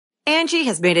Angie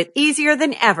has made it easier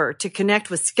than ever to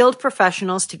connect with skilled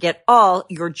professionals to get all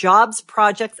your jobs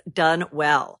projects done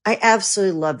well. I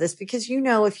absolutely love this because,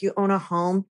 if you own a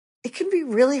home, it can be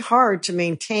really hard to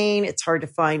maintain. It's hard to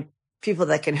find people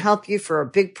that can help you for a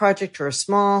big project or a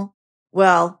small.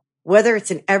 Well, whether it's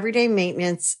in everyday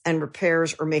maintenance and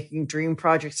repairs or making dream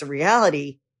projects a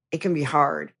reality, it can be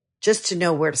hard just to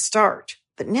know where to start.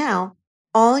 But now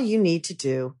all you need to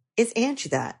do is Angie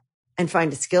that and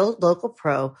find a skilled local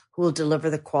pro who will deliver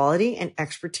the quality and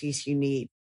expertise you need.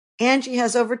 Angie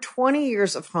has over 20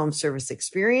 years of home service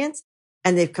experience,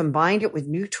 and they've combined it with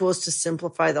new tools to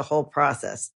simplify the whole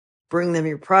process. Bring them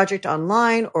your project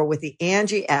online or with the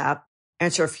Angie app,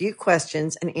 answer a few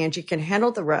questions, and Angie can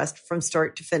handle the rest from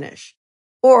start to finish.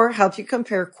 Or help you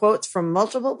compare quotes from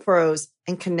multiple pros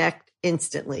and connect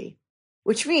instantly,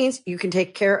 which means you can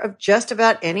take care of just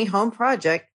about any home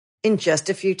project in just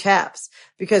a few taps.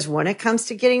 Because when it comes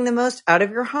to getting the most out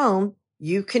of your home,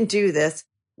 you can do this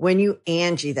when you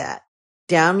Angie that.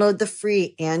 Download the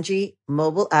free Angie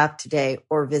mobile app today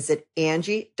or visit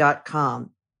Angie.com.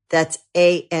 That's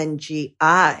ANGI.com.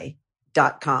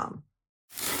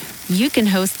 You can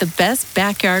host the best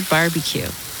backyard barbecue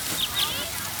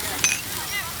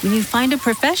when you find a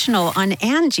professional on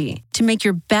Angie to make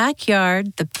your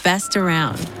backyard the best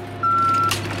around.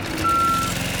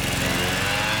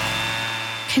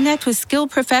 Connect with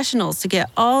skilled professionals to get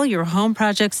all your home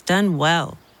projects done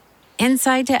well.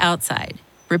 Inside to outside,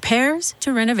 repairs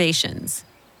to renovations.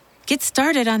 Get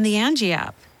started on the Angie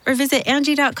app or visit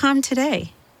Angie.com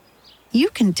today. You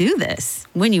can do this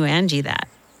when you Angie that.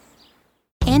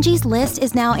 Angie's List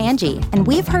is now Angie, and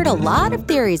we've heard a lot of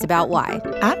theories about why.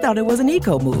 I thought it was an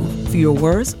eco move. Fewer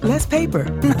words, less paper.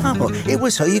 No, it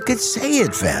was so you could say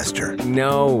it faster.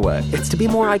 No, it's to be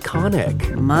more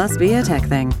iconic. Must be a tech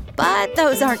thing. But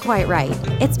those aren't quite right.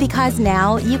 It's because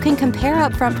now you can compare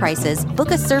upfront prices,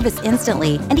 book a service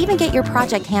instantly, and even get your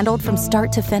project handled from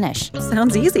start to finish.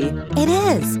 Sounds easy. It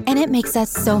is, and it makes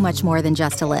us so much more than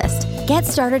just a list. Get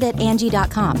started at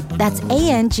Angie.com. That's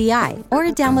ANGI, or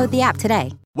download the app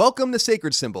today. Welcome to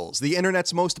Sacred Symbols, the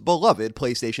internet's most beloved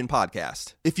PlayStation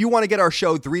podcast. If you want to get our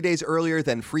show 3 days earlier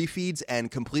than free feeds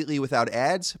and completely without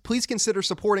ads, please consider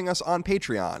supporting us on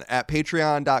Patreon at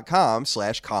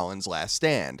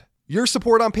patreon.com/CollinsLastStand. Your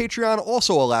support on Patreon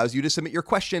also allows you to submit your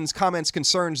questions, comments,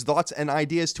 concerns, thoughts, and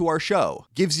ideas to our show,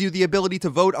 gives you the ability to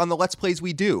vote on the Let's Plays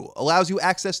we do, allows you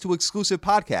access to exclusive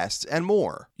podcasts, and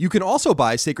more. You can also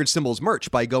buy Sacred Symbols merch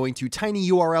by going to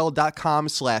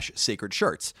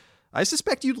tinyurl.com/sacredshirts. I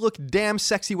suspect you'd look damn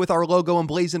sexy with our logo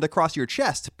emblazoned across your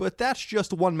chest, but that's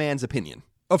just one man's opinion.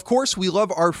 Of course, we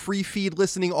love our free feed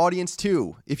listening audience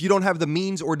too. If you don't have the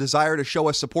means or desire to show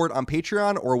us support on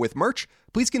Patreon or with merch,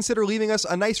 please consider leaving us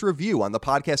a nice review on the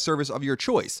podcast service of your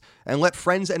choice and let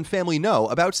friends and family know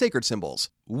about Sacred Symbols.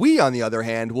 We, on the other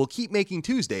hand, will keep making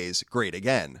Tuesdays great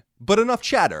again. But enough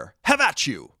chatter. Have at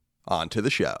you! On to the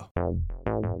show.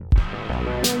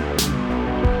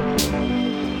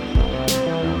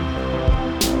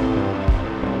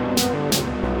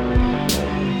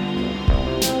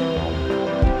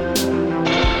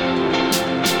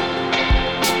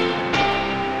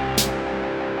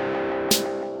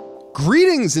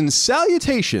 Greetings and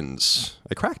salutations.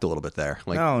 I cracked a little bit there.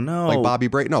 Oh, no. Like Bobby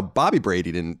Brady. No, Bobby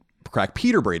Brady didn't crack.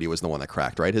 Peter Brady was the one that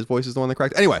cracked, right? His voice is the one that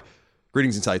cracked. Anyway,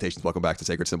 greetings and salutations. Welcome back to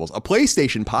Sacred Symbols, a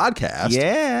PlayStation podcast.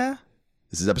 Yeah.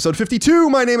 This is episode 52.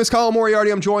 My name is Colin Moriarty.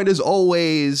 I'm joined, as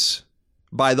always,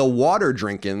 by the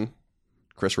water-drinking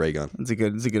Chris Raygun. It's a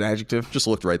good adjective. Just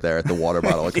looked right there at the water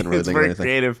bottle. I couldn't really think of anything.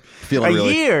 Creative. Feeling a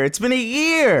year. It's been a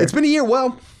year. It's been a year.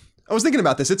 Well, I was thinking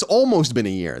about this. It's almost been a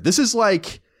year. This is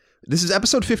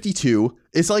episode 52.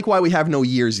 It's like why we have no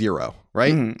year zero,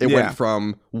 right? It went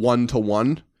from 1 to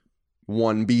 1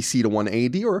 BC to 1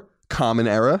 AD, or Common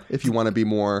Era, if you want to be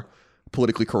more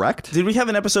politically correct. Did we have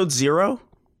an episode 0?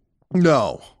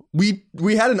 No. We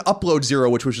had an upload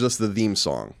 0, which was just the theme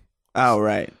song. Oh,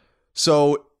 right.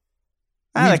 So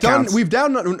I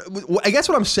guess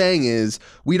what I'm saying is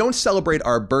we don't celebrate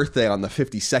our birthday on the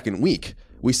 52nd week.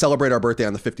 We celebrate our birthday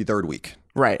on the 53rd week.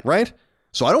 Right?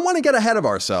 So I don't want to get ahead of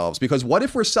ourselves, because what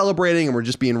if we're celebrating and we're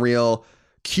just being real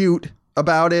cute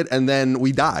about it and then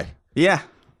we die? Yeah.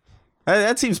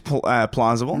 That seems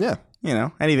plausible. Yeah. You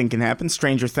know, anything can happen.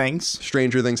 Stranger things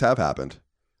have happened.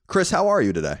 Chris, how are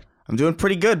you today? I'm doing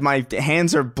pretty good. My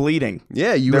hands are bleeding.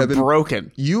 Yeah, they're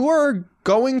broken. You are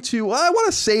going to, I want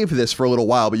to save this for a little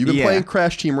while, but you've been playing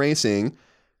Crash Team Racing,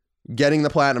 getting the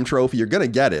Platinum Trophy. You're going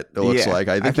to get it, it looks like.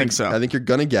 I think so. I think you're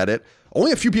going to get it.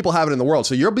 Only a few people have it in the world,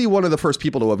 so you'll be one of the first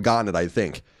people to have gotten it, I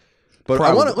think. But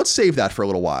let's save that for a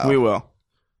little while. We will.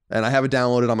 And I have it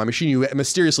downloaded on my machine. You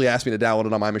mysteriously asked me to download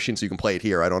it on my machine so you can play it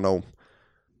here. I don't know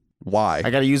why.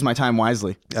 I got to use my time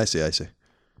wisely. I see.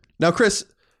 Now, Chris,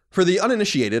 for the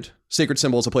uninitiated, Sacred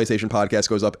Symbols, a PlayStation podcast,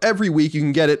 goes up every week. You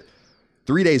can get it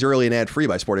 3 days early and ad-free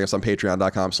by supporting us on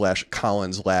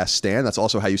patreon.com/CollinsLastStand. That's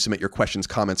also how you submit your questions,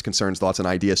 comments, concerns, thoughts, and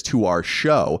ideas to our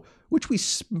show, which we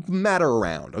smatter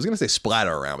around. I was going to say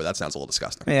splatter around, but that sounds a little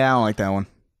disgusting. Yeah, I don't like that one.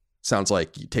 Sounds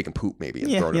like you taking poop maybe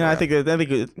and Yeah, throwing it you know, around. I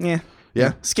think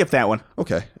Yeah? skip that one.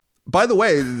 Okay. By the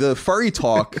way, the furry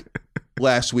talk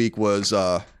last week was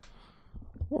it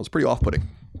was pretty off-putting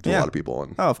to a lot of people.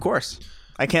 And Oh, of course.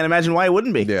 I can't imagine why it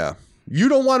wouldn't be. yeah. You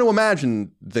don't want to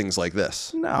imagine things like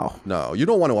this. No. No, you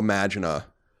don't want to imagine a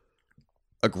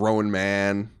grown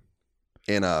man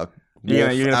in a You're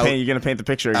gonna paint the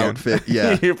picture again. outfit.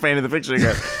 Yeah. You're painting the picture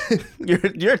again.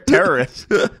 You're a terrorist.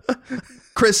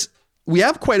 Chris, we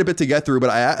have quite a bit to get through, but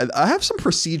I have some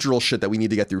procedural shit that we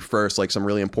need to get through first, like some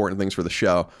really important things for the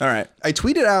show. All right. I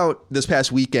tweeted out this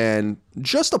past weekend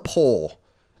just a poll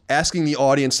asking the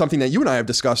audience something that you and I have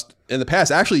discussed in the past.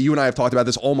 Actually, you and I have talked about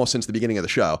this almost since the beginning of the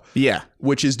show. Yeah.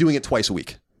 Which is doing it twice a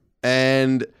week.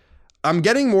 And I'm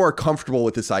getting more comfortable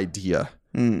with this idea.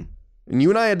 And you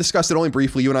and I had discussed it only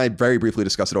briefly. You and I very briefly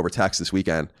discussed it over text this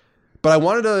weekend. But I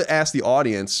wanted to ask the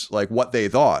audience like what they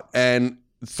thought. And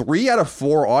 3 out of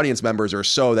 4 audience members or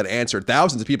so that answered,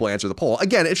 thousands of people answered the poll.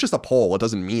 Again, it's just a poll. It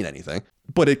doesn't mean anything,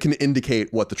 but it can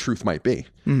indicate what the truth might be.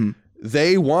 Mm-hmm.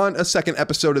 They want a second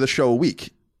episode of the show a week.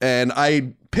 And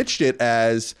I pitched it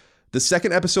as the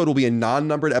second episode will be a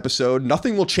non-numbered episode.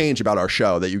 Nothing will change about our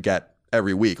show that you get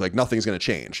every week. Like nothing's going to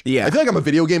change. Yeah. I feel like I'm a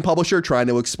video game publisher trying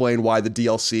to explain why the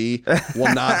DLC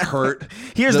will not hurt.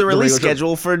 Here's the release regular show.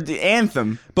 schedule for the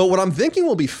Anthem. But what I'm thinking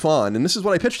will be fun, and this is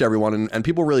what I pitched to everyone, and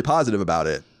people were really positive about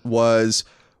it, was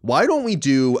why don't we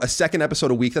do a second episode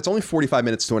a week that's only 45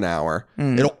 minutes to an hour.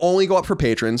 It'll only go up for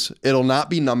patrons. It'll not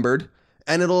be numbered.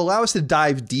 And it'll allow us to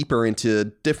dive deeper into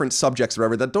different subjects or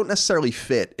whatever that don't necessarily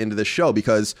fit into the show,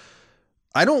 because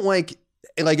I don't like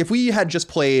if we had just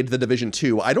played The Division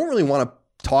 2, I don't really want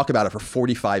to talk about it for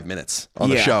 45 minutes on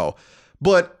the show.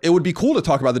 But it would be cool to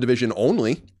talk about The Division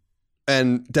only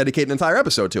and dedicate an entire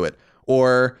episode to it.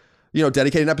 Or,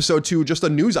 dedicate an episode to just a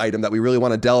news item that we really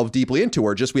want to delve deeply into,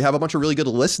 or just we have a bunch of really good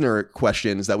listener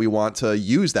questions that we want to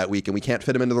use that week and we can't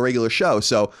fit them into the regular show.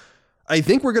 So I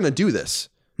think we're going to do this.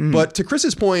 But to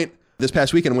Chris's point, this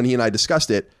past weekend when he and I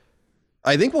discussed it,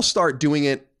 I think we'll start doing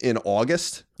it in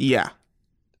August. Yeah.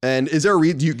 And is there a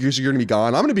reason you're going to be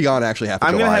gone? I'm going to be gone actually half of July.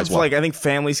 I'm going to have as well. I think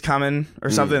families coming or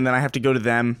something, and then I have to go to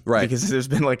them. Right. Because there's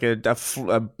been like a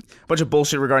bunch of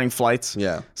bullshit regarding flights.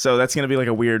 Yeah. So that's going to be like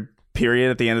a weird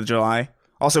period at the end of July.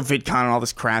 Also VidCon and all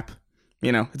this crap.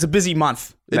 It's a busy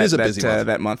month. It is a busy month.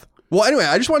 That month. Well, anyway,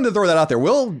 I just wanted to throw that out there.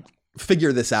 We'll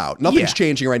figure this out. Nothing's Yeah.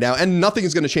 changing right now, and nothing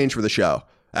is going to change for the show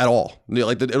at all.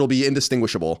 It'll be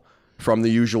indistinguishable from the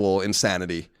usual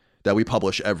insanity that we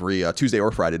publish every Tuesday or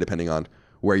Friday, depending on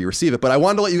where you receive it. But I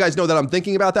wanted to let you guys know that I'm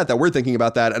thinking about that we're thinking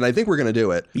about that, and I think we're going to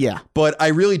do it. Yeah. But I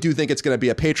really do think it's going to be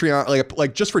a Patreon,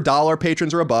 like just for $1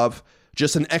 patrons or above,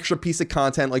 just an extra piece of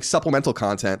content, like supplemental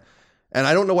content. And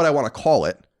I don't know what I want to call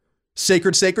it.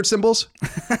 Sacred Symbols?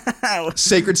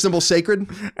 Sacred Symbol Sacred?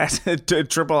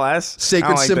 Triple S?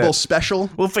 Sacred Symbol Special?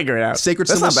 We'll figure it out. Sacred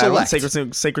That's Symbol not bad one.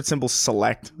 Select. Sacred Symbol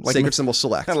Select. Sacred Symbol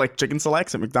Select. Like chicken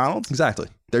selects at McDonald's? Exactly.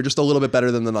 They're just a little bit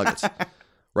better than the nuggets.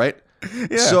 Right?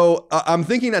 Yeah. So I'm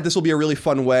thinking that this will be a really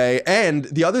fun way. And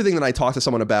the other thing that I talked to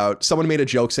someone about, someone made a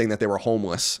joke saying that they were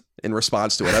homeless in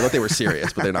response to it. I thought they were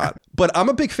serious, but they're not. But I'm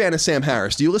a big fan of Sam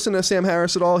Harris. Do you listen to Sam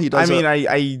Harris at all? He does.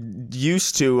 I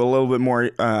used to a little bit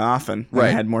more often when I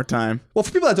had more time. Well,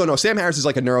 for people that don't know, Sam Harris is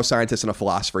like a neuroscientist and a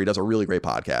philosopher. He does a really great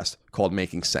podcast called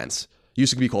Making Sense. It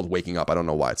used to be called Waking Up. I don't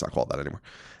know why it's not called that anymore.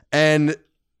 And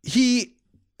he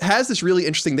has this really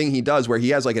interesting thing he does where he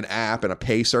has like an app and a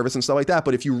pay service and stuff like that.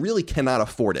 But if you really cannot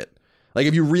afford it, like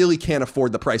if you really can't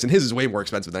afford the price, and his is way more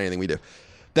expensive than anything we do,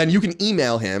 then you can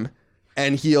email him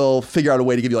and he'll figure out a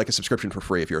way to give you like a subscription for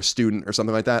free if you're a student or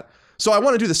something like that. So I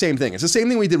want to do the same thing. It's the same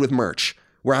thing we did with merch,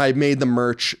 where I made the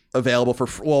merch available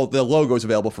the logo is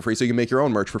available for free, so you can make your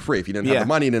own merch for free. If you didn't have the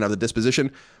money, you didn't have the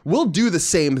disposition, we'll do the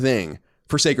same thing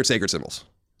for Sacred Symbols.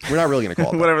 We're not really going to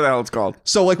call it whatever the hell it's called.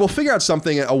 So like we'll figure out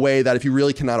something, a way that if you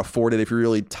really cannot afford it, if you're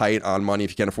really tight on money, if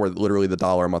you can't afford literally the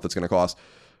 $1 a month it's going to cost,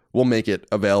 we'll make it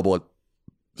available at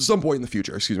some point in the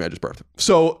future. Excuse me, I just burped.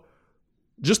 So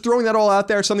just throwing that all out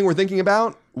there, something we're thinking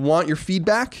about. Want your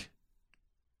feedback?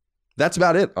 That's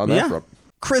about it on that front.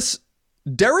 Chris,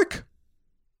 Derek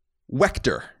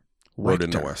Wechter wrote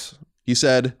into us. He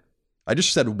said, I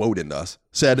just said woed into us,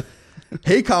 said,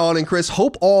 Hey, Colin and Chris,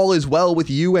 hope all is well with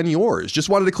you and yours. Just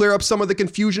wanted to clear up some of the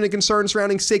confusion and concern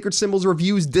surrounding Sacred Symbols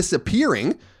reviews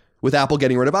disappearing with Apple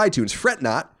getting rid of iTunes. Fret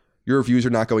not, your reviews are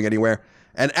not going anywhere.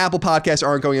 And Apple Podcasts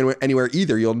aren't going anywhere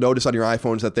either. You'll notice on your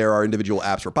iPhones that there are individual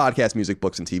apps for podcasts, music,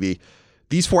 books, and TV.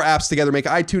 These 4 apps together make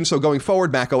iTunes, so going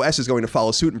forward, macOS is going to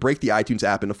follow suit and break the iTunes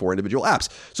app into 4 individual apps.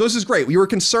 So this is great. We were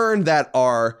concerned that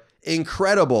our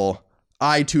incredible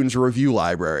iTunes review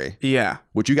library,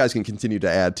 which you guys can continue to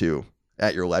add to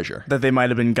at your leisure, that they might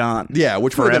have been gone. Yeah,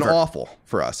 which would have been awful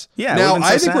for us. Yeah. Now, so I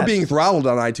think sad. we're being throttled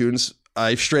on iTunes.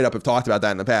 I straight up have talked about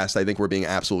that in the past. I think we're being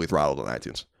absolutely throttled on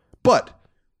iTunes. But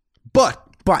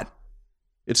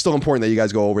it's still important that you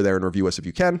guys go over there and review us if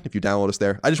you can, if you download us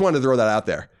there. I just wanted to throw that out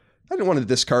there. I didn't want to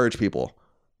discourage people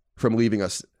from leaving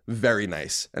us very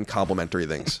nice and complimentary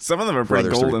things. Some of them are pretty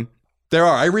golden. There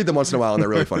are. I read them once in a while and they're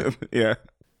really funny. Yeah.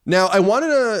 Now,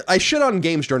 I shit on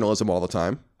games journalism all the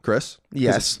time, Chris.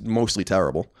 Yes. It's mostly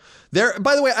terrible.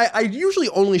 By the way, I usually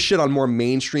only shit on more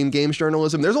mainstream games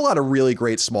journalism. There's a lot of really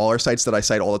great smaller sites that I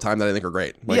cite all the time that I think are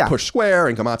great, like Push Square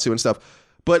and Komatsu and stuff.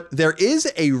 But there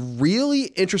is a really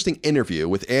interesting interview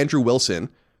with Andrew Wilson,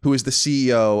 who is the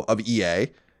CEO of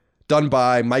EA, done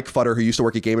by Mike Futter, who used to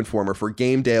work at Game Informer for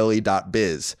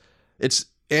GameDaily.biz. It's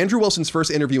Andrew Wilson's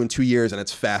first interview in 2 years, and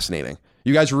it's fascinating.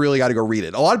 You guys really got to go read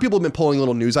it. A lot of people have been pulling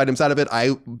little news items out of it.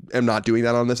 I am not doing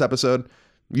that on this episode.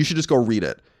 You should just go read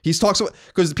it. He talks about,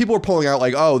 because people are pulling out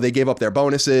like, oh, they gave up their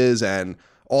bonuses and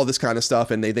all this kind of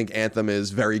stuff, and they think Anthem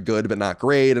is very good but not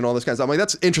great and all this kind of stuff. I'm like,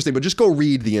 that's interesting, but just go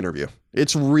read the interview.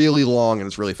 It's really long and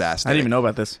it's really fascinating. I didn't even know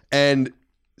about this. And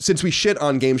since we shit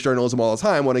on games journalism all the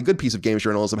time, when a good piece of games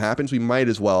journalism happens, we might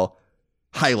as well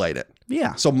highlight it.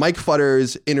 Yeah. So Mike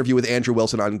Futter's interview with Andrew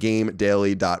Wilson on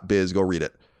GameDaily.biz, go read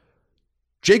it.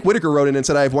 Jake Whitaker wrote in and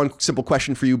said, I have one simple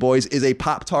question for you boys. Is a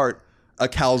Pop-Tart a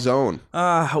calzone?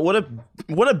 What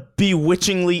a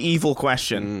bewitchingly evil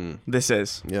question this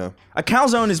is. Yeah. A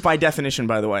calzone is by definition,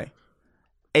 by the way,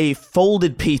 a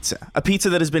folded pizza. A pizza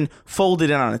that has been folded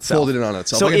in on itself. Folded in on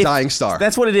itself, so like a dying star.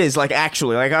 That's what it is, like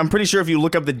actually. Like I'm pretty sure if you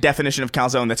look up the definition of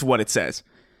calzone, that's what it says.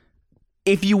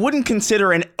 If you wouldn't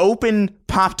consider an open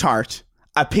Pop-Tart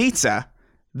a pizza,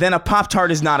 then a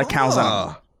Pop-Tart is not a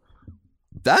calzone.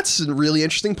 That's a really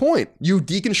interesting point. You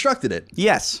deconstructed it.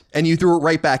 Yes. And you threw it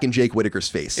right back in Jake Whitaker's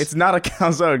face. It's not a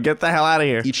calzone. Get the hell out of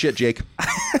here. Eat shit, Jake.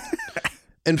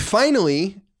 And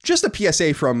finally, just a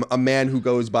PSA from a man who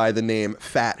goes by the name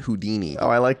Fat Houdini. Oh,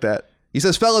 I like that. He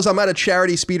says, fellas, I'm at a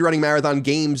charity speedrunning marathon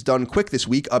Games Done Quick this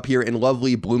week up here in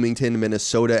lovely Bloomington,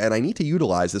 Minnesota, and I need to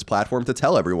utilize this platform to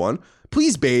tell everyone,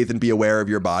 please bathe and be aware of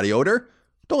your body odor.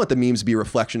 Don't let the memes be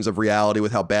reflections of reality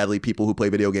with how badly people who play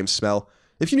video games smell.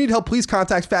 If you need help, please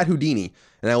contact Fat Houdini,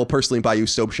 and I will personally buy you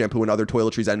soap, shampoo, and other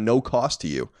toiletries at no cost to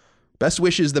you. Best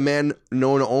wishes, the man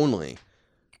known only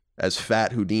as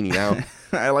Fat Houdini. Now,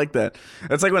 I like that.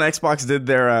 That's like when Xbox did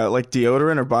their like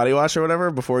deodorant or body wash or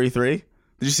whatever before E3.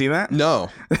 Did you see that?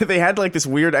 No. They had like this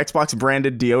weird Xbox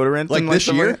branded deodorant. Like this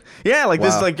year? Yeah, like Wow.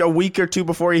 this like a week or two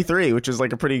before E3, which is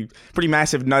like a pretty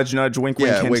massive nudge, wink, wink,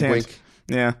 hint, wink, hint. wink.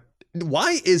 Yeah.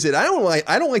 Why is it? I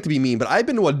don't like to be mean, but I've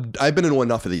been to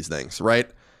enough of these things, right?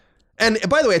 And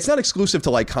by the way, it's not exclusive to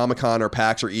like Comic-Con or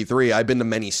PAX or E3. I've been to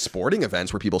many sporting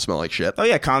events where people smell like shit. Oh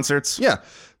yeah, concerts. Yeah.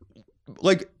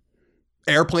 Like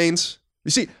airplanes.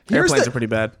 You see, Airplanes are pretty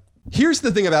bad. Here's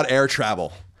the thing about air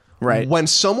travel. Right. When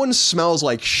someone smells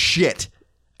like shit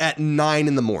at 9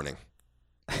 a.m.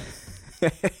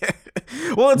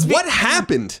 Well, what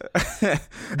happened?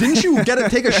 Didn't you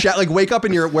take a shower, like wake up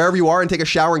in your wherever you are and take a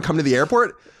shower and come to the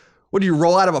airport? What, do you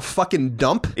roll out of a fucking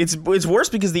dump? It's worse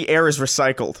because the air is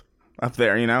recycled up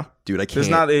there, you know? Dude, I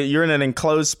can't. You're in an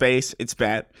enclosed space. It's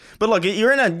bad. But look,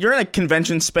 you're in a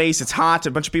convention space. It's hot.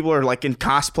 A bunch of people are like in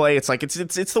cosplay. It's like it's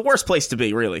the worst place to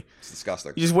be, really. It's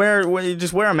disgusting. You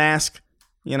just wear a mask,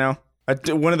 you know?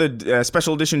 One of the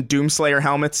special edition Doomslayer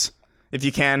helmets, if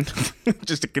you can,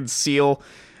 just to conceal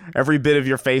every bit of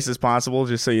your face as possible,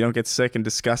 just so you don't get sick and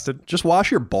disgusted. Just wash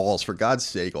your balls, for God's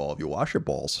sake, all of you. Wash your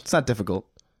balls. It's not difficult.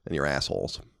 And your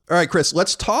assholes. All right, Chris,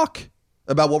 let's talk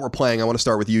about what we're playing. I want to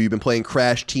start with you. You've been playing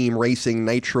Crash Team Racing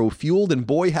Nitro Fueled, and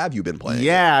boy, have you been playing.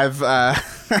 Yeah,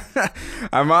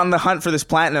 I'm on the hunt for this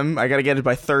platinum. I got to get it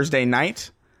by Thursday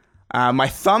night. My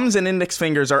thumbs and index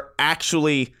fingers are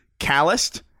actually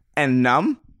calloused and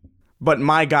numb, but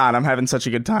my God, I'm having such a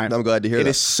good time. I'm glad to hear that. It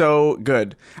is so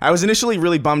good. I was initially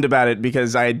really bummed about it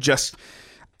because I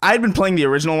had been playing the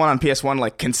original one on PS1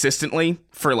 like consistently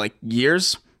for like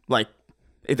years. Like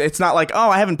it's not like, oh,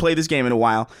 I haven't played this game in a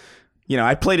while. You know,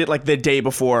 I played it like the day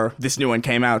before this new one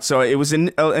came out. So it was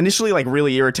initially like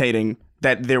really irritating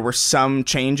that there were some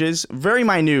changes, very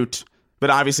minute, but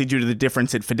obviously due to the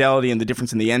difference in fidelity and the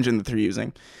difference in the engine that they're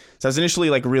using. So I was initially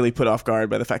like really put off guard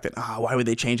by the fact that, why would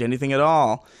they change anything at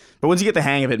all? But once you get the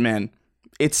hang of it, man,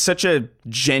 it's such a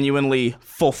genuinely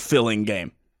fulfilling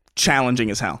game. Challenging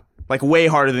as hell. Like way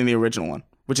harder than the original one,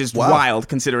 which is wild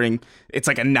considering it's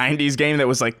like a 90s game that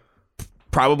was like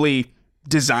probably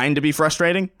designed to be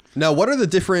frustrating. Now, what are the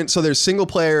different... So there's single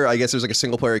player... I guess there's like a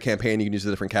single player campaign. You can use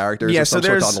the different characters or some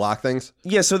sort to unlock things.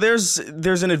 Yeah, so there's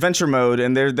an adventure mode,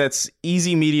 and that's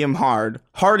easy, medium, hard.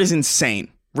 Hard is insane.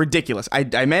 Ridiculous.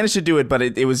 I managed to do it, but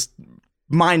it was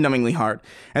mind-numbingly hard.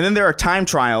 And then there are time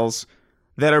trials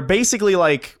that are basically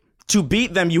like... To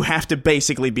beat them, you have to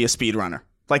basically be a speedrunner.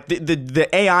 Like, the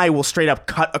AI will straight up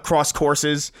cut across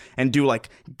courses and do, like,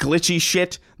 glitchy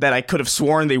shit that I could have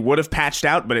sworn they would have patched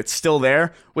out, but it's still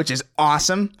there, which is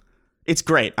awesome. It's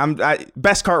great.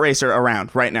 Best kart racer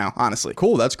around right now, honestly.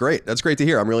 Cool. That's great. That's great to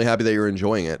hear. I'm really happy that you're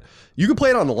enjoying it. You can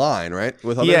play it online, right?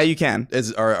 With others? Yeah, you can.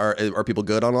 Are people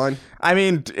good online? I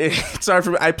mean, it's hard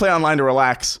for me. I play online to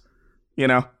relax, you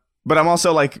know? But I'm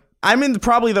also, like, I'm in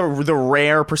probably the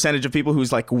rare percentage of people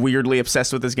who's, like, weirdly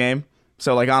obsessed with this game.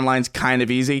 So, like, online's kind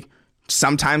of easy.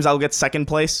 Sometimes I'll get second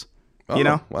place, you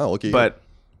know? Wow, look at you. But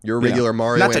you're a regular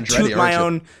Mario Andretti,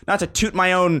 aren't you? Not to toot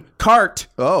my own cart.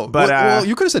 Oh, but well,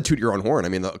 you could have said toot your own horn. I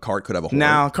mean, the cart could have a horn.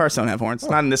 No, carts don't have horns.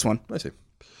 Not in this one. I see.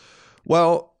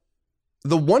 Well,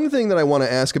 the one thing that I want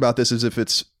to ask about this is if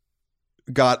it's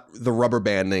got the rubber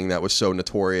banding that was so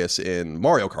notorious in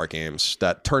Mario Kart games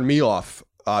that turned me off,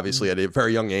 obviously, at a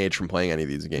very young age from playing any of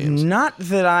these games. Not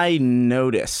that I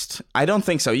noticed. I don't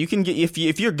think so. You can get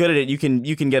if you're good at it, you can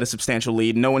get a substantial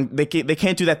lead. They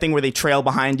can't do that thing where they trail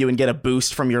behind you and get a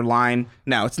boost from your line.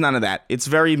 No, it's none of that. It's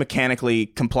very mechanically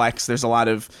complex. There's a lot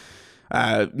of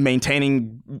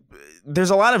maintaining.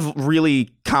 There's a lot of really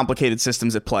complicated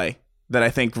systems at play that I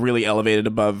think really elevated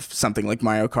above something like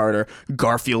Mario Kart or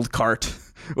Garfield Kart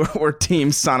or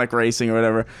Team Sonic Racing or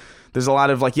whatever. There's a lot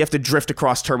of, like, you have to drift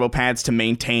across turbo pads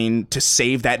to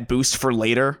save that boost for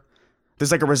later.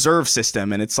 There's, like, a reserve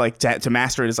system, and it's, like, to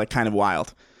master it is, like, kind of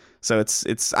wild. So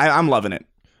I'm loving it.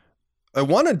 I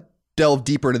want to delve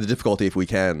deeper into the difficulty if we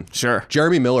can. Sure.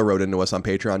 Jeremy Miller wrote into us on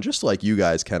Patreon, just like you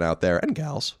guys can out there, and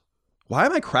gals. Why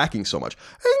am I cracking so much?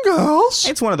 And gals.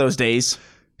 It's one of those days.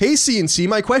 Hey, CNC,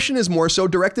 my question is more so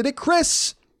directed at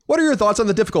Chris. What are your thoughts on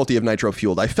the difficulty of Nitro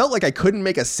Fueled? I felt like I couldn't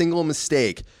make a single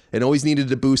mistake and always needed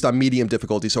to boost on medium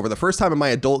difficulty. So for the first time in my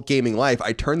adult gaming life,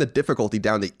 I turned the difficulty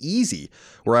down to easy,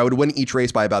 where I would win each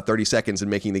race by about 30 seconds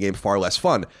and making the game far less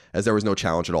fun, as there was no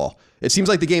challenge at all. It seems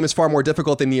like the game is far more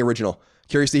difficult than the original.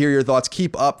 Curious to hear your thoughts.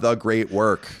 Keep up the great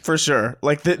work. For sure.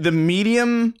 Like the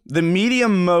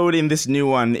medium mode in this new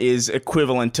one is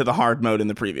equivalent to the hard mode in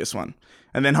the previous one.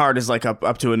 And then hard is like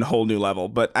up to a whole new level.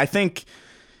 But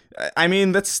I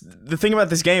mean, that's the thing about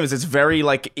this game is it's very,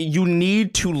 like, you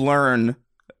need to learn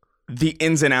the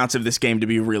ins and outs of this game to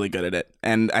be really good at it.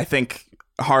 And I think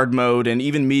hard mode and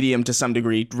even medium to some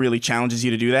degree really challenges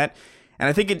you to do that. And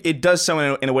I think it does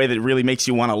so in a way that really makes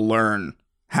you want to learn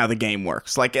how the game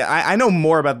works. Like, I know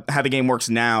more about how the game works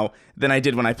now than I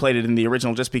did when I played it in the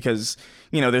original, just because,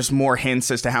 you know, there's more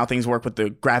hints as to how things work with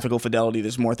the graphical fidelity.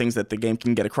 There's more things that the game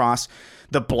can get across.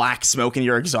 The black smoke in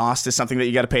your exhaust is something that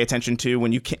you got to pay attention to.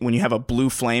 When you have a blue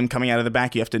flame coming out of the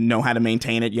back, you have to know how to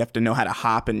maintain it. You have to know how to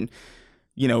hop and,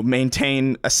 you know,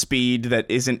 maintain a speed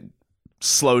that isn't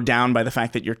slowed down by the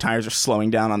fact that your tires are slowing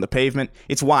down on the pavement.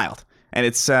 It's wild. And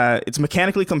it's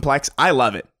mechanically complex. I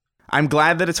love it. I'm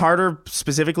glad that it's harder,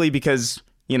 specifically because,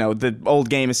 you know, the old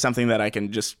game is something that I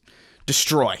can just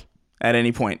destroy at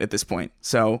any point at this point.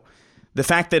 So the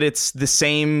fact that it's the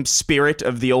same spirit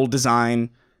of the old design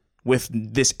with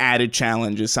this added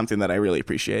challenge is something that I really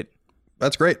appreciate.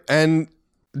 That's great. And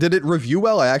did it review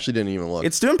well? I actually didn't even look.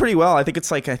 It's doing pretty well. I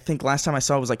think last time I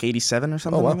saw it was like 87 or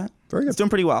something like that. Very good. It's doing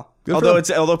pretty well. Good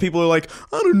although people are like,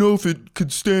 I don't know if it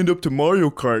could stand up to Mario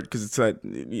Kart because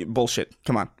it's bullshit.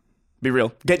 Come on. Be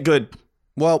real. Get good.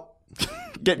 Well,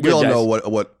 Get good, we all guys. know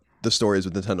what the story is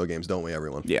with Nintendo games, don't we,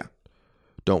 everyone? Yeah.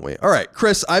 Don't we? All right,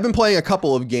 Chris, I've been playing a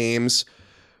couple of games.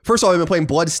 First of all, I've been playing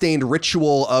Bloodstained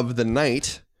Ritual of the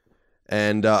Night,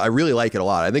 and I really like it a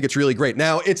lot. I think it's really great.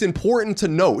 Now, it's important to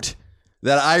note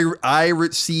that I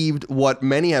received what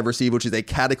many have received, which is a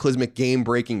cataclysmic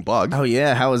game-breaking bug. Oh,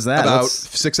 yeah. How was that? About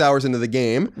 6 hours into the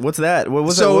game. What's that? What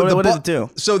was that? What did it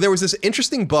do? So there was this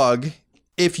interesting bug.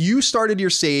 If you started your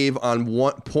save on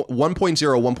 1.0,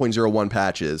 1.01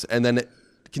 patches, and then it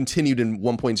continued in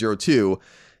 1.02,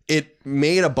 it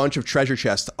made a bunch of treasure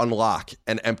chests unlock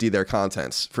and empty their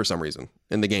contents for some reason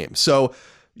in the game. So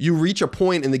you reach a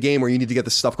point in the game where you need to get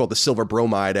this stuff called the silver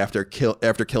bromide after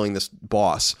killing this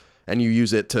boss, and you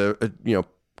use it to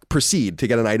proceed to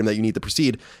get an item that you need to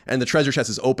proceed, and the treasure chest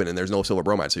is open and there's no silver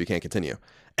bromide, so you can't continue.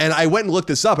 And I went and looked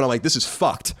this up and I'm like, this is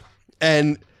fucked.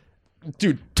 And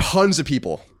dude, tons of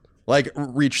people like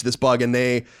reached this bug, and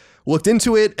they looked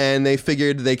into it and they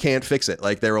figured they can't fix it.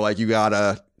 Like they were like, you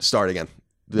gotta start again.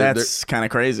 That's kind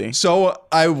of crazy. So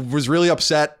I was really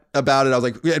upset about it. I was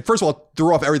like, first of all,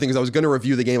 threw off everything because I was going to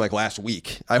review the game like last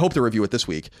week. I hope to review it this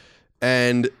week.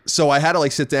 And so I had to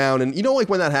like sit down, and you know, like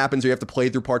when that happens, you have to play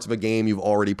through parts of a game you've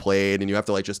already played and you have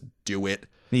to like just do it.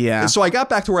 Yeah. And so I got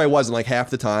back to where I was in like half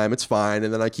the time. It's fine.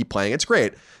 And then I keep playing. It's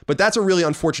great. But that's a really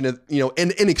unfortunate, you know,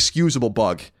 and inexcusable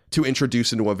bug to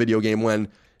introduce into a video game when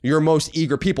you're most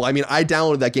eager people. I mean, I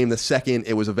downloaded that game the second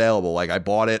it was available. Like I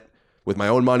bought it with my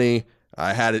own money.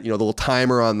 I had it, you know, the little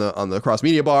timer on the cross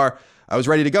media bar. I was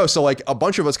ready to go. So like a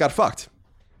bunch of us got fucked,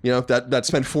 you know, that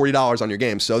spent $40 on your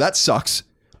game. So that sucks,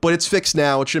 but it's fixed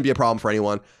now. It shouldn't be a problem for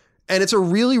anyone. And it's a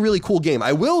really, really cool game.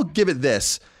 I will give it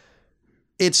this.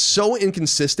 It's so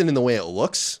inconsistent in the way it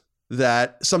looks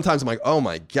that sometimes I'm like, oh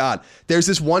my God. There's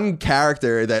this one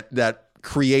character that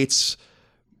creates,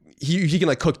 he can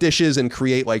like cook dishes and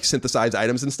create like synthesized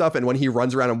items and stuff. And when he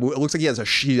runs around, it looks like he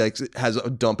has a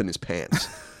dump in his pants.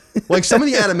 Like some of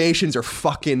the animations are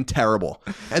fucking terrible.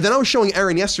 And then I was showing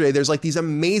Aaron yesterday, there's like these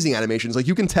amazing animations. Like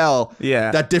you can tell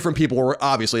that different people were,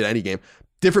 obviously in any game,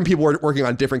 different people were working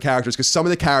on different characters because some of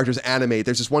the characters animate.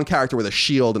 There's this one character with a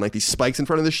shield and like these spikes in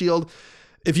front of the shield.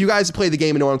 If you guys play the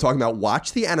game and know what I'm talking about,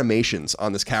 watch the animations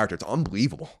on this character. It's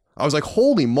unbelievable. I was like,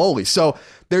 holy moly. So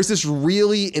there's this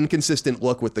really inconsistent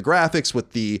look with the graphics,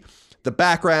 with the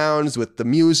backgrounds, with the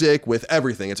music, with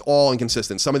everything. It's all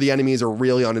inconsistent. Some of the enemies are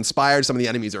really uninspired. Some of the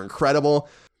enemies are incredible.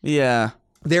 Yeah.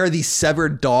 There are these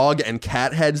severed dog and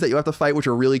cat heads that you have to fight, which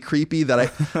are really creepy. That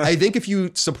I think if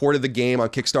you supported the game on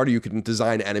Kickstarter, you can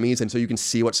design enemies. And so you can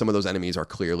see what some of those enemies are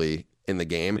clearly in the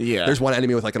game. Yeah. There's one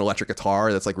enemy with like an electric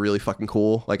guitar that's like really fucking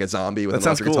cool. Like a zombie with an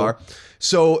electric cool. guitar.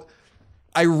 So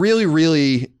I really,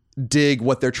 really dig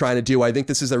what they're trying to do. I think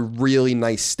this is a really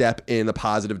nice step in a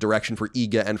positive direction for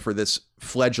IGA and for this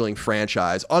fledgling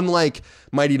franchise. Unlike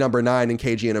Mighty Number 9 and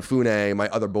Keiji Inafune, my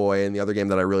other boy, and the other game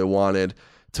that I really wanted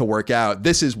to work out,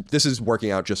 this is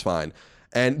working out just fine.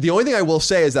 And the only thing I will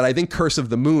say is that I think Curse of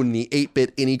the Moon, the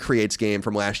 8-bit Innie Creates game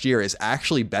from last year, is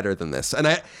actually better than this. And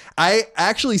I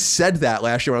actually said that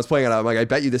last year when I was playing it. I'm like, I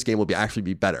bet you this game will actually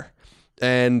be better.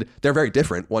 And they're very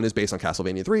different. One is based on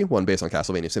Castlevania 3, one based on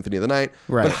Castlevania Symphony of the Night.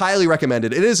 Right. But highly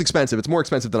recommended. It is expensive. It's more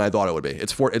expensive than I thought it would be.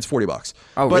 It's $40.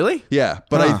 Oh, really? Yeah.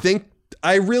 But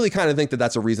I really kind of think that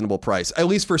that's a reasonable price, at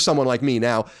least for someone like me.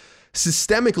 Now,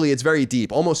 systemically, it's very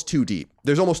deep, almost too deep.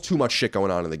 There's almost too much shit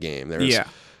going on in the game. There's,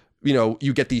 you know,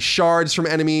 you get these shards from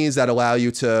enemies that allow you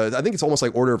to, I think it's almost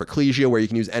like Order of Ecclesia, where you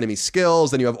can use enemy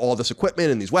skills. Then you have all this equipment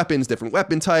and these weapons, different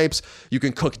weapon types. You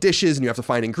can cook dishes and you have to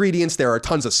find ingredients. There are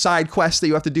tons of side quests that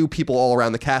you have to do, people all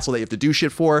around the castle that you have to do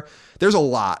shit for. There's a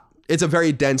lot. It's a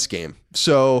very dense game.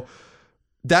 So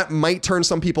that might turn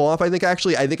some people off, I think,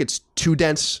 actually. I think it's too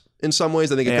dense in some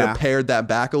ways. I think it could have pared that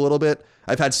back a little bit.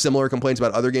 I've had similar complaints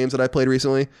about other games that I played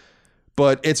recently,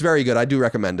 but it's very good. I do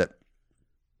recommend it.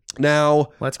 Now,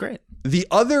 well, that's great. The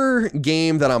other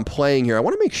game that I'm playing here, I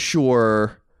want to make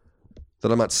sure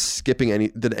that I'm not skipping any.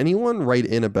 Did anyone write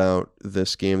in about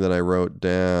this game that I wrote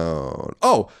down?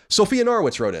 Oh, Sophia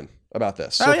Norwitz wrote in about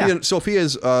this. Sophia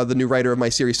is the new writer of my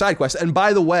series SideQuest. And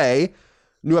by the way,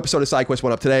 new episode of SideQuest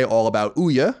went up today all about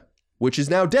Ouya, which is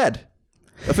now dead,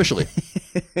 officially.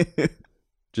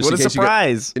 What a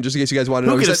surprise. And just in case you guys want to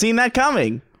know. Who could have seen that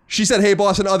coming? She said, hey,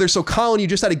 boss and others. So, Colin, you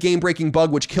just had a game-breaking bug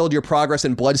which killed your progress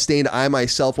in Bloodstained. I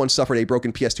myself once suffered a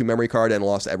broken PS2 memory card and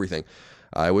lost everything.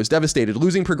 I was devastated.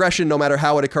 Losing progression, no matter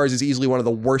how it occurs, is easily one of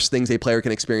the worst things a player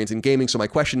can experience in gaming. So my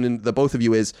question to the both of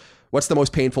you is, what's the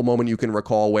most painful moment you can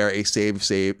recall where a save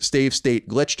state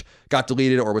glitched, got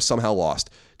deleted, or was somehow lost?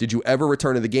 Did you ever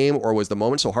return to the game, or was the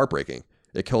moment so heartbreaking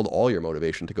it killed all your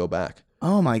motivation to go back?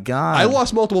 Oh my God. I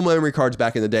lost multiple memory cards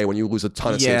back in the day when you lose a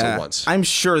ton of saves at once. I'm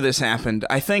sure this happened.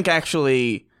 I think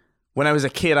actually when I was a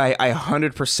kid, I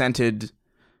 100%ed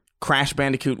Crash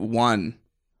Bandicoot 1,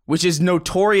 which is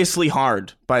notoriously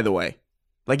hard, by the way.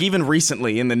 Like even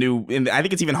recently I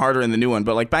think it's even harder in the new one,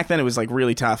 but like back then it was like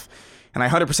really tough. And I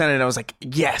 100%ed it. I was like,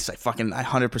 yes, I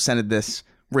 100%ed this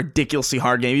ridiculously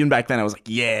hard game. Even back then I was like,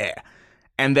 yeah.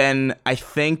 And then I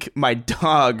think my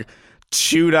dog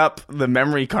chewed up the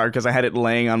memory card because I had it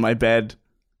laying on my bed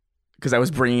because I was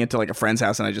bringing it to like a friend's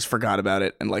house and I just forgot about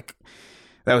it, and like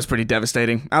that was pretty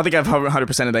devastating. I don't think I've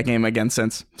 100%ed that game again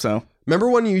since. So remember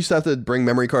when you used to have to bring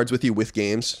memory cards with you with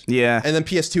games? Yeah. And then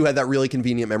PS2 had that really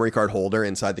convenient memory card holder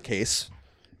inside the case.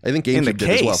 I think In the GameCube did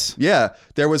as well. case? Yeah,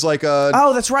 there was like a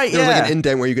Oh, that's right. there was Yeah. like an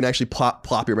indent where you can actually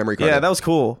plop your memory card. Yeah, in. that was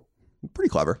cool. Pretty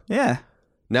clever. Yeah.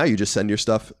 Now you just send your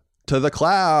stuff to the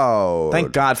cloud.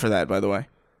 Thank God for that, by the way.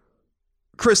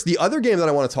 Chris, the other game that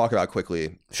I want to talk about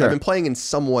quickly, Sure. I've been playing in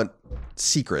somewhat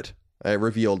secret. I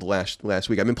revealed last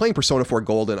week. I've been playing Persona 4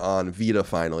 Golden on Vita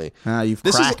finally. You've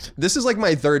This cracked. is like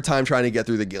my third time trying to get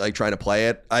through trying to play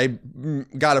it. I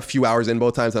got a few hours in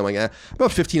both times. I'm like,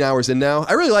 about 15 hours in now.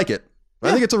 I really like it.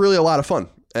 I think it's really a lot of fun.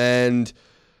 And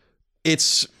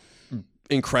it's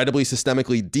incredibly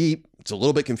systemically deep. It's a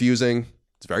little bit confusing.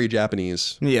 It's very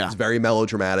Japanese. Yeah. It's very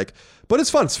melodramatic. But it's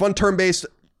fun. It's fun turn-based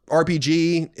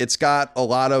RPG. It's got a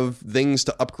lot of things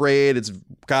to upgrade. It's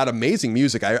got amazing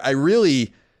music. I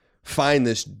really find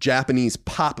this Japanese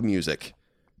pop music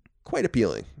quite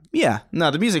appealing. Yeah. No,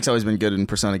 the music's always been good in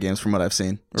Persona games from what I've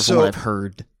seen or from So- what I've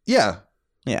heard. Yeah.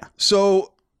 Yeah.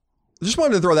 So just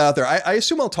wanted to throw that out there. I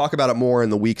assume I'll talk about it more in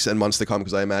the weeks and months to come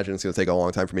because I imagine it's going to take a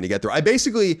long time for me to get through. I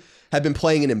basically have been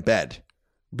playing it in bed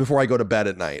before I go to bed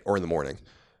at night or in the morning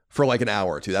for like an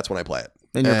hour or two. That's when I play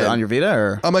it. On your Vita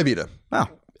or? On my Vita. Oh.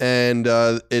 And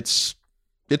it's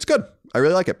good. I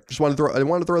really like it. I wanted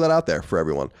to throw that out there for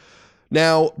everyone.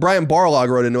 Now, Brian Barlog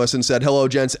wrote into us and said, "Hello,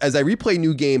 gents. As I replay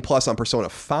New Game Plus on Persona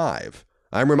 5,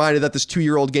 I'm reminded that this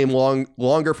 2-year-old game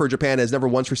longer for Japan has never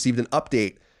once received an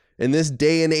update. In this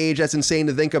day and age, that's insane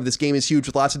to think of. This game is huge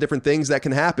with lots of different things that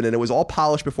can happen, and it was all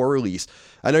polished before release.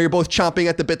 I know you're both chomping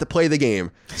at the bit to play the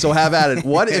game, so have at it.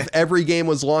 What if every game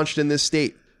was launched in this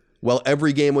state? Well,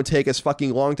 every game would take as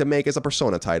fucking long to make as a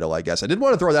Persona title, I guess. I did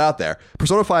want to throw that out there.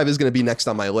 Persona 5 is going to be next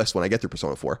on my list when I get through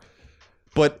Persona 4.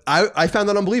 But I found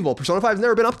that unbelievable. Persona 5 has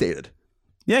never been updated.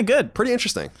 Yeah, good. Pretty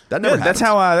interesting. That never Good. happens.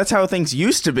 That's how things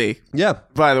used to be. Yeah.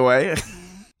 By the way.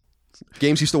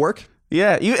 Games used to work.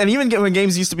 Yeah, and even when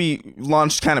games used to be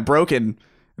launched kind of broken,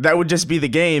 that would just be the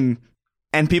game,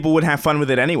 and people would have fun with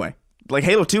it anyway. Like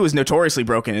Halo 2 is notoriously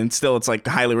broken, and still it's like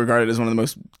highly regarded as one of the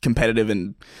most competitive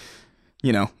and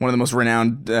one of the most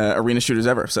renowned arena shooters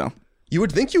ever. So you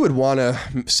would think you would want to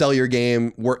sell your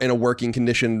game in a working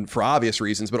condition for obvious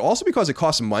reasons, but also because it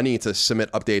costs money to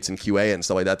submit updates and QA and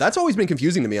stuff like that. That's always been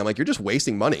confusing to me. I'm like, you're just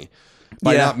wasting money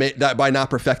by not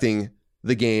perfecting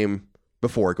the game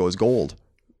before it goes gold.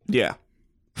 Yeah.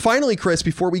 Finally, Chris,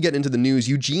 before we get into the news,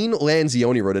 Eugene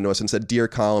Lanzioni wrote into us and said, "Dear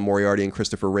Colin Moriarty and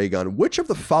Christopher Raygun, which of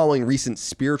the following recent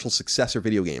spiritual successor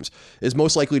video games is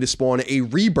most likely to spawn a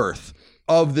rebirth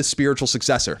of the spiritual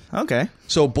successor?" Okay.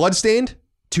 So Bloodstained,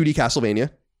 2D Castlevania.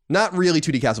 Not really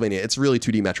 2D Castlevania. It's really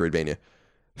 2D Metroidvania.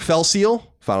 Fell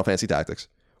Seal, Final Fantasy Tactics.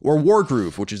 Or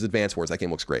Wargroove, which is Advance Wars. That game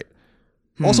looks great.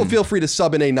 Also, feel free to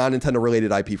sub in a non-Nintendo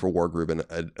related IP for Wargroove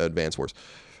and Advance Wars.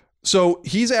 So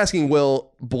he's asking,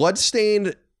 will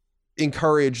Bloodstained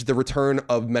encourage the return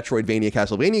of Metroidvania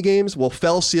Castlevania games? Will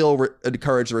Fell Seal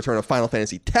encourage the return of Final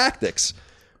Fantasy Tactics?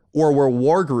 Or will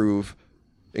Wargroove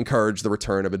encourage the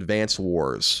return of Advance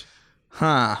Wars?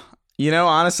 Huh.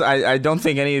 Honestly, I don't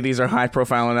think any of these are high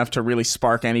profile enough to really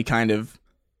spark any kind of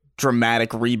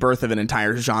dramatic rebirth of an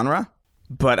entire genre.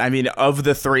 But I mean, of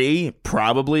the three,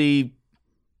 probably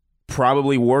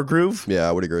Wargroove. Yeah,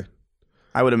 I would agree.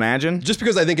 I would imagine. Just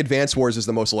because I think Advance Wars is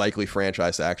the most likely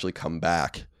franchise to actually come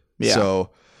back. Yeah.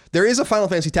 So there is a Final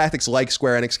Fantasy Tactics-like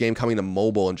Square Enix game coming to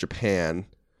mobile in Japan.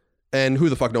 And who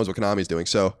the fuck knows what Konami's doing.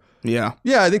 So yeah,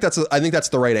 I think that's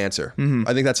the right answer. Mm-hmm.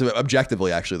 I think that's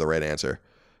objectively actually the right answer.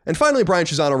 And finally, Brian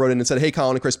Chisano wrote in and said, "Hey,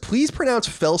 Colin and Chris, please pronounce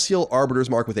Fell Seal Arbiter's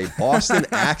Mark with a Boston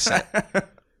accent.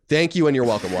 Thank you and you're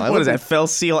welcome." Well, what is that? Fell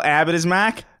Seal Abbott is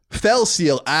Mac? Fell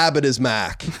Seal Abbott is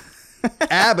Mac.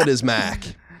 Abbott is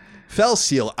Mac. Fell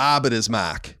Seal Abbott is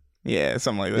Mac. Yeah,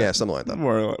 something like that. Yeah, something like that.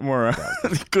 More.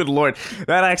 Good Lord,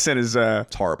 that accent is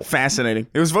it's horrible. Fascinating.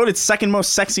 It was voted second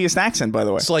most sexiest accent, by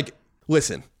the way. It's like,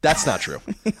 listen, that's not true.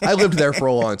 I lived there for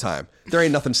a long time. There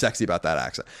ain't nothing sexy about that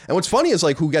accent. And what's funny is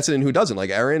like who gets it and who doesn't. Like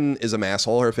Erin is a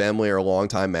masshole. Her family are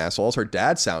longtime massholes. Her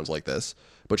dad sounds like this,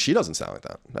 but she doesn't sound like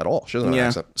that at all. She doesn't have an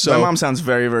accent. So my mom sounds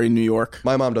very, very New York.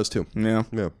 My mom does too. Yeah.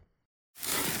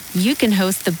 You can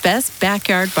host the best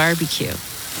backyard barbecue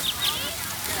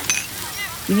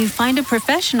when you find a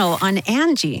professional on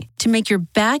Angie to make your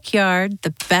backyard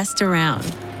the best around.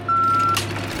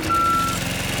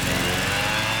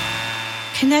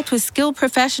 Connect with skilled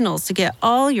professionals to get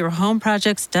all your home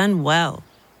projects done well.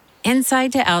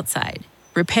 Inside to outside,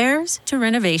 repairs to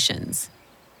renovations.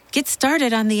 Get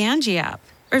started on the Angie app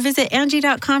or visit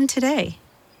Angie.com today.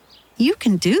 You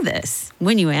can do this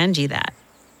when you Angie that.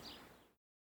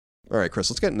 All right, Chris,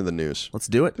 let's get into the news. Let's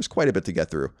do it. There's quite a bit to get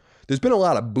through. There's been a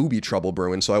lot of booby trouble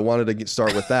brewing, so I wanted to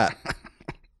start with that.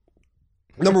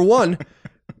 Number one,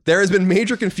 There has been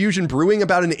major confusion brewing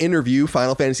about an interview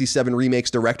Final Fantasy VII Remake's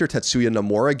director Tetsuya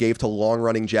Nomura gave to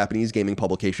long-running Japanese gaming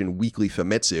publication Weekly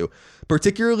Famitsu,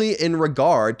 particularly in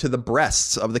regard to the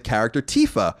breasts of the character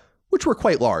Tifa, which were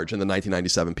quite large in the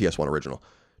 1997 PS1 original.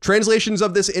 Translations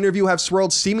of this interview have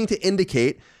swirled, seeming to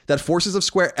indicate that forces of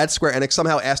Square Enix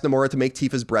somehow asked Nomura to make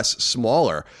Tifa's breasts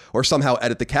smaller, or somehow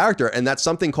edit the character, and that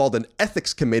something called an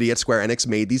ethics committee at Square Enix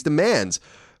made these demands.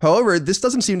 However, this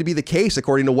doesn't seem to be the case,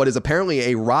 according to what is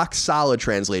apparently a rock-solid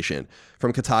translation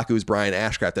from Kotaku's Brian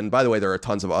Ashcraft. And by the way, there are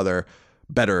tons of other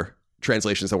better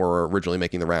translations that were originally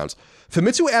making the rounds.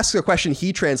 Famitsu asks a question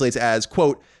he translates as,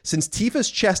 quote, since Tifa's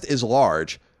chest is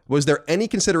large, was there any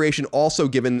consideration also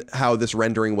given how this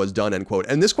rendering was done, end quote?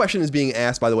 And this question is being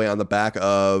asked, by the way, on the back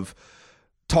of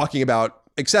talking about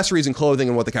accessories and clothing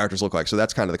and what the characters look like. So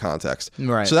that's kind of the context.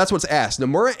 Right. So that's what's asked.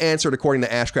 Nomura answered, according to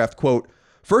Ashcraft, quote,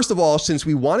 first of all, since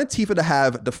we wanted Tifa to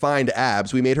have defined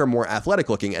abs, we made her more athletic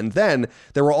looking. And then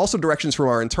there were also directions from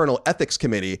our internal ethics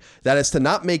committee that is to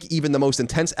not make even the most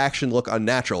intense action look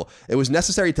unnatural. It was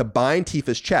necessary to bind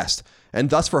Tifa's chest. And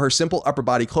thus, for her simple upper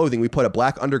body clothing, we put a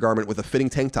black undergarment with a fitting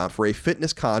tank top for a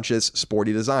fitness-conscious,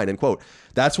 sporty design, end quote.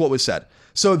 That's what was said.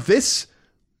 So this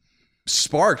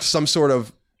sparked some sort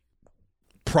of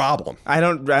problem. I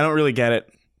don't really get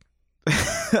it.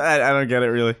 I don't get it,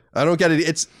 really. I don't get it.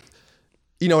 It's,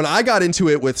 you know, and I got into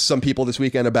it with some people this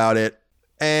weekend about it,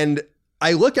 and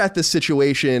I look at this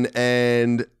situation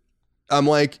and I'm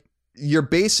like, you're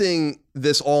basing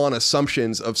this all on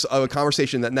assumptions of a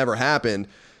conversation that never happened.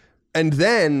 And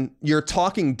then you're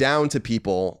talking down to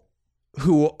people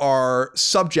who are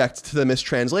subject to the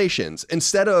mistranslations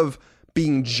instead of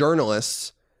being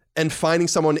journalists and finding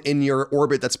someone in your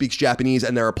orbit that speaks Japanese,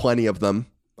 and there are plenty of them.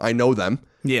 I know them.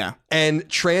 Yeah. And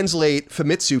translate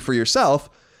Famitsu for yourself.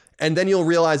 And then you'll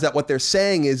realize that what they're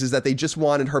saying is that they just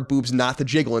wanted her boobs not to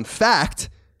jiggle. In fact,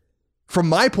 from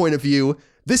my point of view,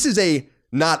 this is a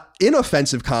not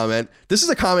inoffensive comment. This is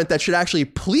a comment that should actually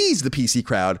please the PC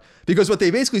crowd, because what they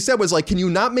basically said was like, can you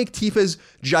not make Tifa's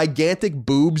gigantic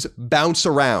boobs bounce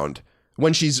around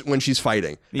when she's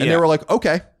fighting? And they were like,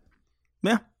 okay.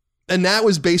 Yeah. And that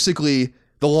was basically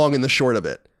the long and the short of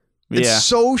it. It's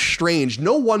so strange.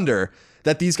 No wonder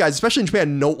that these guys, especially in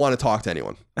Japan, don't want to talk to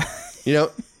anyone. You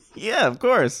know? Yeah, of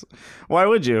course. Why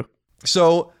would you?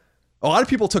 So a lot of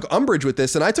people took umbrage with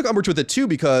this, and I took umbrage with it too,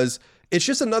 because it's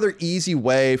just another easy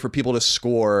way for people to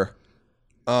score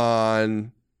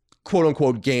on quote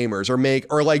unquote gamers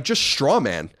or like just straw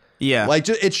man. Yeah. Like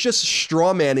it's just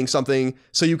straw manning something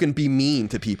so you can be mean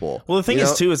to people. Well, the thing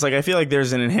is too, is like, I feel like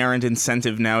there's an inherent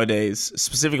incentive nowadays,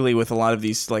 specifically with a lot of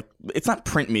these, like, it's not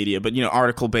print media, but, you know,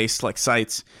 article based like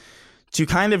sites, to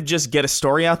kind of just get a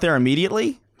story out there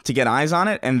immediately to get eyes on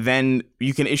it, and then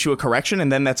you can issue a correction,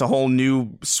 and then that's a whole new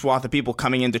swath of people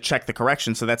coming in to check the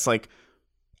correction. So that's like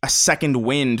a second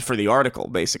wind for the article,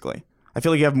 basically. I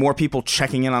feel like you have more people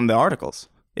checking in on the articles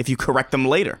if you correct them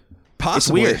later.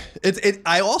 Possibly. It's weird.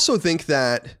 I also think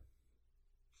that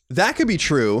could be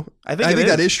true. I think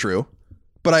that is true.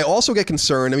 But I also get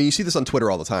concerned. I mean, you see this on Twitter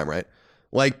all the time, right?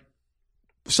 Like,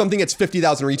 something gets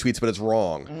 50,000 retweets, but it's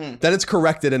wrong. Mm-hmm. Then it's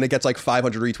corrected and it gets like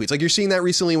 500 retweets. Like, you're seeing that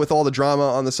recently with all the drama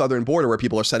on the southern border where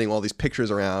people are sending all these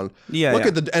pictures around. Yeah.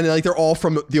 And like they're all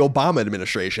from the Obama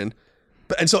administration.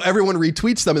 And so everyone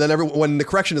retweets them, and then when the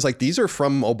correction is like, these are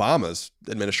from Obama's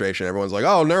administration, everyone's like,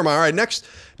 oh, never mind. All right,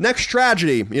 next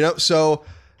tragedy, you know? So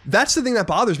that's the thing that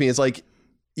bothers me, is like,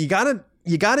 you gotta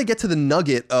get to the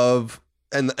nugget of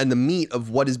and the meat of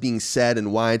what is being said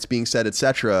and why it's being said,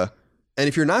 etc. And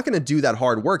if you're not going to do that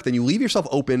hard work, then you leave yourself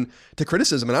open to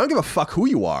criticism. And I don't give a fuck who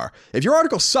you are. If your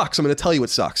article sucks, I'm going to tell you it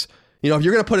sucks. You know, if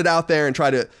you're going to put it out there and try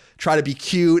to be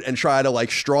cute and try to like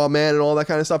straw man and all that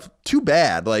kind of stuff, too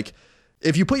bad. Like,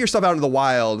 if you put your stuff out into the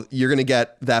wild, you're going to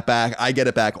get that back. I get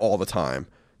it back all the time.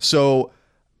 So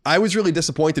I was really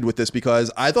disappointed with this, because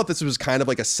I thought this was kind of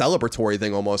like a celebratory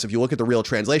thing almost. If you look at the real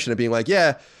translation of being like,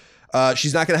 yeah,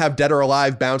 she's not going to have dead or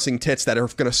alive bouncing tits that are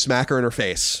going to smack her in her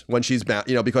face when she's,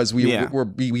 because we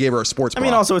gave her a sports bra. I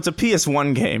mean, also, it's a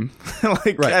PS1 game.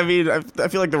 Like, right. I mean, I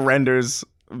feel like the renders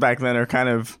back then are kind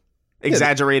of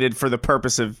exaggerated for the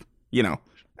purpose of,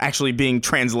 actually being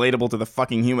translatable to the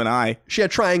fucking human eye. She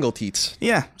had triangle teats.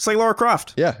 Yeah, it's like Lara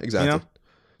Croft. Yeah, exactly.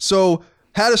 So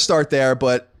had to start there,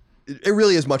 but it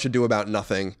really is much ado about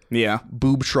nothing. Yeah.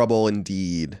 Boob trouble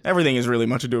indeed. Everything is really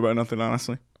much ado about nothing,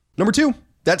 honestly. Number 2.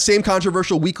 That same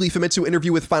controversial Weekly Famitsu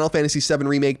interview with Final Fantasy VII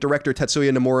Remake director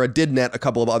Tetsuya Nomura did net a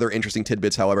couple of other interesting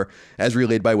tidbits, however, as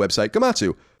relayed by website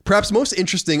Gamatsu. Perhaps most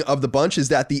interesting of the bunch is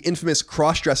that the infamous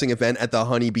cross-dressing event at the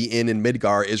Honeybee Inn in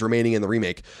Midgar is remaining in the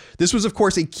remake. This was, of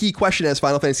course, a key question as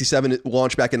Final Fantasy VII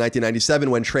launched back in 1997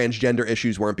 when transgender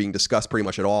issues weren't being discussed pretty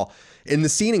much at all. In the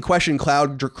scene in question,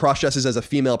 Cloud cross-dresses as a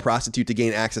female prostitute to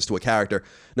gain access to a character.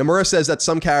 Nomura says that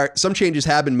some changes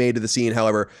have been made to the scene,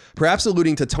 however, perhaps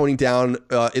alluding to toning down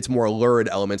its more lurid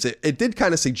elements. It did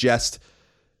kind of suggest,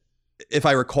 if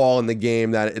I recall in the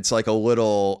game, that it's like a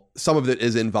little, some of it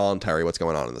is involuntary what's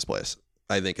going on in this place,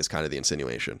 I think is kind of the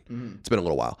insinuation. It's been a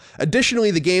little while.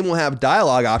 Additionally, the game will have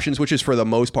dialogue options, which is for the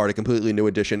most part a completely new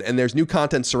addition, and there's new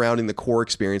content surrounding the core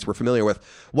experience we're familiar with.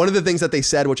 One of the things that they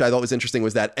said, which I thought was interesting,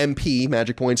 was that MP,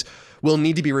 magic points, will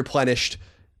need to be replenished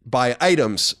by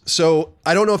items. So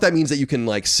I don't know if that means that you can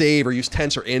like save or use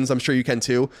tents or inns. I'm sure you can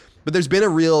too. But there's been a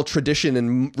real tradition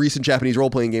in recent Japanese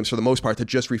role-playing games for the most part to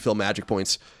just refill magic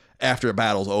points after a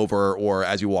battle's over or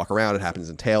as you walk around. It happens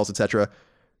in Tales, etc.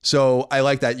 So I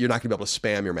like that you're not going to be able to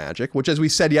spam your magic, which, as we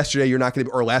said yesterday, you're not going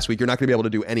to, or last week, you're not going to be able to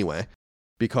do anyway,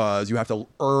 because you have to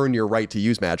earn your right to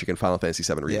use magic in Final Fantasy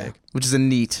VII Remake. Yeah, which is a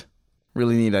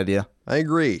really neat idea. I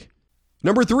agree.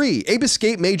 Number 3, Ape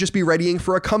Escape may just be readying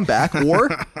for a comeback, or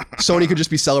Sony could just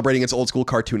be celebrating its old school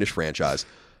cartoonish franchise.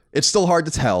 It's still hard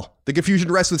to tell. The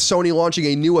confusion rests with Sony launching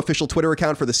a new official Twitter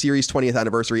account for the series' 20th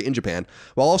anniversary in Japan,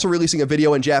 while also releasing a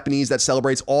video in Japanese that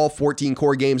celebrates all 14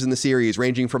 core games in the series,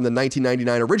 ranging from the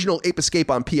 1999 original Ape Escape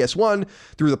on PS1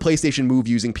 through the PlayStation Move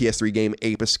using PS3 game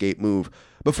Ape Escape Move.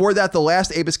 Before that, the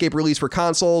last Ape Escape release for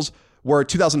consoles were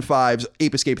 2005's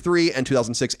Ape Escape 3 and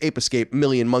 2006 Ape Escape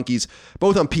Million Monkeys,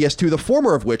 both on PS2, the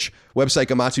former of which, website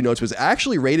Gamatsu notes, was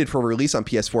actually rated for release on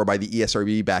PS4 by the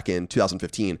ESRB back in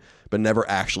 2015, but never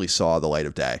actually saw the light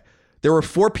of day. There were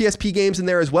 4 PSP games in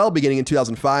there as well, beginning in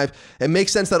 2005. It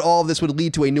makes sense that all of this would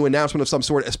lead to a new announcement of some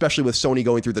sort, especially with Sony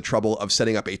going through the trouble of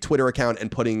setting up a Twitter account and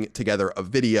putting together a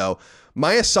video.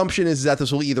 My assumption is that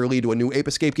this will either lead to a new Ape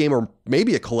Escape game or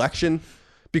maybe a collection,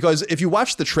 because if you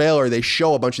watch the trailer, they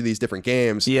show a bunch of these different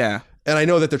games. Yeah. And I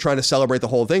know that they're trying to celebrate the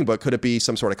whole thing, but could it be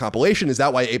some sort of compilation? Is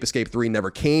that why Ape Escape 3 never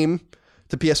came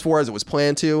to PS4 as it was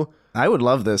planned to? I would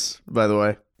love this, by the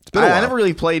way. It's been a while. I never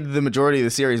really played the majority of the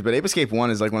series, but Ape Escape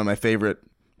 1 is like one of my favorite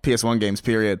PS1 games,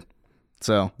 period.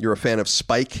 So You're a fan of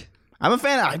Spike? I'm a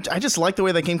fan. I just like the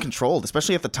way that game controlled,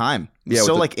 especially at the time. It was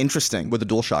so like interesting. With the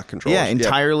DualShock controls. Yeah,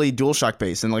 entirely DualShock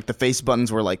based, and like the face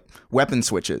buttons were like weapon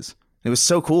switches. It was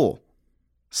so cool.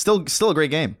 Still a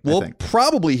great game. We'll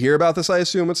probably hear about this, I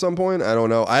assume, at some point. I don't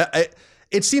know.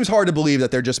 It seems hard to believe that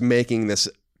they're just making this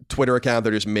Twitter account.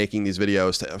 They're just making these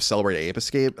videos to celebrate Ape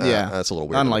Escape. Yeah, that's a little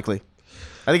weird. Unlikely.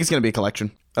 I think it's going to be a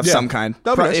collection of some kind.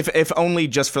 Nice. If only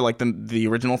just for like the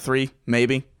original 3,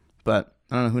 maybe. But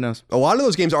I don't know. Who knows? A lot of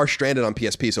those games are stranded on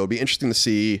PSP, so it'd be interesting to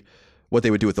see what they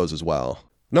would do with those as well.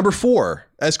 Number 4,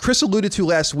 as Chris alluded to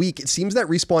last week, it seems that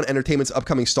Respawn Entertainment's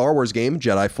upcoming Star Wars game,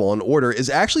 Jedi Fallen Order, is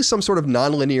actually some sort of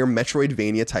non-linear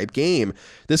Metroidvania-type game.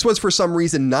 This was for some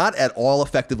reason not at all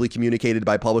effectively communicated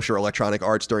by publisher Electronic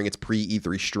Arts during its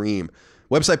pre-E3 stream.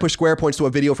 Website Push Square points to a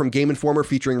video from Game Informer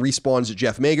featuring Respawn's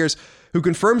Jeff Magers, who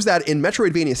confirms that in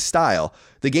Metroidvania style,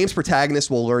 the game's protagonist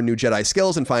will learn new Jedi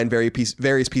skills and find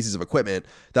various pieces of equipment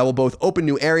that will both open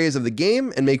new areas of the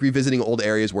game and make revisiting old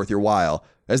areas worth your while.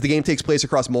 As the game takes place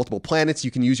across multiple planets,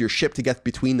 you can use your ship to get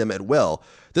between them at will.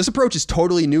 This approach is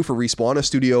totally new for Respawn, a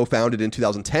studio founded in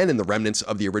 2010 in the remnants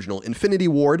of the original Infinity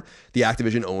Ward, the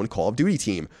Activision-owned Call of Duty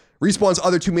team. Respawn's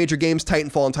other 2 major games,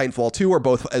 Titanfall and Titanfall 2, are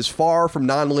both as far from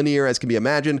non-linear as can be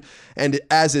imagined, and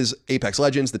as is Apex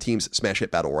Legends, the team's smash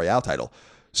hit Battle Royale title.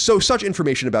 So such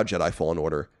information about Jedi Fallen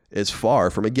Order is far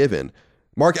from a given.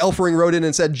 Mark Elfering wrote in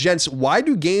and said, "Gents, why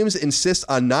do games insist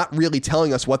on not really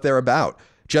telling us what they're about?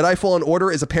 Jedi Fallen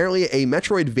Order is apparently a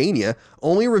Metroidvania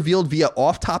only revealed via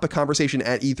off-topic conversation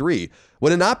at E3.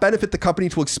 Would it not benefit the company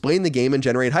to explain the game and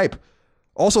generate hype?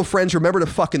 Also, friends, remember to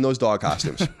fuck in those dog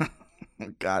costumes."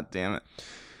 God damn it.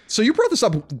 So you brought this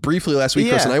up briefly last week,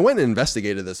 Chris, Yeah. and I went and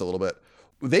investigated this a little bit.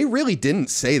 They really didn't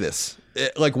say this,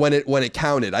 like when it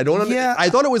counted. I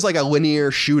thought it was like a linear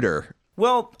shooter.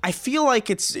 Well, I feel like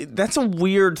that's a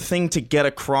weird thing to get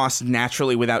across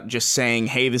naturally without just saying,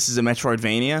 hey, this is a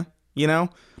Metroidvania, you know?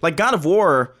 Like God of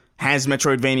War has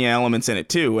Metroidvania elements in it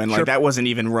too, and like that wasn't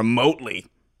even remotely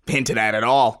hinted at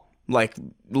all, like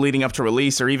leading up to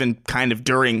release or even kind of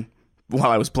during while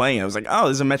I was playing it. I was like, oh,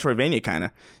 this is a Metroidvania kind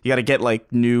of. You got to get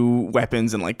like new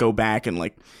weapons and like go back and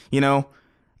like, you know,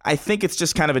 I think it's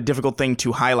just kind of a difficult thing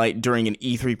to highlight during an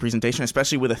E3 presentation,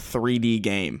 especially with a 3D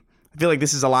game. I feel like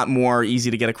this is a lot more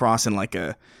easy to get across in like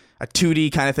a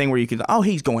 2D kind of thing where you can, oh,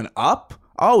 he's going up.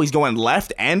 Oh, he's going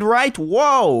left and right.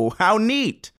 Whoa, how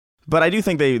neat. But I do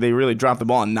think they really dropped the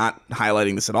ball on not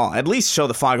highlighting this at all. At least show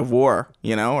the fog of war,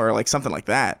 or like something like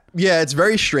that. Yeah, it's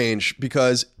very strange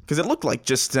because it looked like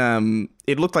just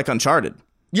it looked like Uncharted.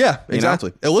 Yeah,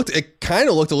 exactly. It kind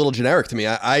of looked a little generic to me.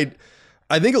 I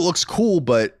think it looks cool,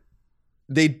 but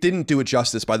they didn't do it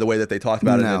justice by the way that they talked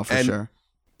about it. No, for sure.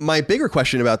 My bigger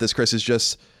question about this, Chris, is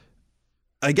just,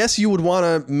 I guess you would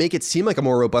want to make it seem like a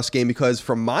more robust game, because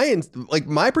from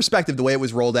my perspective, the way it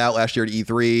was rolled out last year at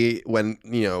E3, when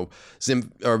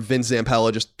Vince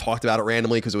Zampella just talked about it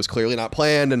randomly because it was clearly not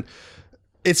planned, and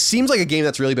it seems like a game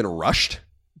that's really been rushed.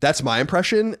 That's my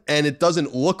impression, and it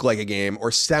doesn't look like a game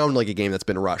or sound like a game that's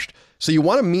been rushed. So you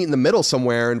want to meet in the middle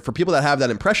somewhere, and for people that have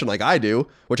that impression like I do,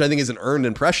 which I think is an earned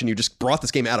impression, you just brought this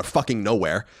game out of fucking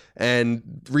nowhere, and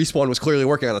Respawn was clearly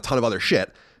working on a ton of other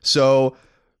shit. So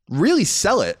really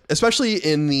sell it, especially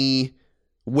in the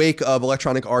wake of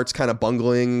Electronic Arts kind of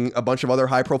bungling a bunch of other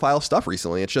high-profile stuff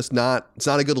recently. It's not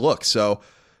a good look. So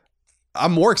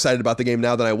I'm more excited about the game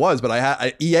now than I was,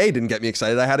 but EA didn't get me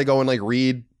excited. I had to go and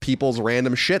read people's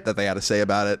random shit that they had to say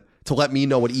about it to let me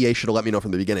know what EA should have let me know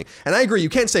from the beginning. And I agree, you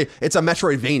can't say it's a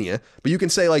Metroidvania, but you can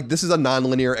say this is a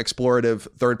non-linear explorative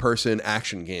third-person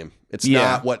action game. It's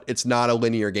not a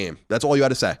linear game. That's all you had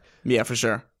to say. Yeah, for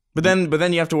sure. But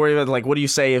then you have to worry about what do you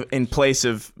say in place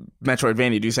of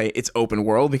Metroidvania? Do you say it's open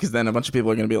world? Because then a bunch of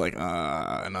people are going to be like,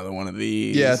 another one of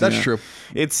these. Yeah, that's true.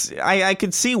 I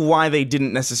could see why they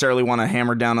didn't necessarily want to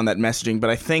hammer down on that messaging, but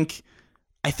I think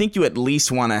you at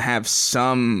least want to have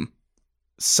some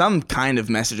kind of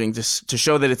messaging to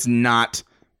show that it's not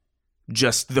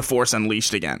just the Force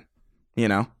Unleashed again.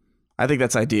 I think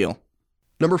that's ideal.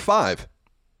 Number 5.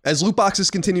 As loot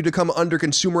boxes continue to come under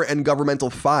consumer and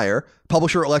governmental fire,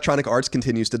 publisher Electronic Arts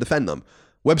continues to defend them.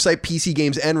 Website PC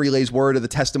Games N relays word of the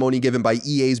testimony given by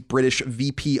EA's British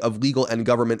VP of Legal and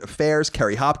Government Affairs,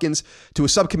 Kerry Hopkins, to a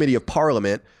subcommittee of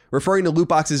Parliament, referring to loot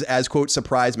boxes as, quote,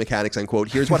 surprise mechanics,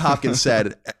 unquote. Here's what Hopkins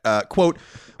said, quote,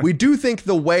 "We do think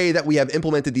the way that we have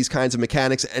implemented these kinds of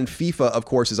mechanics, and FIFA, of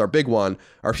course, is our big one,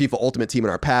 our FIFA Ultimate Team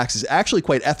and our packs, is actually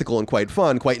quite ethical and quite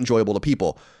fun, quite enjoyable to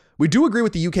people. We do agree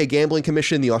with the UK Gambling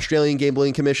Commission, the Australian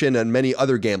Gambling Commission, and many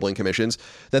other gambling commissions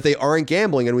that they aren't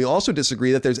gambling, and we also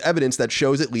disagree that there's evidence that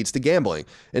shows it leads to gambling.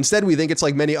 Instead, we think it's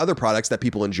like many other products that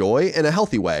people enjoy in a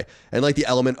healthy way, and like the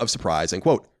element of surprise," end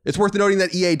quote. It's worth noting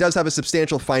that EA does have a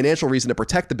substantial financial reason to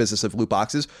protect the business of loot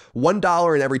boxes.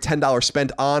 $1 in every $10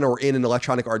 spent on or in an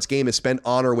Electronic Arts game is spent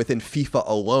on or within FIFA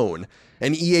alone.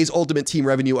 And EA's Ultimate Team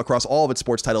revenue across all of its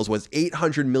sports titles was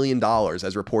 $800 million,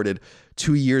 as reported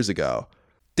 2 years ago.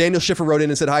 Daniel Schiffer wrote in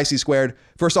and said, "Hi, C Squared.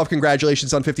 First off,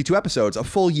 congratulations on 52 episodes, a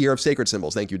full year of Sacred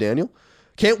Symbols." Thank you, Daniel.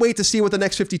 "Can't wait to see what the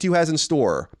next 52 has in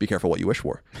store. Be careful what you wish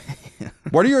for."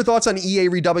 What are your thoughts on EA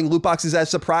redubbing loot boxes as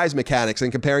surprise mechanics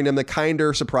and comparing them to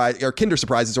Kinder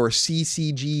Surprises or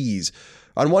CCGs?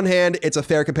 On one hand, it's a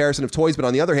fair comparison of toys, but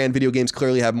on the other hand, video games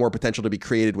clearly have more potential to be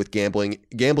created with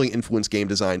gambling-influenced game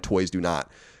design. Toys do not.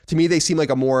 To me, they seem like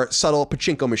a more subtle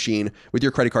pachinko machine with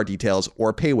your credit card details, or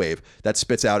a paywave that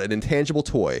spits out an intangible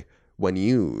toy when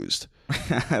used.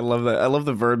 I love that. I love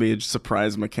the verbiage,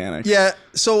 surprise mechanic. Yeah,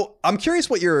 so I'm curious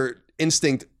what your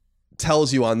instinct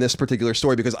tells you on this particular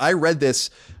story, because I read this.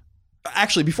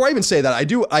 Actually, before I even say that,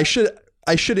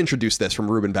 I should introduce this from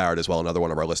Ruben Barrett as well, another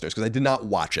one of our listeners, because I did not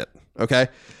watch it. Okay.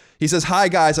 He says, "Hi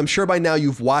guys, I'm sure by now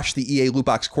you've watched the EA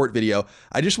Lootbox Court video.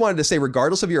 I just wanted to say,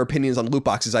 regardless of your opinions on loot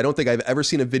boxes, I don't think I've ever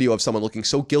seen a video of someone looking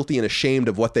so guilty and ashamed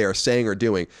of what they are saying or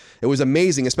doing. It was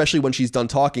amazing, especially when she's done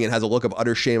talking and has a look of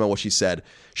utter shame on what she said.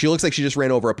 She looks like she just ran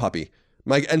over a puppy."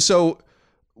 And so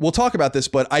we'll talk about this,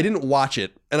 but I didn't watch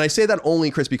it. And I say that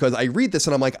only, Chris, because I read this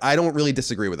and I'm like, I don't really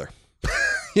disagree with her.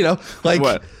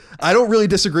 What? I don't really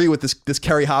disagree with this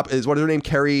Kerry what is her name?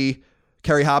 Kerry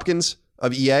Hopkins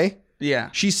of EA. Yeah.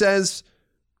 She says,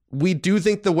 "We do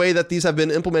think the way that these have been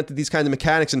implemented, these kinds of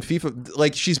mechanics in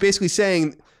FIFA," she's basically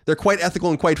saying they're quite ethical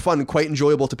and quite fun and quite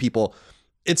enjoyable to people.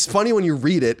 It's funny when you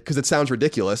read it because it sounds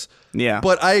ridiculous. Yeah.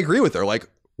 But I agree with her.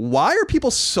 Why are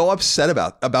people so upset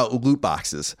about loot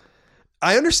boxes?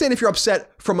 I understand if you're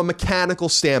upset from a mechanical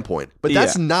standpoint, but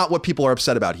that's not what people are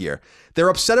upset about here. They're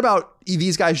upset about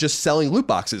these guys just selling loot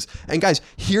boxes. And guys,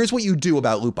 here's what you do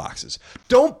about loot boxes.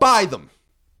 Don't buy them.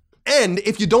 And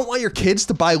if you don't want your kids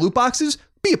to buy loot boxes,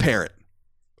 be a parent.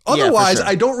 Otherwise,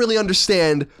 I don't really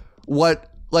understand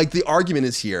what the argument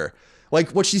is here.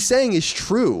 What she's saying is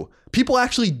true. People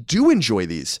actually do enjoy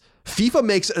these. FIFA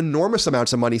makes enormous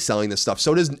amounts of money selling this stuff.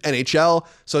 So does NHL,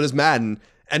 so does Madden,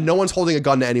 and no one's holding a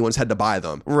gun to anyone's head to buy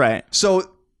them. Right.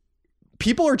 So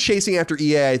people are chasing after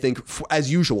EA, I think,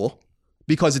 as usual,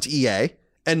 because it's EA,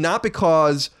 and not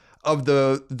because of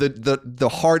the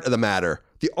heart of the matter.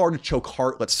 the artichoke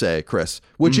heart, let's say, Chris,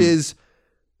 which is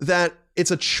that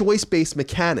it's a choice-based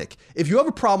mechanic. If you have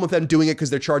a problem with them doing it because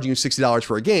they're charging you $60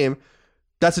 for a game,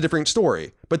 that's a different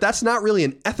story. But that's not really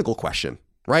an ethical question,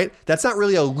 right? That's not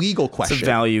really a legal question. It's a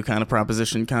value kind of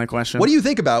proposition kind of question. What do you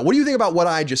think about what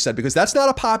I just said? Because that's not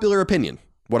a popular opinion,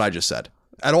 what I just said,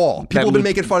 at all. People have been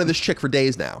making fun of this chick for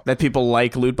days now. That people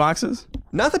like loot boxes?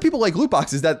 Not that people like loot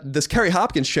boxes, that this Kerry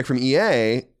Hopkins chick from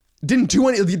EA didn't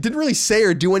really say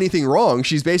or do anything wrong.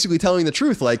 She's basically telling the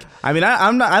truth. Like, I mean,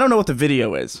 I don't know what the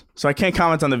video is, so I can't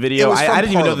comment on the video. I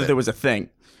didn't even know that there was a thing.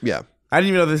 Yeah. I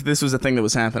didn't even know this was a thing that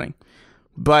was happening.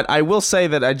 But I will say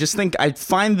that I just think I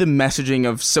find the messaging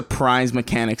of surprise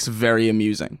mechanics very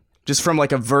amusing. Just from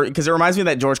like because it reminds me of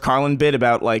that George Carlin bit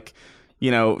about like,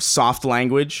 soft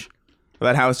language,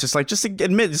 about how it's just like, just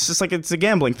admit, it's just like it's a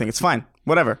gambling thing. It's fine.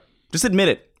 Whatever. Just admit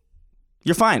it.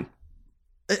 You're fine.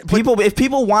 If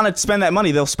people want to spend that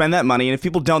money, they'll spend that money, and if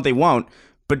people don't, they won't.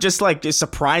 But just like a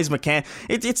surprise mechanic,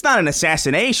 it's not an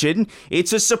assassination.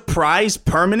 It's a surprise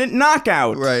permanent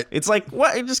knockout. Right. It's like,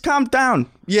 what? Just calm down.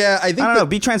 Yeah, I don't know.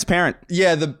 Be transparent.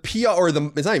 Yeah, the PR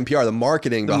it's not even PR. The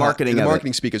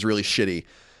marketing speak is really shitty.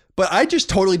 But I just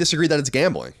totally disagree that it's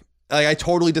gambling. Like, I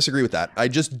totally disagree with that. I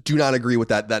just do not agree with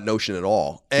that notion at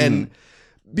all. And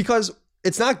because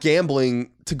it's not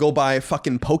gambling to go buy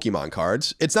fucking Pokemon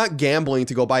cards. It's not gambling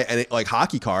to go buy like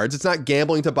hockey cards. It's not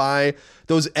gambling to buy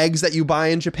those eggs that you buy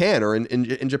in Japan or in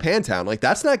Japantown. Like,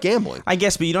 that's not gambling. I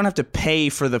guess, but you don't have to pay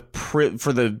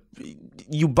when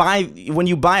you buy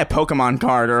a Pokemon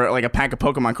card or like a pack of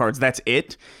Pokemon cards. That's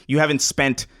it. You haven't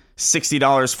spent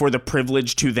 $60 for the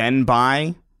privilege to then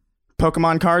buy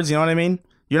Pokemon cards. You know what I mean?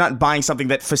 You're not buying something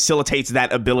that facilitates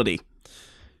that ability.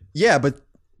 Yeah, but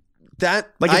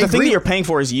that like if the thing that you're paying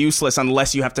for is useless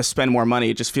unless you have to spend more money.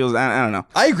 It just feels I don't know.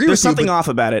 I agree. There's something off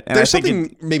about it. And there's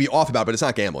something maybe off about it, but it's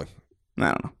not gambling.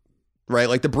 I don't know. Right,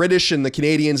 like the British and the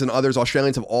Canadians and others,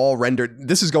 Australians have all rendered.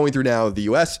 This is going through now the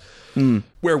U.S.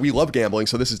 Where we love gambling,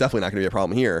 so this is definitely not going to be a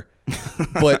problem here.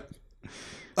 But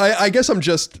I guess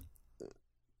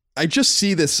I just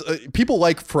see this. People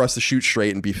like for us to shoot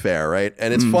straight and be fair, right?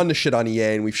 And it's fun to shit on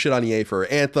EA, and we've shit on EA for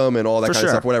Anthem and all that kind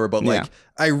of stuff, whatever. But like,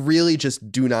 I really just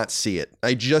do not see it.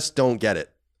 I just don't get it.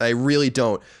 I really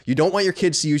don't. You don't want your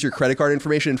kids to use your credit card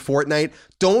information in Fortnite.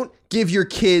 Don't give your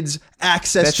kids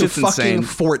access to fucking insane.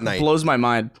 Fortnite. It blows my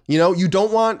mind. You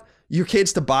don't want your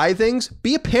kids to buy things.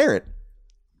 Be a parent.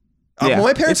 When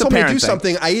my parents told me to do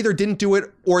something, I either didn't do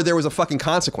it or there was a fucking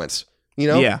consequence.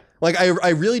 Yeah. Like I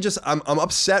really just I'm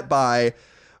upset by,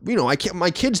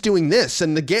 my kid's doing this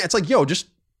and the game. It's like, just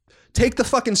take the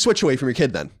fucking Switch away from your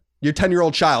kid then. Your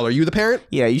 10-year-old child. Are you the parent?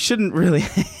 Yeah, you shouldn't really.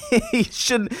 You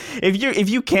shouldn't. If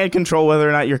you can't control whether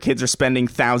or not your kids are spending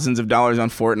thousands of dollars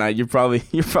on Fortnite, you're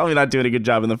probably not doing a good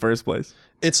job in the first place.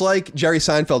 It's like Jerry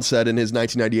Seinfeld said in his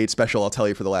 1998 special. I'm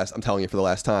telling you for the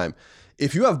last time.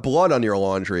 If you have blood on your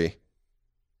laundry,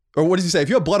 or what does he say? If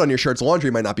you have blood on your shirts,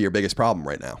 laundry might not be your biggest problem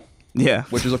right now. Yeah,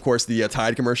 which is of course the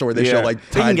Tide commercial where they show like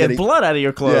Tide you can get blood out of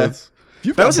your clothes. Yeah.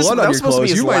 You've got blood on your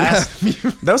clothes. You might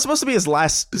have. That was supposed to be his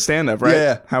last stand-up, right?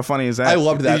 Yeah. How funny is that? I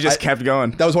loved that. He just kept going.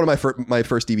 That was one of my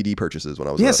first DVD purchases when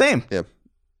I was. Yeah, same. Yeah,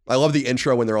 I love the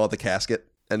intro when they're all at the casket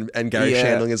and Gary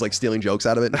Shandling is like stealing jokes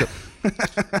out of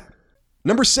it.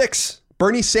 Number 6.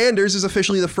 Bernie Sanders is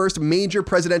officially the first major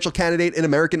presidential candidate in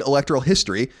American electoral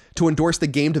history to endorse the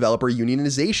game developer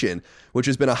unionization, which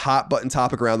has been a hot button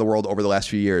topic around the world over the last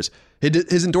few years.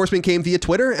 His endorsement came via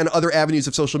Twitter and other avenues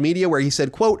of social media where he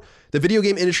said, quote, "The video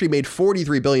game industry made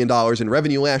 $43 billion in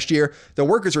revenue last year. The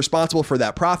workers responsible for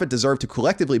that profit deserve to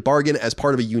collectively bargain as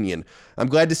part of a union. I'm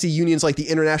glad to see unions like the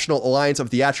International Alliance of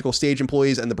Theatrical Stage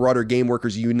Employees and the broader Game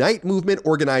Workers Unite movement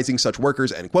organizing such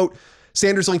workers," end quote.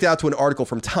 Sanders linked out to an article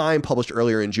from Time published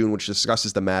earlier in June, which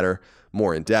discusses the matter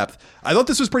more in depth. I thought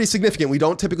this was pretty significant. We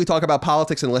don't typically talk about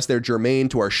politics unless they're germane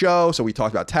to our show. So we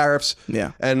talked about tariffs.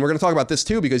 Yeah. And we're going to talk about this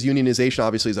too, because unionization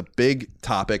obviously is a big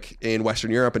topic in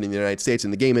Western Europe and in the United States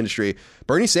in the game industry.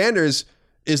 Bernie Sanders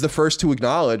is the first to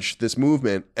acknowledge this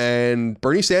movement. And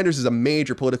Bernie Sanders is a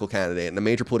major political candidate and a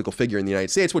major political figure in the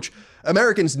United States, which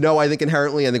Americans know, I think,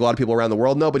 inherently. I think a lot of people around the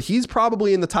world know, but he's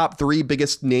probably in the top 3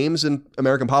 biggest names in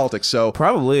American politics. So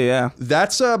probably, yeah.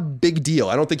 That's a big deal.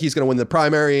 I don't think he's going to win the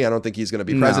primary. I don't think he's going to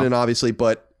be president, obviously,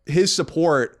 but his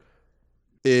support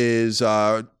is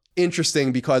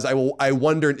interesting because I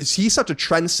wonder, is he such a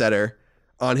trendsetter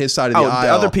on his side of the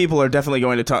aisle? Other people are definitely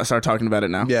going to start talking about it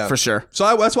now. Yeah, for sure.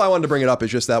 So that's why I wanted to bring it up. Is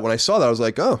just that when I saw that, I was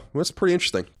like, oh, that's pretty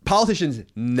interesting. Politicians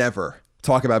never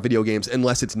talk about video games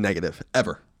unless it's negative.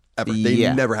 Ever.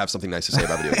 They never have something nice to say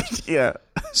about video games. Yeah.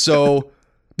 So,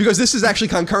 because this is actually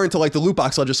concurrent to like the loot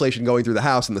box legislation going through the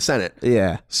House and the Senate.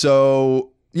 Yeah.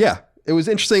 So, yeah. it was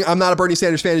interesting. I'm not a Bernie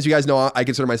Sanders fan. As you guys know, I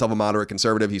consider myself a moderate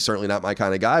conservative. He's certainly not my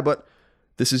kind of guy, but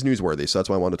this is newsworthy, so that's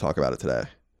why I wanted to talk about it today.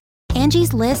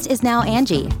 Angie's List is now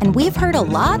Angie, and we've heard a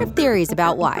lot of theories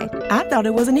about why. I thought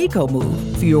it was an eco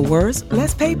move. Fewer words,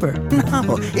 less paper.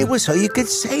 No, it was so you could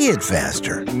say it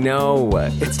faster. No,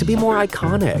 it's to be more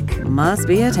iconic. Must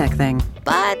be a tech thing.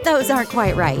 But those aren't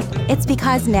quite right. It's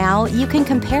because now you can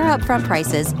compare upfront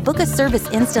prices, book a service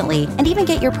instantly, and even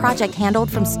get your project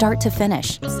handled from start to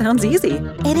finish. Sounds easy.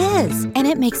 It is, and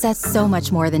it makes us so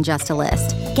much more than just a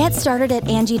list. Get started at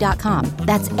Angie.com.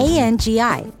 That's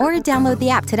ANGI, or download the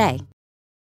app today.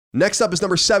 Next up is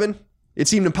number 7. It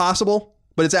seemed impossible,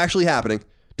 but it's actually happening.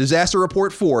 Disaster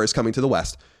Report 4 is coming to the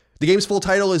West. The game's full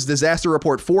title is Disaster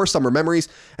Report 4 Summer Memories,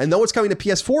 and though it's coming to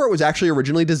PS4, it was actually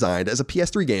originally designed as a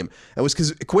PS3 game and was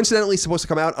coincidentally supposed to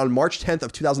come out on March 10th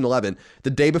of 2011,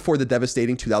 the day before the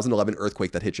devastating 2011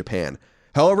 earthquake that hit Japan.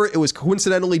 However, it was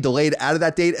coincidentally delayed out of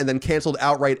that date and then canceled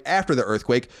outright after the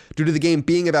earthquake due to the game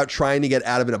being about trying to get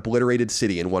out of an obliterated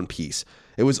city in one piece.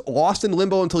 It was lost in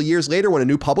limbo until years later when a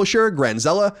new publisher,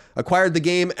 Granzella, acquired the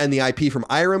game and the IP from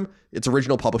Irem, its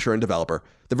original publisher and developer.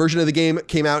 The version of the game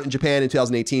came out in Japan in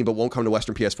 2018, but won't come to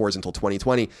Western PS4s until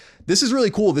 2020. This is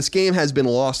really cool. This game has been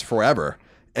lost forever.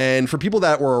 And for people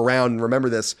that were around and remember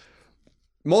this,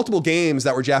 multiple games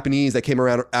that were Japanese that came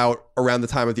out around the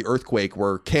time of the earthquake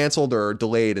were canceled or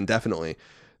delayed indefinitely.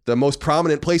 The most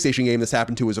prominent PlayStation game this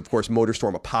happened to was, of course,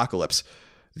 MotorStorm Apocalypse,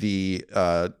 the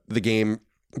game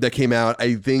that came out,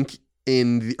 I think,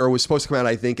 was supposed to come out,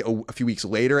 I think, a few weeks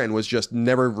later and was just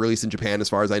never released in Japan, as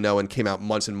far as I know, and came out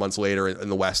months and months later in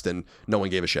the West, and no one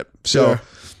gave a shit. So,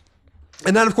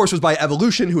 and that, of course, was by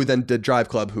Evolution, who then did Drive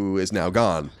Club, who is now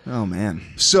gone. Oh, man.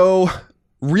 So,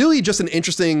 really just an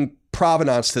interesting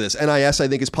provenance to this. NIS, I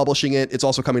think, is publishing it. It's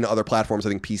also coming to other platforms, I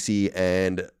think PC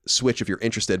and Switch if you're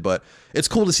interested. But it's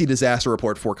cool to see Disaster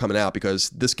Report 4 coming out because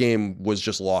this game was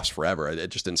just lost forever. It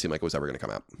just didn't seem like it was ever going to come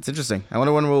out. It's interesting. I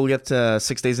wonder when we'll get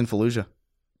 6 Days in Fallujah.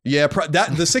 Yeah,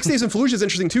 the 6 Days in Fallujah is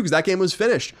interesting too because that game was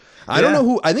finished. I don't know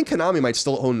who. I think Konami might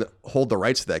still hold the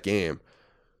rights to that game.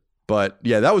 But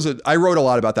yeah, I wrote a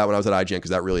lot about that when I was at IGN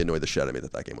because that really annoyed the shit out of me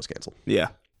that game was canceled. Yeah.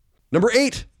 Number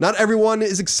 8, not everyone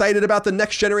is excited about the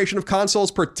next generation of consoles,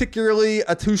 particularly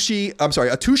Atsushi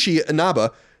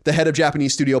Inaba, the head of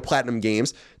Japanese studio Platinum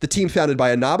Games, the team founded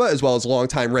by Inaba, as well as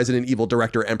longtime Resident Evil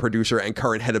director and producer and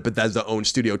current head of Bethesda-owned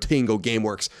studio Tango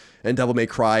Gameworks, and Devil May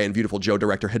Cry and Beautiful Joe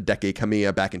director Hideki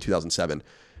Kamiya back in 2007.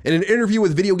 In an interview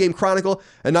with Video Game Chronicle,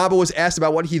 Inaba was asked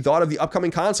about what he thought of the upcoming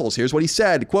consoles. Here's what he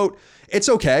said, quote, "It's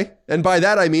okay. And by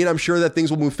that, I mean, I'm sure that things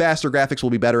will move faster, graphics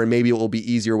will be better, and maybe it will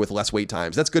be easier with less wait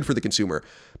times. That's good for the consumer.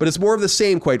 But it's more of the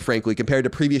same, quite frankly, compared to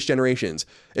previous generations.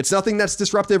 It's nothing that's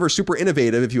disruptive or super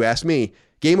innovative, if you ask me.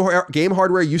 Game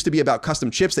hardware used to be about custom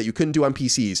chips that you couldn't do on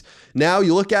PCs. Now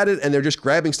you look at it and they're just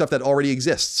grabbing stuff that already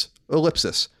exists.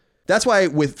 Ellipsis. That's why,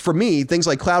 for me, things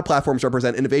like cloud platforms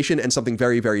represent innovation and something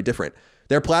very, very different.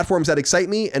 They're platforms that excite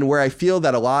me and where I feel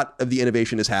that a lot of the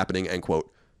innovation is happening," end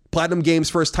quote. Platinum Games'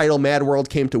 first title, Mad World,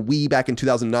 came to Wii back in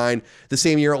 2009, the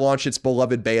same year it launched its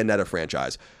beloved Bayonetta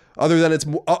franchise.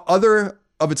 Other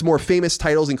of its more famous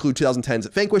titles include 2010's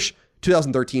Vanquish,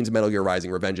 2013's Metal Gear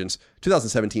Rising: Revengeance,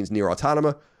 2017's Nier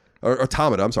Automata,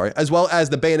 as well as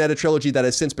the Bayonetta trilogy that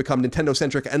has since become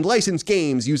Nintendo-centric and licensed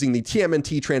games using the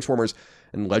TMNT Transformers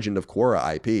and Legend of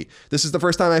Korra IP. This is the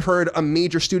first time I've heard a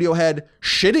major studio head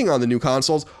shitting on the new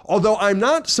consoles, although I'm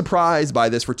not surprised by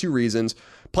this for two reasons.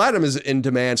 Platinum is in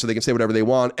demand so they can say whatever they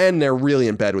want, and they're really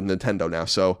in bed with Nintendo now,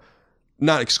 so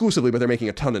not exclusively, but they're making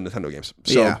a ton of Nintendo games.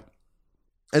 So yeah.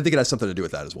 I think it has something to do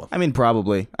with that as well. I mean,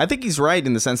 probably. I think he's right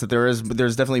in the sense that there's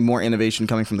definitely more innovation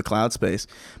coming from the cloud space.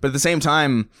 But at the same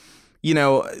time, you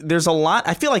know, there's a lot.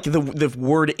 I feel like the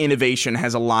word innovation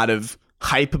has a lot of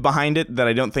hype behind it that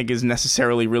I don't think is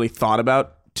necessarily really thought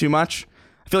about too much.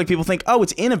 I feel like people think, oh,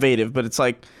 it's innovative, but it's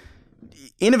like,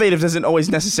 innovative doesn't always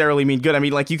necessarily mean good. I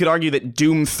mean, like, you could argue that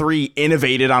Doom 3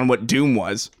 innovated on what Doom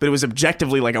was, but it was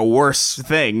objectively like a worse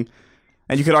thing.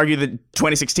 And you could argue that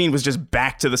 2016 was just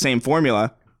back to the same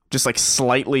formula, just like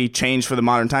slightly changed for the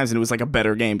modern times, and it was like a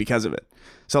better game because of it.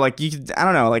 So like, I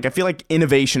don't know, like, I feel like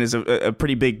innovation is a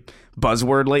pretty big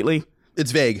buzzword lately.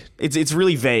 It's vague. It's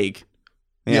really vague.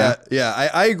 Yeah,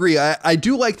 I agree. I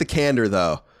do like the candor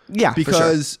though. Yeah,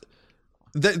 because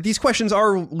these questions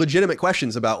are legitimate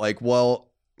questions about, like, well,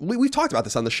 we've talked about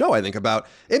this on the show, I think, about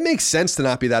it makes sense to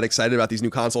not be that excited about these new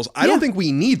consoles. I don't think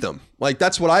we need them. Like,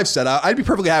 that's what I've said. I'd be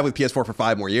perfectly happy with PS4 for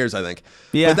 5 more years, I think.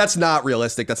 Yeah. But that's not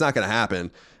realistic. That's not going to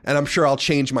happen. And I'm sure I'll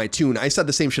change my tune. I said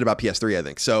the same shit about PS3, I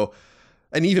think. So,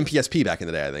 and even PSP back in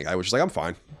the day, I think. I was just like, I'm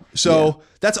fine. So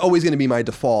that's always going to be my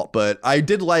default. But I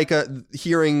did like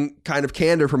hearing kind of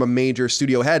candor from a major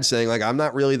studio head saying, like, I'm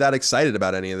not really that excited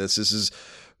about any of this. This is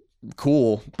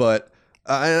cool. But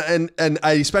and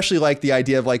I especially like the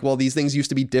idea of like, well, these things used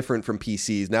to be different from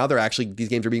PCs. Now these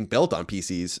games are being built on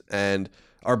PCs and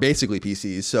are basically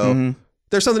PCs. So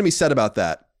there's something to be said about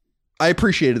that. I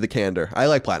appreciated the candor. I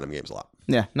like Platinum Games a lot.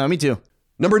 Yeah, no, me too.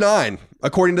 Number 9,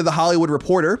 according to The Hollywood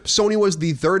Reporter, Sony was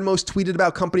the third most tweeted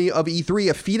about company of E3,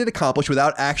 a feat it accomplished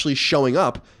without actually showing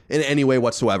up in any way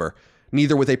whatsoever,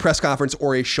 neither with a press conference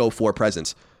or a show floor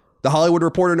presence. The Hollywood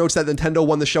Reporter notes that Nintendo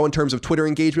won the show in terms of Twitter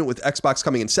engagement, with Xbox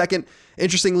coming in second.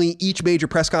 Interestingly, each major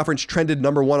press conference trended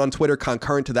number 1 on Twitter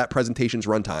concurrent to that presentation's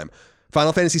runtime.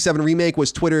 Final Fantasy VII Remake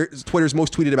was Twitter's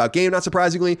most tweeted about game, not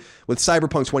surprisingly, with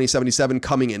Cyberpunk 2077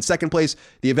 coming in second place.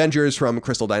 The Avengers from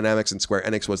Crystal Dynamics and Square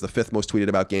Enix was the 5th most tweeted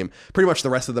about game. Pretty much the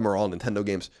rest of them are all Nintendo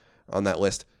games on that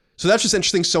list. So that's just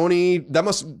interesting. Sony, that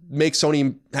must make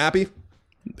Sony happy.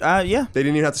 Yeah. They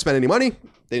didn't even have to spend any money.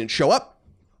 They didn't show up.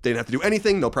 They didn't have to do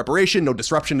anything. No preparation, no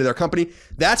disruption to their company.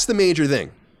 That's the major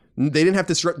thing. They didn't have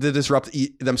to disrupt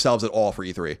themselves at all for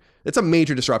E3. It's a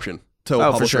major disruption to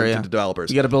publishers and to developers.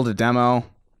 You got to build a demo.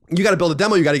 You got to build a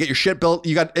demo. You got to get your shit built.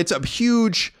 It's a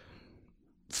huge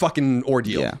fucking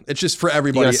ordeal. Yeah. It's just for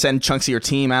everybody. You got to send chunks of your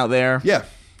team out there. Yeah.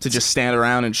 To just stand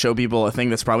around and show people a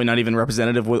thing that's probably not even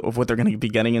representative of what they're going to be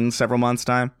getting in several months'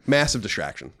 time. Massive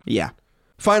distraction. Yeah.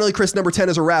 Finally, Chris, number 10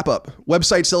 is a wrap-up.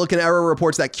 Website Silicon Arrow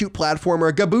reports that cute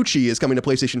platformer Gabuchi is coming to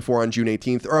PlayStation 4 on July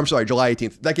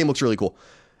 18th. That game looks really cool.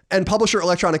 And publisher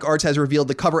Electronic Arts has revealed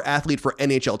the cover athlete for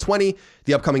NHL 20,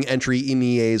 the upcoming entry in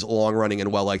EA's long-running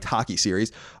and well-liked hockey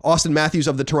series. Austin Matthews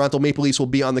of the Toronto Maple Leafs will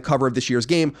be on the cover of this year's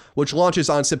game, which launches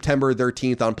on September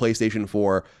 13th on PlayStation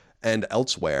 4 and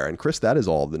elsewhere. And Chris, that is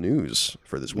all the news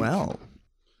for this week.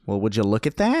 Well, would you look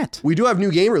at that? We do have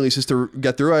new game releases to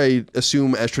get through. I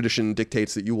assume, as tradition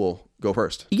dictates, that you will go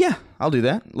first. Yeah, I'll do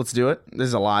that. Let's do it.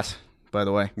 There's a lot, by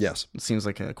the way. Yes. It seems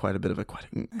like quite a bit of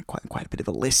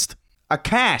a list.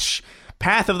 Akash,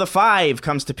 Path of the Five,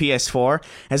 comes to PS4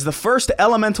 as the first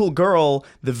elemental girl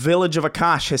the village of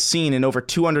Akash has seen in over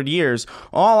 200 years.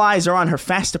 All eyes are on her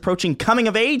fast-approaching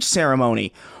coming-of-age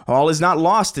ceremony. All is not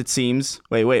lost, it seems.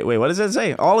 Wait, what does that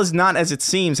say? All is not as it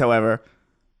seems, however,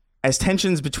 as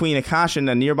tensions between Akash and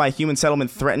a nearby human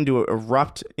settlement threaten to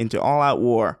erupt into all-out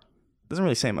war. Doesn't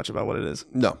really say much about what it is.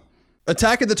 No.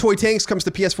 Attack of the Toy Tanks comes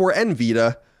to PS4 and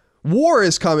Vita. War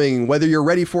is coming, whether you're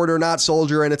ready for it or not,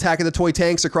 soldier. And Attack of the Toy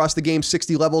Tanks across the game's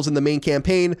 60 levels in the main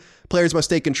campaign. Players must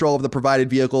take control of the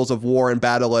provided vehicles of war and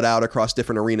battle it out across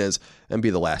different arenas and be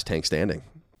the last tank standing.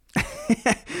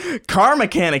 Car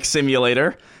Mechanic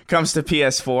Simulator comes to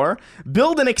PS4.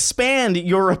 Build and expand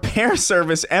your repair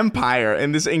service empire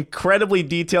in this incredibly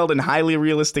detailed and highly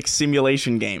realistic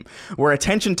simulation game, where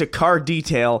attention to car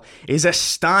detail is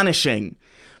astonishing.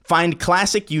 Find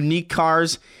classic, unique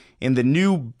cars in the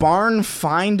new Barn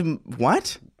Find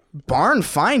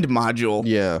module.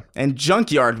 Yeah. And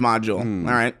Junkyard module.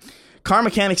 All right. Car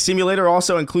Mechanic Simulator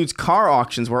also includes car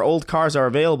auctions where old cars are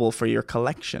available for your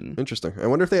collection. Interesting. I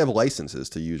wonder if they have licenses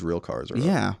to use real cars or not.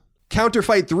 Yeah.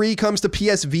 Counterfight 3 comes to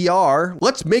PSVR.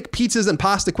 Let's make pizzas and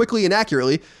pasta quickly and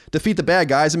accurately, defeat the bad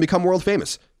guys, and become world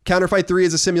famous. Counterfight 3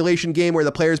 is a simulation game where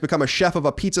the players become a chef of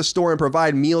a pizza store and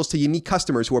provide meals to unique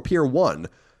customers who appear one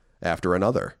after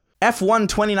another. F1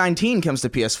 2019 comes to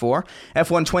PS4.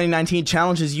 F1 2019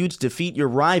 challenges you to defeat your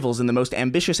rivals in the most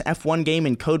ambitious F1 game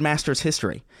in Codemasters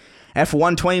history.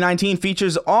 F1 2019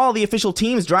 features all the official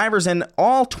teams, drivers, and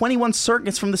all 21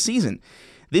 circuits from the season.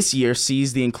 This year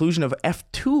sees the inclusion of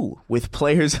F2 with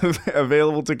players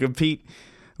available to compete,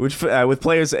 with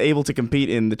players able to compete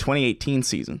in the 2018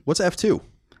 season. What's F2?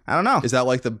 I don't know. Is that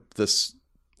like this?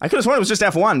 I could have sworn it was just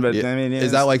F1, but yeah. I mean,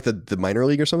 is that like the minor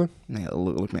league or something? Yeah,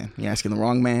 look, man, you're asking the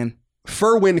wrong man.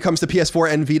 Furwind comes to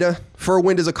PS4 and Vita.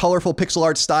 Furwind is a colorful pixel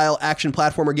art style action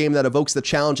platformer game that evokes the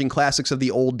challenging classics of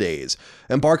the old days.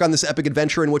 Embark on this epic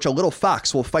adventure in which a little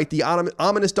fox will fight the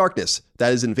ominous darkness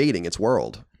that is invading its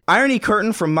world. Irony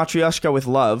Curtain from Matryoshka with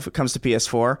Love comes to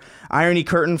PS4. Irony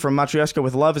Curtain from Matryoshka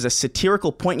with Love is a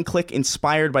satirical point-and-click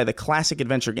inspired by the classic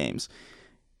adventure games.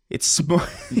 It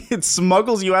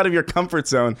smuggles you out of your comfort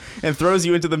zone and throws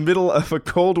you into the middle of a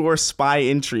Cold War spy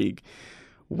intrigue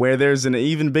where there's an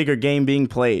even bigger game being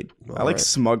played. I like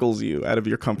smuggles you out of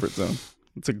your comfort zone.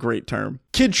 It's a great term.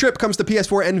 Kid Trip comes to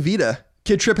PS4 and Vita.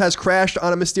 Kid Trip has crashed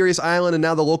on a mysterious island and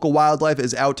now the local wildlife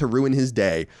is out to ruin his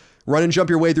day. Run and jump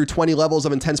your way through 20 levels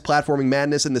of intense platforming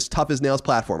madness in this tough-as-nails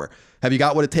platformer. Have you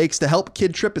got what it takes to help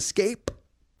Kid Trip escape?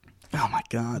 Oh my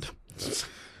god.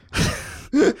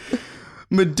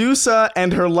 Medusa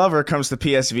and Her Lover comes to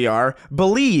PSVR.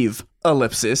 Believe,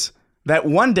 ellipsis, that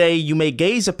one day you may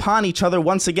gaze upon each other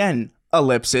once again,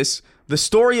 ellipsis, the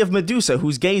story of Medusa,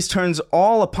 whose gaze turns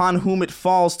all upon whom it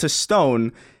falls to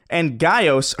stone, and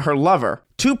Gaios, her lover.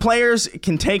 2 players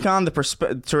can take on the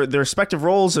respective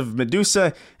roles of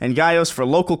Medusa and Gaios for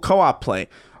local co-op play.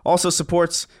 Also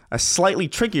supports a slightly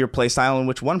trickier playstyle in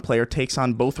which one player takes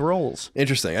on both roles.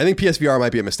 Interesting. I think PSVR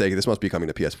might be a mistake. This must be coming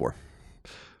to PS4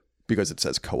 because it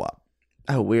says co-op.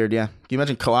 Oh, weird, yeah. Can you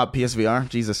imagine co-op PSVR?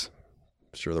 Jesus.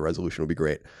 I'm sure the resolution will be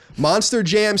great. Monster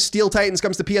Jam Steel Titans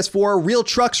comes to PS4. Real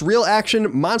trucks, real action.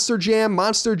 Monster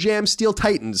Jam Steel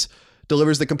Titans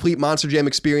delivers the complete Monster Jam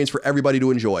experience for everybody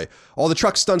to enjoy. All the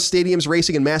trucks, stunts, stadiums,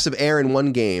 racing, and massive air in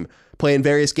one game. Play in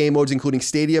various game modes, including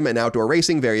stadium and outdoor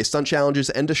racing, various stunt challenges,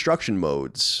 and destruction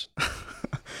modes.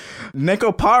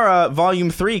 Nekopara Volume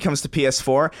 3 comes to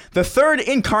PS4. The third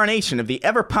incarnation of the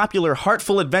ever-popular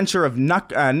Heartful Adventure of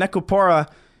Nekopara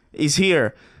is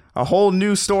here. A whole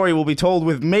new story will be told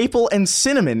with Maple and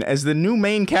Cinnamon as the new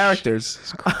main characters.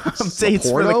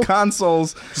 Updates for the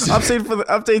consoles.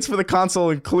 Updates for the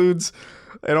console includes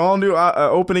an all new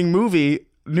opening movie,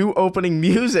 new opening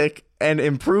music, and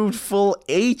improved full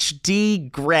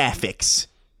HD graphics.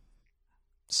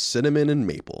 Cinnamon and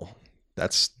Maple.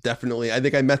 That's definitely, I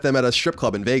think I met them at a strip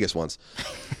club in Vegas once.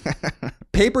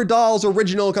 Paper Dolls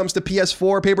Original comes to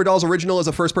PS4. Paper Dolls Original is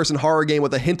a first-person horror game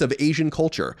with a hint of Asian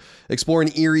culture. Explore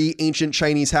an eerie, ancient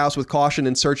Chinese house with caution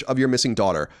in search of your missing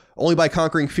daughter. Only by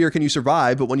conquering fear can you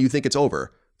survive, but when you think it's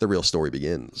over, the real story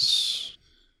begins.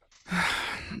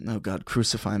 Oh God,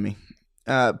 crucify me.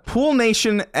 Pool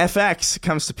Nation FX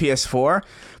comes to PS4.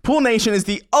 Pool Nation is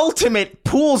the ultimate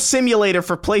pool simulator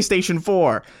for PlayStation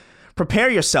 4. Prepare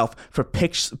yourself for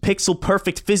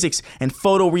pixel-perfect physics and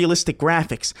photorealistic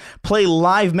graphics. Play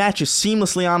live matches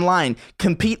seamlessly online.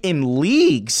 Compete in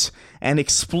leagues. And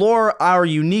explore our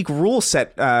unique rule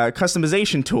set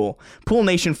customization tool. Pool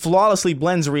Nation flawlessly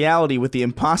blends reality with the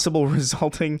impossible,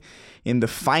 resulting in the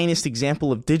finest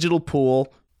example of digital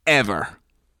pool ever.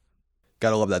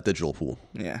 Gotta love that digital pool.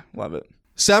 Yeah, love it.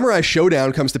 Samurai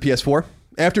Showdown comes to PS4.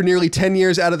 After nearly 10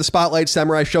 years out of the spotlight,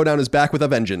 Samurai Showdown is back with a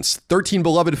vengeance. 13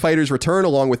 beloved fighters return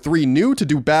along with 3 new to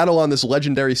do battle on this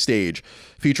legendary stage,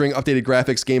 featuring updated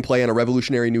graphics, gameplay, and a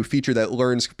revolutionary new feature that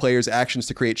learns players' actions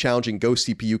to create challenging Ghost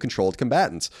CPU-controlled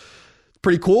combatants.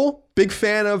 Pretty cool. Big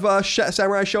fan of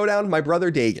Samurai Showdown. My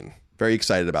brother Dagan. Very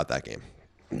excited about that game.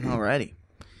 Alrighty.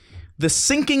 The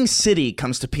Sinking City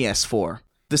comes to PS4.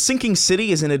 The Sinking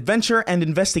City is an adventure and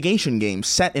investigation game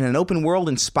set in an open world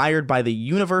inspired by the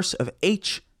universe of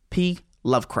H.P.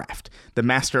 Lovecraft, the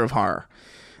master of horror.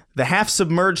 The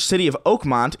half-submerged city of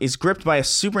Oakmont is gripped by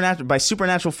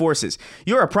supernatural forces.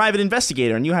 You're a private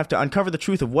investigator, and you have to uncover the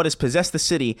truth of what has possessed the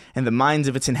city and the minds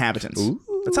of its inhabitants. Ooh.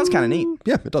 That sounds kind of neat.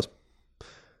 Yeah, it does.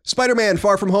 Spider-Man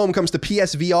Far From Home comes to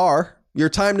PSVR. Your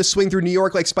time to swing through New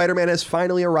York like Spider-Man has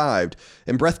finally arrived.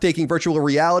 In breathtaking virtual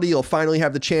reality, you'll finally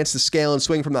have the chance to scale and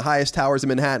swing from the highest towers in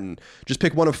Manhattan. Just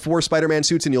pick one of 4 Spider-Man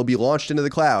suits and you'll be launched into the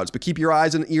clouds. But keep your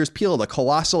eyes and ears peeled. A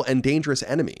colossal and dangerous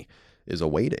enemy is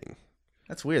awaiting.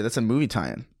 That's weird. That's a movie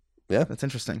tie-in. Yeah. That's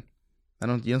interesting. You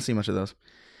don't see much of those.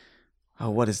 Oh,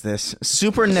 what is this?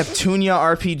 Super Neptunia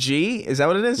RPG? Is that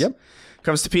what it is? Yep.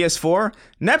 Comes to PS4.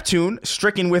 Neptune,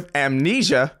 stricken with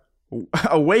amnesia,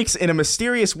 awakes in a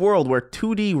mysterious world where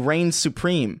 2D reigns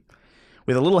supreme.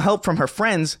 With a little help from her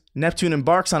friends, Neptune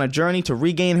embarks on a journey to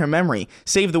regain her memory,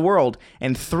 save the world,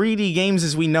 and 3D games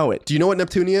as we know it. Do you know what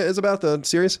Neptunia is about, the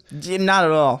series? Not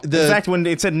at all. In fact, when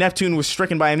it said Neptune was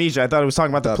stricken by amnesia, I thought it was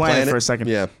talking about the planet for a second.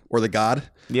 Yeah, or the god.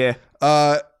 Yeah.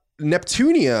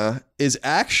 Neptunia is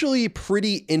actually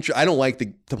pretty interesting. I don't like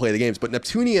to play the games, but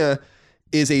Neptunia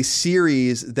is a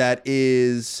series that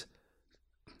is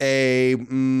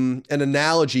an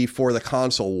analogy for the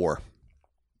console war.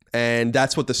 And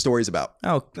that's what the story's about.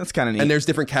 Oh, that's kind of neat. And there's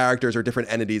different characters or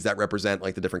different entities that represent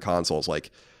like the different consoles, like,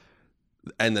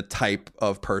 and the type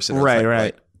of person.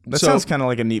 Right. That sounds kind of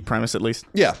like a neat premise, at least.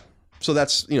 Yeah. So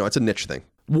that's, it's a niche thing.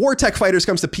 War Tech Fighters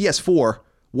comes to PS4.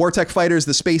 War Tech Fighters,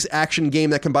 the space action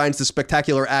game that combines the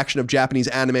spectacular action of Japanese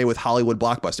anime with Hollywood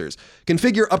blockbusters.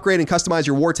 Configure, upgrade, and customize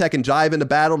your War Tech and dive into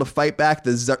battle to fight back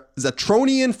the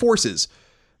Zetronian forces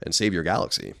and save your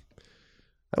galaxy.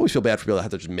 I always feel bad for people that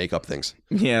have to just make up things.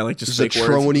 Yeah, like just fake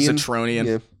words.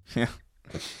 Zetronian. Yeah.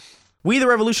 We the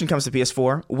Revolution comes to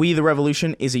PS4. We the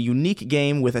Revolution is a unique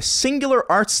game with a singular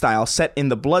art style set in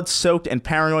the blood-soaked and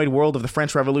paranoid world of the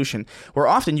French Revolution, where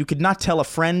often you could not tell a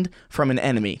friend from an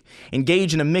enemy.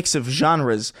 Engage in a mix of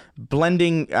genres,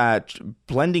 blending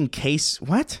case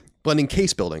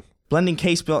building. Oh my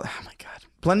god.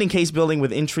 Blending case building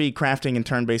with intrigue, crafting, and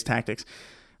turn-based tactics.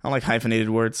 I don't like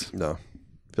hyphenated words. No.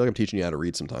 I feel like I'm teaching you how to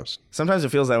read sometimes. Sometimes it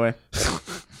feels that way.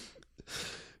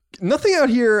 Nothing out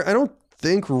here I don't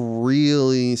think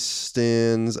really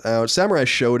stands out. Samurai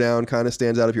Showdown kind of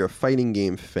stands out if you're a fighting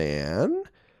game fan.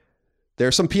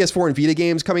 There's some PS4 and Vita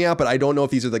games coming out, but I don't know if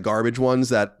these are the garbage ones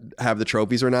that have the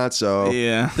trophies or not. So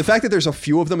yeah. The fact that there's a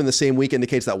few of them in the same week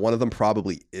indicates that one of them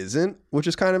probably isn't, which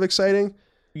is kind of exciting.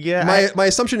 Yeah. My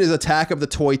assumption is Attack of the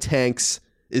Toy Tanks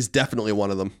is definitely one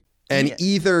of them. And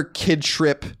either Kid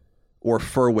Trip or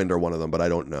Furwind are one of them, but I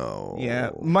don't know.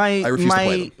 Yeah. I refuse to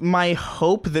play them. My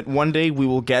hope that one day we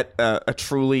will get a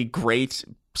truly great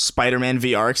Spider-Man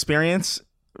VR experience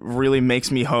really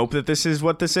makes me hope that this is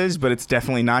what this is, but it's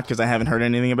definitely not because I haven't heard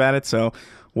anything about it, so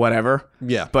whatever.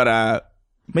 Yeah. But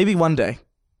maybe one day.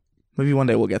 Maybe one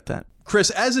day we'll get that. Chris,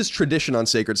 as is tradition on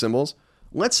Sacred Symbols,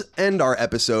 let's end our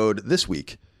episode this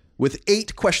week with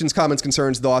 8 questions, comments,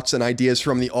 concerns, thoughts, and ideas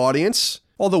from the audience,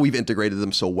 although we've integrated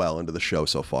them so well into the show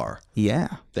so far.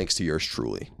 Yeah. Thanks to yours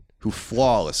truly, who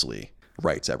flawlessly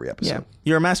writes every episode. Yeah.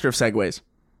 You're a master of segues.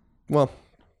 Well,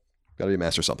 gotta be a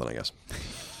master of something, I guess.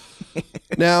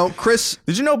 Now, Chris...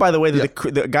 Did you know, by the way, that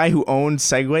the guy who owned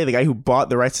Segway, the guy who bought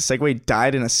the rights to Segway,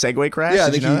 died in a Segway crash? Yeah,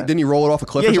 didn't he roll it off a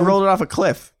cliff or something? something? He rolled it off a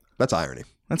cliff. That's irony.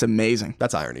 That's amazing.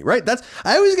 That's irony, right?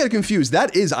 I always get confused.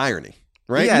 That is irony,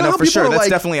 right? Yeah, you know no, for sure. That's like,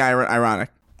 definitely ironic.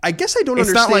 I guess I don't it's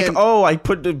understand. It's not like, oh, I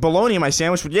put the bologna in my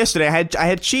sandwich, but yesterday I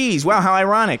had cheese. Wow, how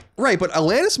ironic. Right, but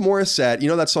Alanis Morissette, you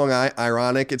know that song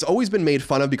Ironic? It's always been made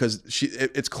fun of because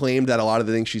it's claimed that a lot of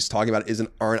the things she's talking about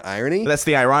aren't irony. That's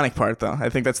the ironic part, though. I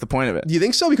think that's the point of it. Do you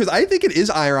think so? Because I think it is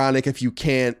ironic if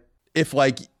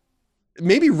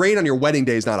maybe rain on your wedding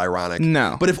day is not ironic.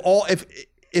 No. But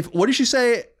if what did she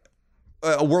say?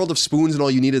 A world of spoons and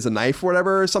all you need is a knife or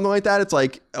whatever, or something like that. It's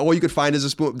like all you could find is a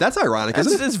spoon. That's ironic,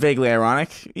 isn't it? It's vaguely ironic.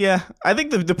 Yeah. I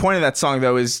think the point of that song,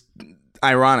 though, is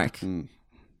ironic.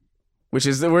 Which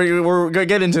is, we're going to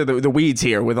get into the weeds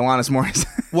here with Alanis Morissette.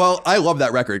 Well, I love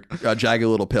that record, Jagged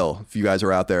Little Pill, if you guys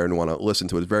are out there and want to listen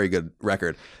to it. It's a very good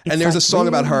record. And there's a song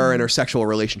about her and her sexual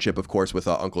relationship, of course, with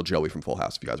Uncle Joey from Full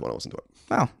House, if you guys want to listen to it.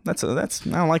 Wow, that's I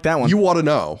don't like that one. You want to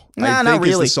know. Nah, I not think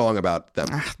really. It's the song about them.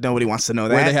 Nobody wants to know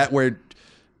that. Where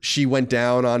she went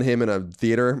down on him in a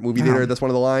movie theater. That's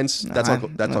one of the lines. That's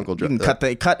Uncle Joey.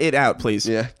 Cut it out, please.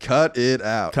 Yeah, cut it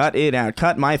out. Cut it out.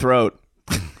 Cut my throat.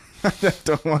 I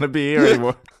don't want to be here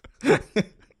anymore.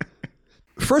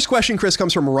 First question, Chris,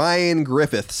 comes from Ryan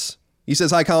Griffiths. He says,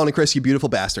 "Hi, Colin and Chris, you beautiful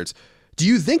bastards. Do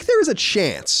you think there is a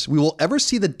chance we will ever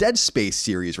see the Dead Space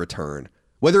series return?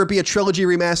 Whether it be a trilogy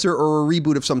remaster or a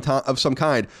reboot of some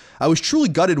kind. I was truly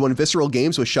gutted when Visceral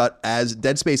Games was shut, as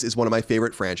Dead Space is one of my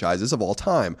favorite franchises of all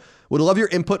time. Would love your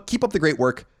input. Keep up the great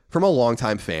work, from a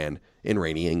longtime fan in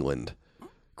rainy England."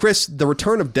 Chris, the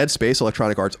return of Dead Space,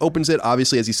 Electronic Arts opens it.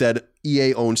 Obviously, as you said,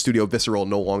 EA-owned studio Visceral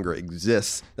no longer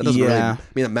exists. That doesn't really, I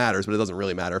mean, it matters, but it doesn't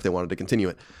really matter if they wanted to continue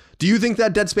it. Do you think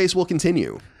that Dead Space will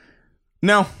continue?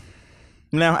 No,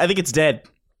 I think it's dead.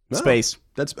 No. Space.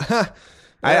 That's...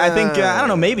 I think, I don't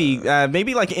know, maybe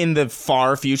like in the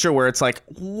far future where it's like,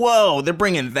 whoa, they're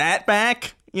bringing that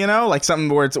back? You know, like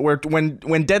something where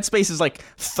when Dead Space is like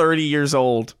 30 years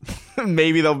old,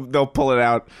 maybe they'll pull it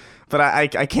out. But I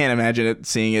can't imagine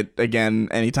seeing it again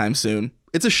anytime soon.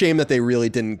 It's a shame that they really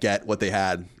didn't get what they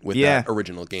had with that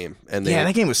original game. And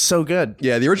that game was so good.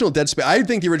 Yeah, the original Dead Space. I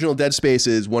think the original Dead Space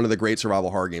is one of the great survival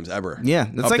horror games ever. Yeah,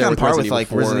 it's like on par with like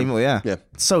Resident Evil. Yeah,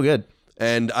 it's so good.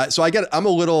 And I'm a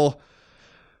little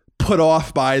put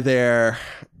off by their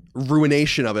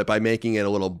ruination of it by making it a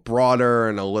little broader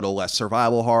and a little less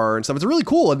survival horror and stuff. It's really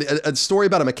cool. A story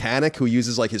about a mechanic who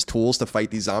uses like his tools to fight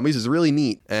these zombies is really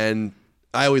neat. And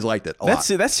I always liked it a lot.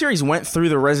 That series went through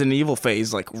the Resident Evil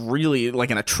phase like really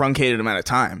like in a truncated amount of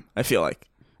time, I feel like.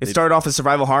 It started off as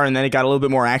survival horror and then it got a little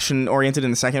bit more action oriented in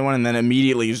the second one, and then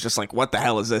immediately it was just like, what the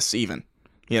hell is this even?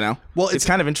 You know? Well, it's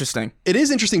kind of interesting. It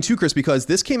is interesting too, Chris, because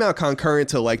this came out concurrent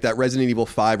to like that Resident Evil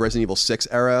 5, Resident Evil 6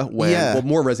 era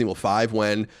more Resident Evil 5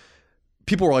 when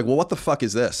people were like, well, what the fuck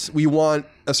is this? We want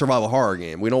a survival horror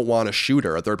game. We don't want a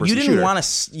shooter, a third-person shooter.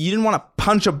 You didn't want to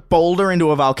punch a boulder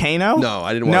into a volcano? No,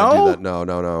 I didn't want to do that.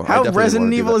 No. How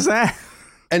Resident Evil is that?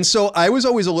 And so I was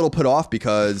always a little put off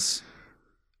because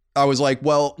I was like,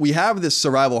 well, we have this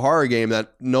survival horror game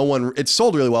that it's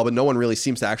sold really well, but no one really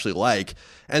seems to actually like.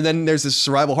 And then there's this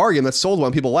survival horror game that's sold well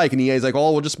and people like, and EA's like,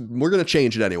 oh, we're going to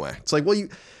change it anyway. It's like, well,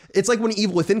 it's like when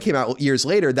Evil Within came out years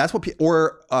later. That's what,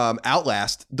 or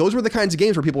Outlast. Those were the kinds of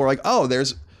games where people were like, "Oh,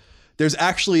 there's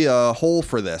actually a hole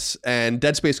for this," and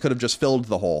Dead Space could have just filled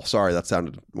the hole. Sorry, that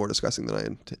sounded more disgusting than I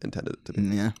intended it to be.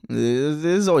 Yeah, this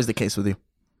is always the case with you.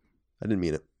 I didn't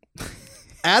mean it.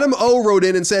 Adam O wrote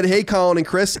in and said, "Hey, Colin and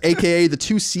Chris, aka the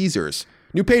Two Caesars.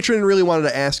 New patron really wanted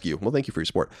to ask you, well, thank you for your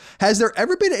support. Has there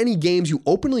ever been any games you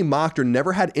openly mocked or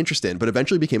never had interest in, but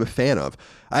eventually became a fan of?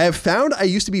 I have found I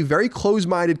used to be very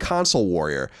close-minded console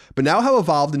warrior, but now have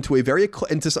evolved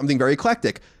into something very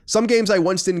eclectic. Some games I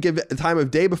once didn't give the time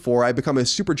of day before I become a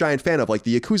super giant fan of, like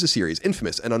the Yakuza series,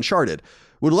 Infamous, and Uncharted.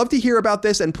 Would love to hear about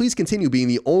this, and please continue being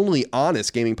the only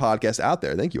honest gaming podcast out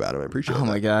there. Thank you, Adam. I appreciate it. Oh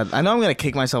my God. I know I'm going to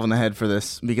kick myself in the head for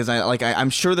this because I'm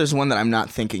sure there's one that I'm not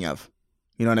thinking of.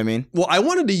 You know what I mean? Well, I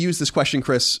wanted to use this question,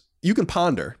 Chris. You can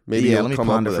ponder. Maybe let me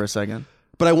ponder for a second.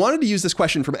 But I wanted to use this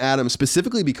question from Adam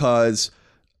specifically because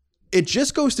it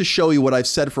just goes to show you what I've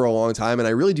said for a long time, and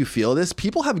I really do feel this.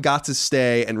 People have got to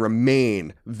stay and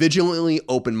remain vigilantly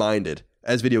open-minded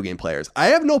as video game players. I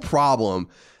have no problem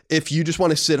if you just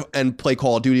want to sit and play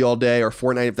Call of Duty all day or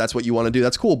Fortnite, if that's what you want to do,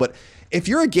 that's cool. But if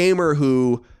you're a gamer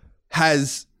who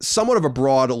has somewhat of a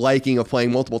broad liking of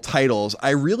playing multiple titles, I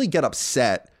really get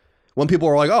upset when people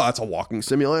are like, oh, that's a walking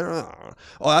simulator.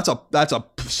 Oh, that's a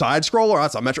side scroller.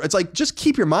 That's a metro. It's like, just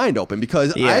keep your mind open,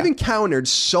 because I've encountered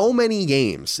so many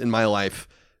games in my life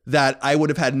that I would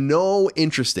have had no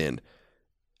interest in.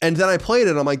 And then I played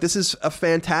it and I'm like, this is a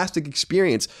fantastic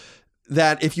experience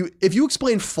that if you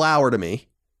explain Flower to me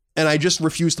and I just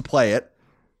refused to play it,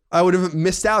 I would have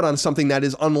missed out on something that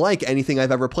is unlike anything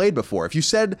I've ever played before. If you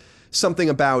said something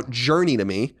about Journey to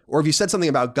me, or if you said something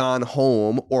about Gone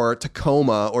Home or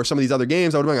Tacoma or some of these other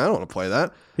games, I would have been like, I don't want to play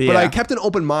that. Yeah. But I kept an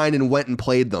open mind and went and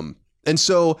played them. And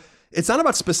so it's not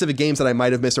about specific games that I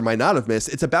might have missed or might not have missed.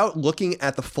 It's about looking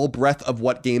at the full breadth of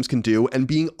what games can do and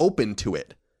being open to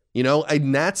it. You know,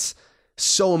 and that's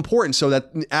so important. So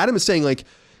that Adam is saying, like,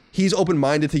 he's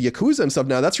open-minded to Yakuza and stuff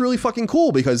now. That's really fucking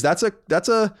cool, because that's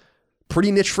a pretty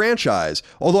niche franchise.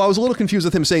 Although I was a little confused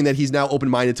with him saying that he's now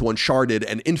open-minded to Uncharted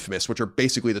and Infamous, which are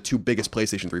basically the two biggest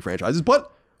PlayStation 3 franchises.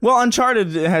 But well,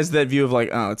 Uncharted has that view of like,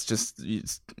 oh, it's just you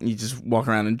just walk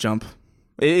around and jump.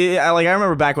 I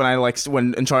remember back when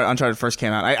when Uncharted first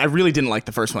came out, I really didn't like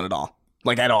the first one at all.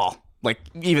 Like, at all. Like,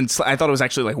 even I thought it was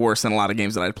actually like worse than a lot of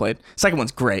games that I'd played. Second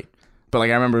one's great, but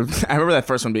like I remember that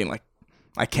first one being like,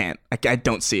 I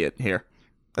don't see it here,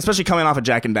 especially coming off of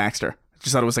Jak and Daxter. I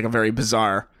just thought it was like a very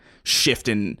bizarre shift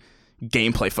in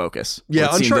gameplay focus. Yeah,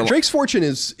 Uncharted, Drake's Fortune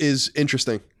is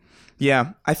interesting.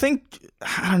 Yeah, I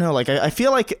don't know. Like, I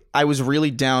feel like I was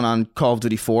really down on Call of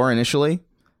Duty 4 initially,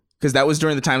 because that was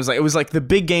during the times, like, it was like the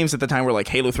big games at the time were like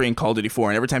Halo 3 and Call of Duty 4,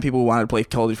 and every time people wanted to play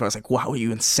Call of Duty 4, I was like, wow, are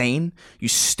you insane? You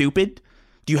stupid?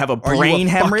 Do you have a brain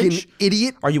hemorrhage? Fucking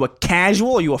idiot? Are you a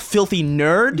casual? Are you a filthy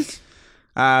nerd?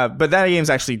 But that game's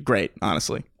actually great,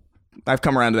 honestly. I've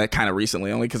come around to that kind of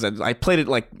recently, only because I played it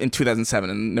like in 2007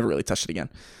 and never really touched it again.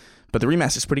 But the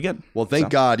remaster's pretty good. Well, thank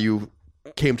God you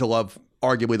came to love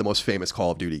arguably the most famous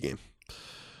Call of Duty game.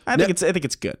 I think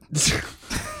it's good.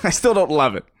 I still don't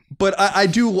love it. But I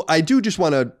do just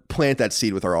want to plant that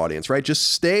seed with our audience, right?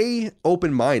 Just stay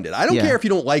open-minded. I don't care if you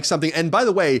don't like something. And by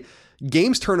the way,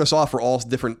 games turn us off for all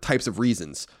different types of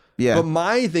reasons. Yeah. But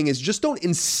my thing is, just don't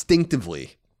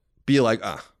instinctively be like,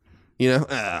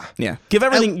 Yeah. Give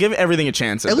everything a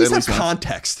chance. At least have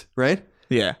context, right?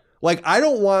 Yeah. Like, I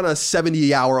don't want a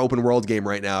 70-hour open world game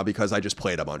right now because I just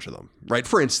played a bunch of them, right?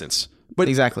 For instance. But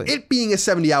exactly. It being a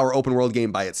 70-hour open world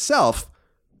game by itself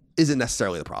isn't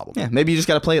necessarily the problem. Yeah, maybe you just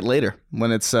got to play it later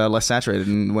when it's less saturated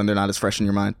and when they're not as fresh in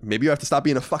your mind. Maybe you have to stop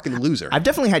being a fucking loser. I've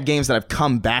definitely had games that I've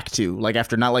come back to, like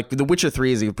after not like The Witcher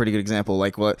 3 is a pretty good example.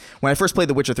 Like when I first played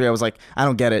The Witcher 3, I was like, I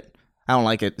don't get it. I don't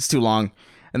like it. It's too long.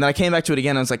 And then I came back to it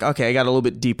again and I was like, okay, I got a little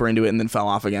bit deeper into it and then fell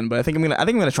off again. But I think I'm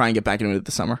gonna try and get back into it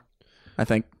this summer. I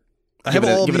think. Give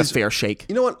it a fair shake.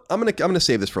 You know what? I'm gonna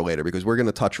save this for later because we're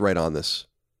gonna touch right on this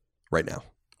right now.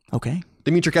 Okay.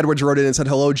 Dimitri Edwards wrote in and said,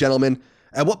 hello, gentlemen.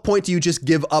 At what point do you just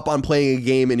give up on playing a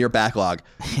game in your backlog?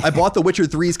 I bought The Witcher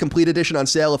 3's Complete Edition on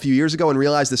sale a few years ago and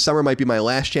realized this summer might be my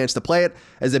last chance to play it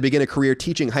as I begin a career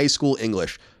teaching high school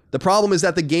English. The problem is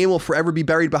that the game will forever be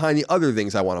buried behind the other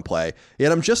things I want to play,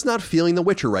 yet I'm just not feeling The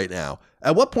Witcher right now.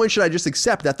 At what point should I just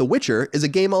accept that The Witcher is a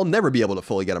game I'll never be able to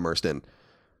fully get immersed in?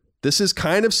 This is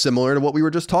kind of similar to what we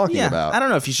were just talking about. I don't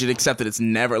know if you should accept that it's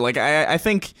never. Like, I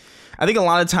think a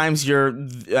lot of times your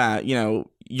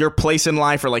place in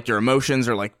life or like your emotions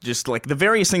or like just like the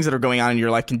various things that are going on in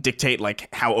your life can dictate like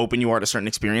how open you are to certain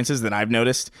experiences that I've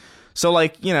noticed. So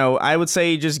like, I would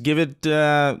say just give it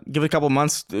a couple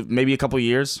months, maybe a couple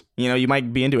years, you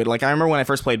might be into it. Like I remember when I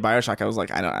first played BioShock, I was like,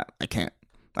 I don't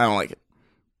like it.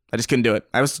 I just couldn't do it.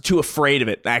 I was too afraid of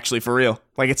it, actually, for real.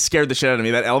 Like it scared the shit out of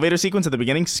me. That elevator sequence at the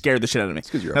beginning scared the shit out of me.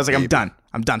 I was like,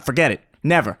 I'm done. Forget it.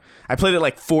 Never. I played it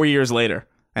like 4 years later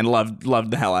and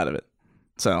loved the hell out of it.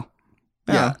 So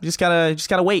yeah, you just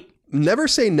gotta wait. Never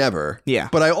say never. Yeah.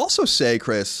 But I also say,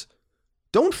 Chris,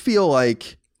 don't feel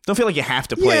like you have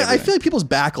to play. Yeah, everything. I feel like people's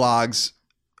backlogs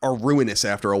are ruinous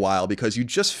after a while because you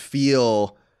just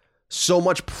feel so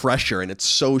much pressure and it's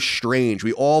so strange.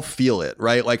 We all feel it,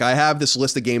 right? Like I have this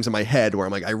list of games in my head where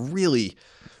I'm like, I really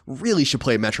should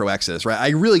play Metro Exodus, right? I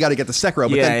really got to get the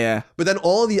Sekiro. But then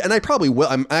all of the, and I probably will.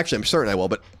 I'm certain I will.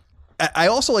 But I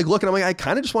also like look and I'm like, I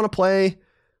kind of just want to play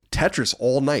Tetris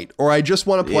all night, or I just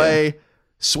want to play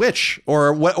Switch,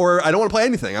 or I don't want to play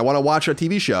anything. I want to watch a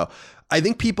TV show. I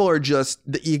think people are just,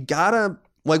 you gotta,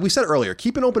 like we said earlier,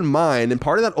 keep an open mind. And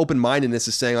part of that open-mindedness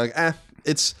is saying like,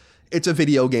 it's a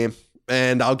video game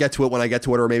and I'll get to it when I get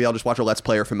to it, or maybe I'll just watch a Let's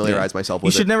Play or familiarize myself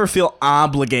with it. You should never feel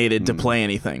obligated to play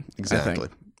anything. Exactly.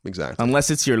 Unless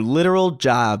it's your literal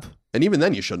job. And even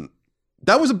then you shouldn't.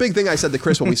 That was a big thing I said to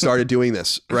Chris when we started doing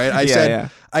this, right?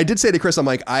 I did say to Chris, I'm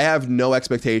like, I have no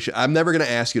expectation. I'm never going to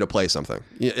ask you to play something.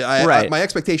 My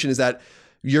expectation is that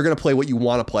you're going to play what you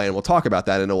want to play, and we'll talk about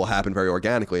that, and it will happen very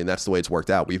organically, and that's the way it's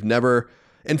worked out. We've never,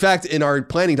 in fact, in our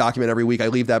planning document every week, I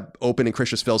leave that open and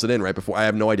Chris just fills it in right before. I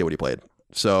have no idea what he played.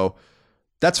 So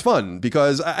that's fun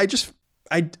because I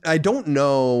don't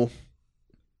know.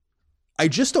 I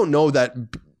just don't know that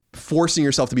forcing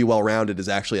yourself to be well-rounded is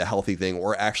actually a healthy thing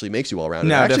or actually makes you well-rounded.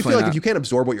 No, I actually feel like not. if you can't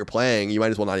absorb what you're playing, you might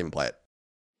as well not even play it.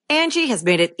 Angie has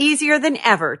made it easier than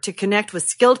ever to connect with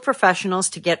skilled professionals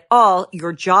to get all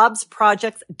your jobs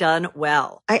projects done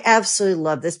well. I absolutely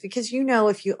love this because,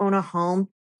 if you own a home,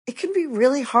 it can be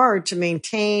really hard to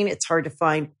maintain. It's hard to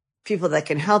find people that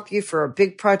can help you for a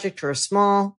big project or a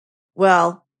small.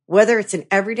 Well, whether it's in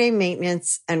everyday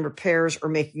maintenance and repairs or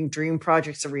making dream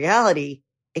projects a reality,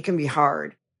 it can be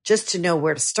hard just to know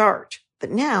where to start.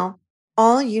 But now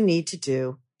all you need to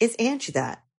do is Angie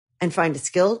that and find a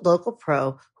skilled local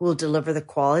pro who will deliver the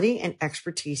quality and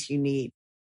expertise you need.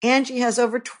 Angie has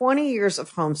over 20 years of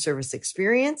home service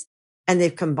experience, and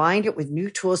they've combined it with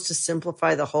new tools to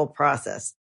simplify the whole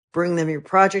process. Bring them your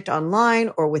project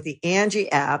online or with the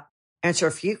Angie app, answer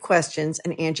a few questions,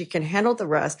 and Angie can handle the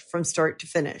rest from start to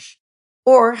finish.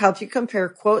 Or help you compare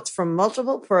quotes from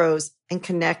multiple pros and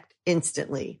connect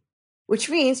instantly, which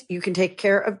means you can take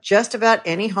care of just about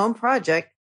any home project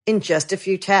in just a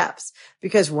few taps.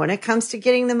 Because when it comes to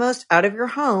getting the most out of your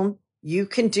home, you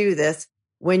can do this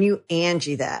when you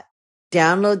Angie that.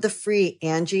 Download the free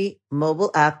Angie mobile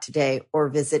app today or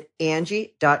visit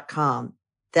Angie.com.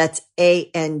 That's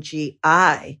ANGI.com.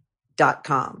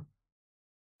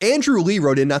 Andrew Lee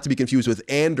wrote in, not to be confused with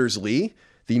Anders Lee,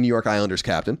 the New York Islanders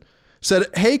captain, said,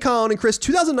 "Hey, Colin and Chris,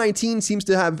 2019 seems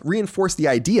to have reinforced the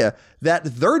idea that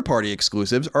third-party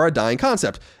exclusives are a dying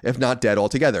concept, if not dead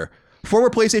altogether.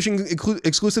 Former PlayStation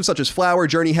exclusives such as Flower,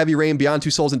 Journey, Heavy Rain, Beyond Two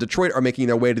Souls, and Detroit are making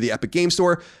their way to the Epic Game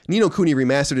Store. Ni no Kuni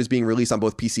Remastered is being released on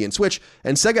both PC and Switch,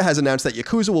 and Sega has announced that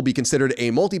Yakuza will be considered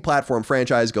a multi-platform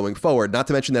franchise going forward, not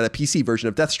to mention that a PC version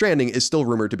of Death Stranding is still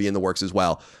rumored to be in the works as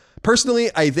well. Personally,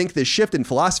 I think this shift in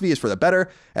philosophy is for the better,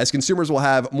 as consumers will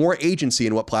have more agency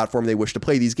in what platform they wish to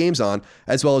play these games on,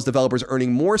 as well as developers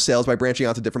earning more sales by branching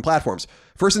out to different platforms.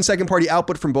 First and second party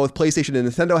output from both PlayStation and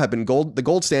Nintendo have been the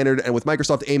gold standard, and with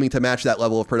Microsoft aiming to match that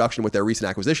level of production with their recent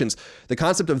acquisitions, the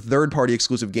concept of third party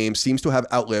exclusive games seems to have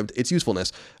outlived its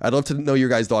usefulness. I'd love to know your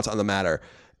guys' thoughts on the matter.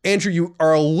 Andrew, you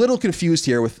are a little confused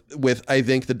here with I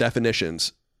think, the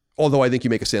definitions, although I think you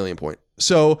make a salient point.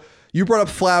 So you brought up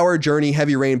Flower, Journey,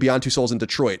 Heavy Rain, Beyond Two Souls, and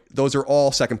Detroit. Those are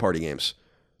all second-party games.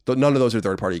 None of those are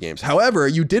third-party games. However,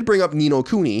 you did bring up Ni no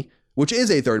Kuni, which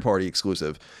is a third-party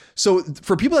exclusive. So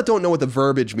for people that don't know what the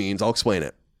verbiage means, I'll explain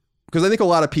it. Because I think a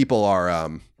lot of people are a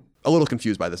little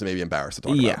confused by this and maybe embarrassed to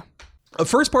talk about. A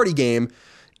first-party game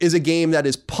is a game that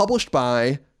is published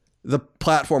by the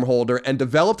platform holder and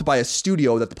developed by a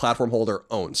studio that the platform holder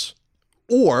owns.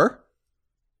 Or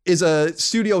is a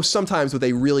studio sometimes with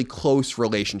a really close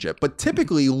relationship, but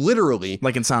typically, literally,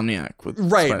 like Insomniac,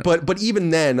 right? But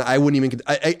even then, I wouldn't even.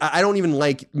 I don't even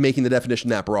like making the definition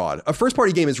that broad. A first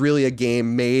party game is really a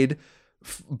game made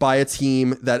by a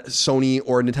team that Sony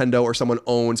or Nintendo or someone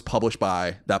owns, published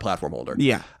by that platform holder.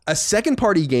 Yeah. A second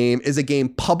party game is a game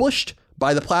published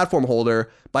by the platform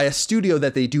holder by a studio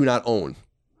that they do not own.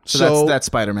 So that's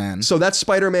Spider-Man. So that's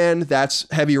Spider-Man, that's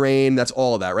Heavy Rain, that's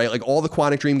all of that, right? Like all the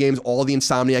Quantic Dream games, all the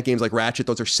Insomniac games like Ratchet,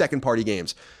 those are second-party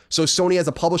games. So Sony has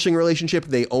a publishing relationship,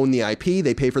 they own the IP,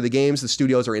 they pay for the games, the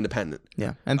studios are independent.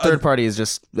 Yeah, and third-party is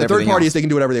just the third-party is they can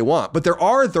do whatever they want. But there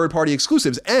are third-party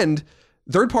exclusives, and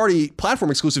third-party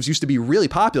platform exclusives used to be really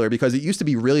popular because it used to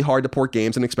be really hard to port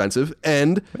games and expensive,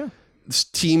 and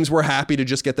teams were happy to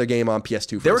just get their game on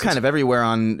PS2. They were kind of everywhere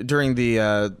during the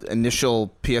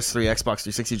initial PS3, Xbox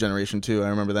 360 generation too. I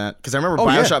remember that because I remember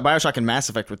Bioshock and Mass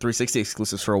Effect were 360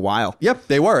 exclusives for a while. Yep,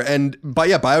 they were.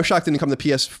 Bioshock didn't come to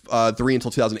PS3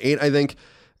 until 2008, I think.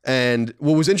 And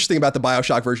what was interesting about the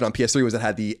Bioshock version on PS3 was it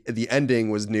had the ending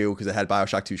was new because it had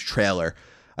Bioshock 2's trailer.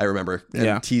 I remember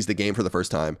and teased the game for the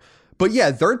first time. But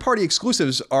yeah, third-party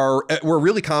exclusives were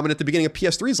really common at the beginning of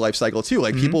PS3's life cycle too.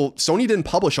 Like Sony didn't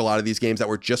publish a lot of these games that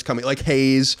were just coming, like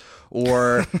Haze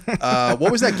or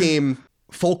what was that game?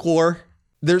 Folklore.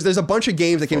 There's a bunch of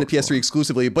games that came to PS3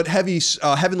 exclusively, but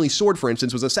Heavenly Sword, for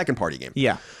instance, was a second-party game.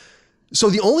 Yeah. So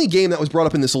the only game that was brought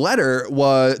up in this letter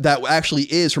that actually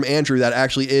is from Andrew that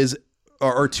actually is,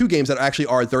 or two games that actually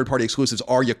are third-party exclusives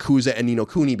are Yakuza and Ni no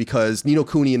Kuni, because Ni no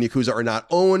Kuni and Yakuza are not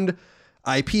owned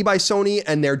IP by Sony,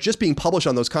 and they're just being published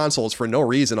on those consoles for no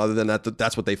reason other than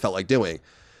that's what they felt like doing.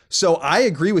 So I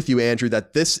agree with you, Andrew,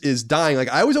 that this is dying. Like,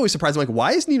 I was always surprised. I'm like,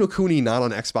 why is Ni no Kuni not on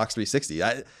Xbox 360?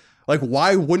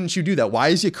 Why wouldn't you do that? Why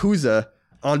is Yakuza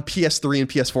on PS3 and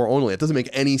PS4 only? It doesn't make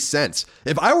any sense.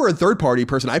 If I were a third-party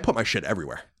person, I'd put my shit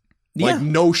everywhere. Yeah. Like,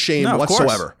 no shame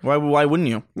whatsoever. Why wouldn't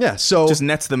you? Yeah, so... just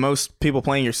nets the most people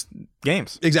playing your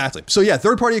games. Exactly. So yeah,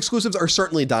 third-party exclusives are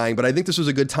certainly dying, but I think this was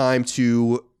a good time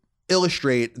to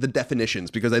illustrate the definitions,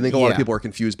 because I think a lot of people are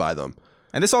confused by them.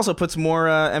 And this also puts more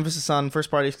emphasis on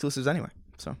first-party exclusives anyway.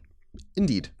 So,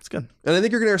 indeed, it's good. And I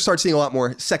think you're going to start seeing a lot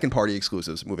more second-party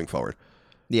exclusives moving forward.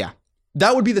 Yeah,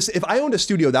 that would be this. If I owned a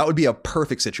studio, that would be a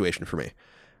perfect situation for me.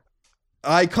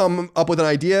 I come up with an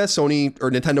idea, Sony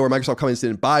or Nintendo or Microsoft comes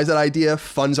in and buys that idea,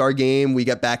 funds our game, we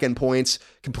get back-end points,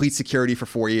 complete security for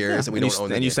 4 years, and we don't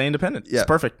own it. And you stay independent. Yeah, it's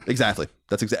perfect. Exactly.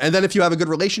 That's exactly. And then if you have a good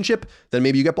relationship, then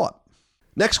maybe you get bought.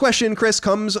 Next question, Chris,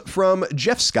 comes from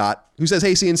Jeff Scott, who says,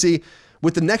 "Hey, CNC,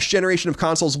 with the next generation of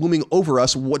consoles looming over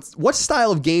us, what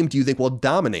style of game do you think will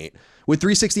dominate? With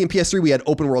 360 and PS3, we had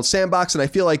open world sandbox, and I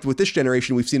feel like with this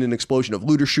generation, we've seen an explosion of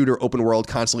looter shooter, open world,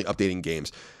 constantly updating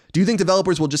games. Do you think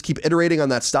developers will just keep iterating on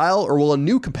that style, or will a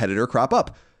new competitor crop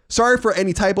up? Sorry for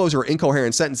any typos or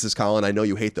incoherent sentences, Colin. I know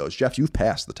you hate those. Jeff, you've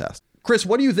passed the test. Chris,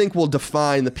 what do you think will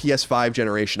define the PS5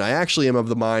 generation? I actually am of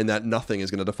the mind that nothing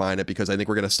is going to define it, because I think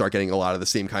we're going to start getting a lot of the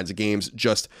same kinds of games,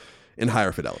 just in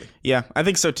higher fidelity. Yeah, I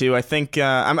think so too. I think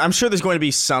I'm sure there's going to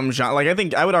be some genre. Like,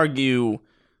 I would argue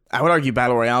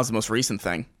Battle Royale is the most recent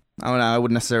thing. I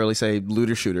wouldn't necessarily say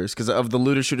looter shooters, because of the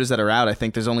looter shooters that are out, I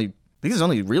think there's only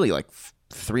really like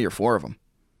 3 or 4 of them.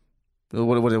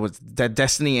 What was that?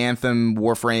 Destiny, Anthem,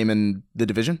 Warframe, and The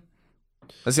Division.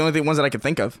 That's the only ones that I could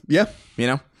think of. Yeah, you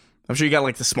know. I'm sure you got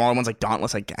like the smaller ones, like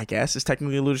Dauntless, I guess, is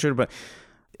technically a looter shooter, but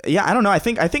yeah, I don't know. I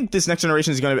think this next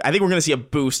generation is going to. I think we're going to see a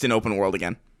boost in open world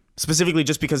again, specifically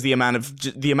just because the amount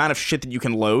of shit that you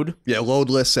can load. Yeah,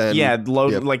 loadless and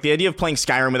like the idea of playing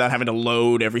Skyrim without having to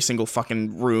load every single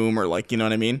fucking room, or like, you know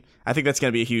what I mean. I think that's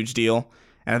going to be a huge deal,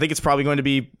 and I think it's probably going to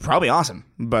be awesome.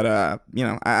 But you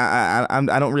know,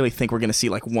 I don't really think we're going to see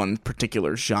like one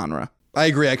particular genre. I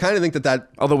agree. I kind of think that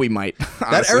although we might.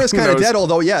 That era's kind of dead,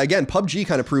 although, yeah, again, PUBG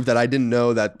kind of proved that I didn't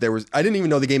know that I didn't even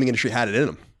know the gaming industry had it in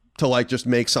them to like just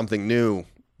make something new,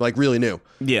 like really new.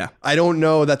 Yeah. I don't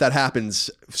know that happens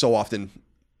so often,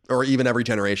 or even every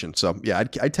generation. So yeah,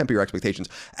 I'd temper your expectations.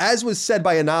 As was said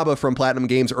by Inaba from Platinum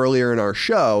Games earlier in our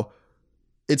show,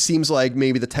 it seems like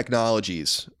maybe the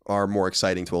technologies are more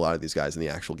exciting to a lot of these guys than the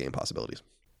actual game possibilities.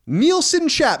 Nielsen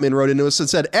Chapman wrote into us and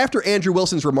said, after Andrew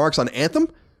Wilson's remarks on Anthem,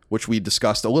 which we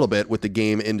discussed a little bit with the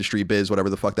Game Industry Biz, whatever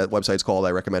the fuck that website's called,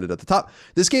 I recommended at the top.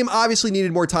 This game obviously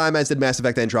needed more time, as did Mass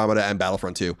Effect Andromeda and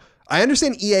Battlefront 2. I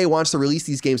understand EA wants to release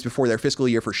these games before their fiscal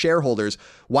year for shareholders.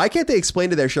 Why can't they explain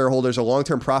to their shareholders a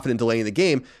long-term profit in delaying the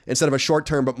game instead of a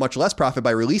short-term but much less profit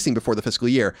by releasing before the fiscal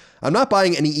year? I'm not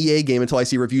buying any EA game until I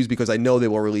see reviews, because I know they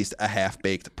will release a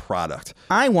half-baked product.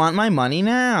 I want my money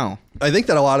now. I think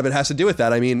that a lot of it has to do with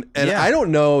that. I mean, I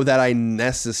don't know that I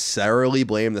necessarily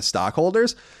blame the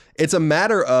stockholders. It's a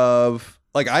matter of,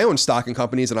 like, I own stock in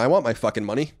companies and I want my fucking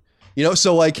money, you know?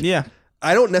 So like, yeah,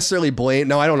 I don't necessarily blame.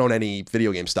 No, I don't own any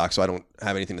video game stock, so I don't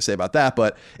have anything to say about that.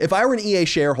 But if I were an EA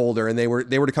shareholder and they were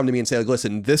to come to me and say, like,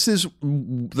 listen, this is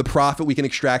the profit we can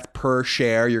extract per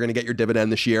share, you're going to get your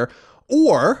dividend this year,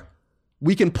 or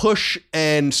we can push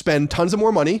and spend tons of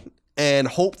more money and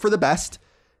hope for the best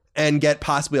and get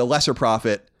possibly a lesser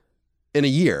profit in a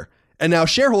year. And now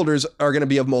shareholders are going to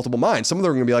be of multiple minds. Some of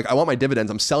them are going to be like, I want my dividends,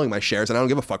 I'm selling my shares, and I don't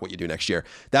give a fuck what you do next year.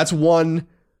 That's one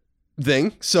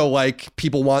thing. So like,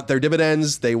 people want their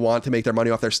dividends, they want to make their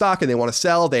money off their stock, and they want to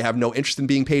sell. They have no interest in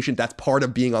being patient. That's part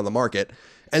of being on the market.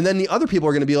 And then the other people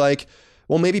are going to be like,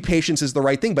 well, maybe patience is the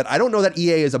right thing, but I don't know that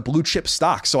EA is a blue chip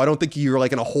stock. So I don't think you're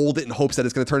like going to hold it in hopes that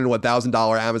it's going to turn into a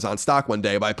 $1,000 Amazon stock one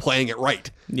day by playing it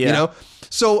right. Yeah. You know?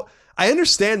 So I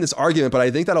understand this argument, but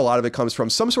I think that a lot of it comes from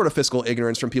some sort of fiscal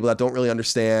ignorance from people that don't really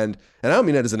understand. And I don't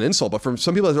mean it as an insult, but from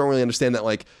some people that don't really understand that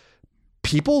like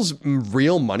people's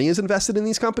real money is invested in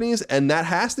these companies. And that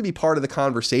has to be part of the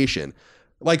conversation.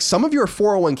 Like some of your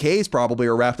 401ks probably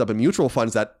are wrapped up in mutual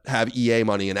funds that have EA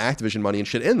money and Activision money and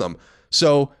shit in them.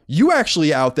 So you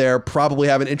actually out there probably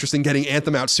have an interest in getting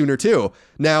Anthem out sooner too.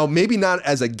 Now, maybe not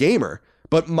as a gamer,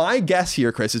 but my guess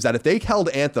here, Chris, is that if they held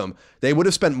Anthem, they would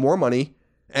have spent more money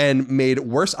and made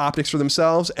worse optics for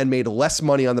themselves and made less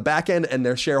money on the back end, and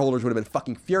their shareholders would have been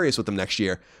fucking furious with them next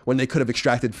year when they could have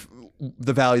extracted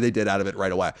the value they did out of it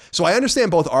right away. So I understand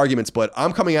both arguments, but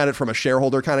I'm coming at it from a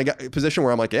shareholder kind of position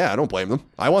where I'm like, yeah, I don't blame them.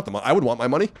 I want them. I would want my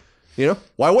money. You know,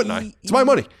 why wouldn't I? It's my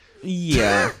money.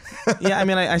 Yeah. Yeah, I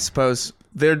mean, I suppose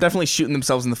they're definitely shooting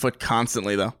themselves in the foot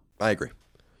constantly, though. I agree.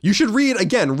 You should read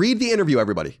the interview,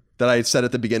 everybody, that I said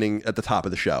at the top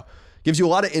of the show. Gives you a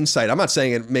lot of insight. I'm not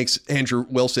saying it makes Andrew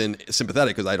Wilson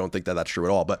sympathetic because I don't think that that's true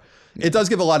at all, but it does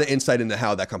give a lot of insight into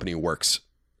how that company works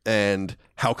and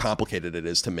how complicated it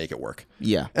is to make it work.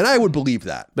 Yeah. And I would believe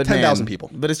that. But 10,000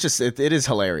 people. But it's just, it is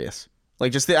hilarious.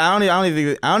 Like just, I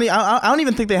don't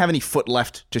even think they have any foot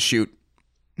left to shoot.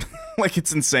 Like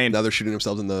it's insane. Now they're shooting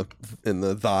themselves in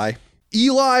the thigh.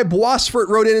 Eli Boisfort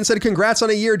wrote in and said, congrats on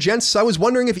a year, gents. I was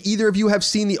wondering if either of you have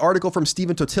seen the article from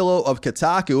Stephen Totillo of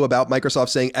Kotaku about Microsoft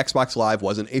saying Xbox Live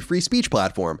wasn't a free speech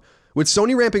platform. With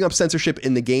Sony ramping up censorship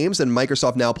in the games and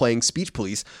Microsoft now playing speech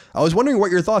police, I was wondering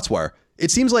what your thoughts were.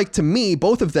 It seems like to me,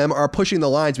 both of them are pushing the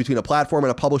lines between a platform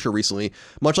and a publisher recently,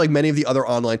 much like many of the other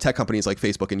online tech companies like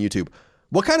Facebook and YouTube.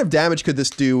 What kind of damage could this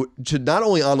do to not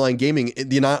only online gaming,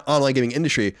 the online gaming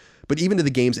industry, but even to the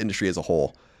games industry as a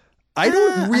whole? I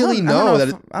don't really know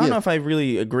that. I don't know if I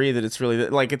really agree that it's really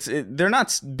like they're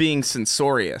not being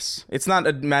censorious. It's not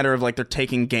a matter of like they're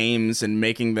taking games and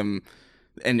making them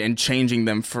and changing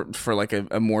them for like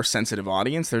a more sensitive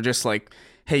audience. They're just like,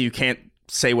 hey, you can't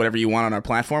say whatever you want on our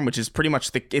platform, which is pretty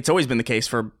much it's always been the case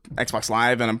for Xbox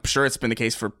Live, and I'm sure it's been the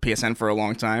case for PSN for a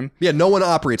long time. Yeah, no one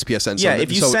operates PSN. Yeah,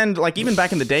 if you send like even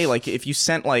back in the day, like if you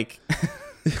sent like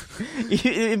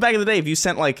back in the day, if you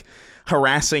sent like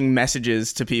harassing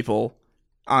messages to people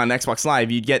on Xbox Live,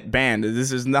 you'd get banned.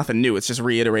 This is nothing new. It's just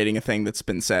reiterating a thing that's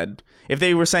been said. If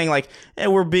they were saying like, hey,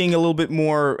 we're being a little bit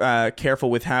more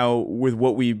careful with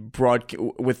what we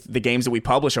with the games that we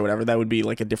publish or whatever, that would be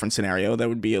like a different scenario. That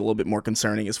would be a little bit more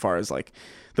concerning as far as like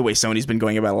the way Sony's been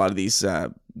going about a lot of these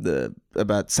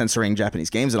about censoring Japanese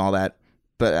games and all that.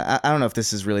 But I don't know if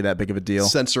this is really that big of a deal.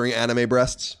 Censoring anime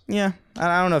breasts? Yeah.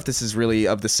 I don't know if this is really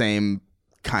of the same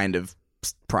kind of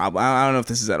problem. I don't know if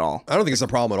this is at all. I don't think it's a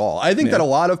problem at all. I think that a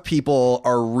lot of people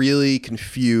are really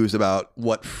confused about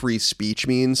what free speech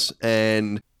means,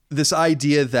 and this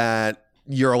idea that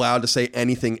you're allowed to say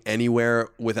anything anywhere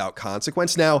without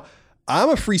consequence. Now, I'm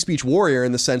a free speech warrior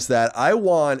in the sense that I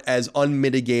want as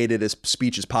unmitigated as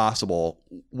speech as possible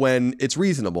when it's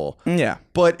reasonable. Yeah.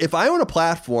 But if I own a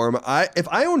platform, if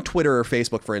I own Twitter or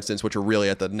Facebook, for instance, which are really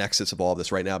at the nexus of all of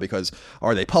this right now, because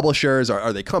are they publishers?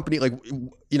 Are they company? Like,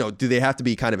 you know, do they have to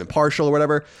be kind of impartial or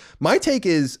whatever? My take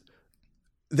is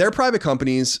they're private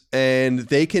companies and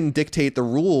they can dictate the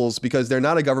rules because they're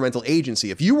not a governmental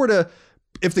agency.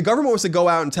 If the government was to go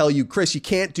out and tell you, Chris, you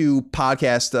can't do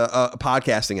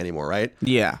podcasting anymore, right?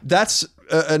 Yeah. That's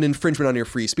an infringement on your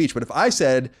free speech. But if I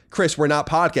said, Chris, we're not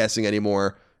podcasting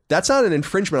anymore, that's not an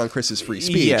infringement on Chris's free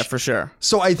speech. Yeah, for sure.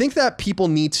 So I think that people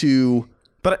need to...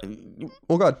 But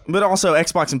well, go ahead. But also,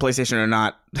 Xbox and PlayStation are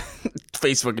not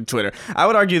Facebook and Twitter. I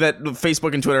would argue that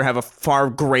Facebook and Twitter have a far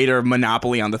greater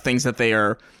monopoly on the things that they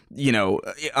are, you know,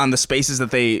 on the spaces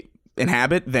that they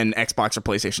inhabit than Xbox or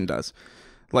PlayStation does.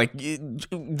 Like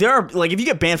there are like if you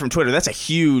get banned from Twitter, that's a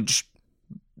huge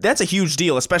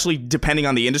deal, especially depending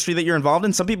on the industry that you're involved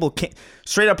in. Some people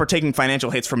straight up are taking financial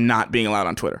hits from not being allowed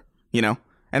on Twitter, you know?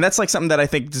 And that's like something that I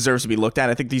think deserves to be looked at.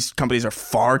 I think these companies are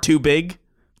far too big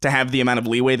to have the amount of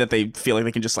leeway that they feel like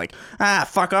they can just like,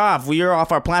 fuck off, we're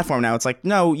off our platform now. It's like,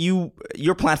 no,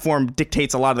 your platform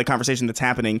dictates a lot of the conversation that's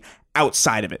happening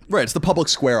outside of it. Right, it's the public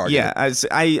square argument. Yeah,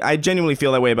 I genuinely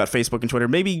feel that way about Facebook and Twitter.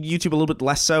 Maybe YouTube a little bit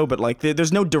less so, but like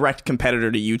there's no direct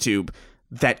competitor to YouTube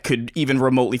that could even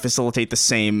remotely facilitate the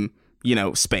same, you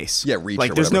know, space. Yeah, reach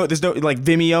like or there's whatever. no like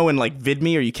Vimeo and like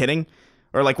VidMe, are you kidding?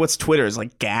 Or like what's Twitter? Is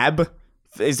like Gab?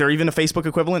 Is there even a Facebook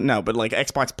equivalent? No, but like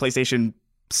Xbox, PlayStation,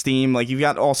 Steam, like you've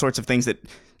got all sorts of things that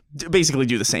basically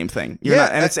do the same thing.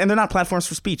 Yeah, And they're not platforms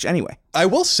for speech anyway. I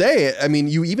will say, I mean,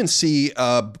 you even see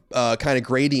a kind of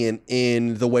gradient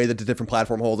in the way that the different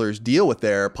platform holders deal with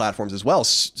their platforms as well.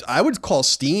 I would call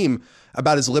Steam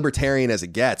about as libertarian as it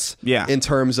gets. Yeah. In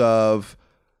terms of,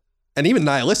 and even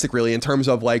nihilistic really, in terms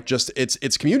of like just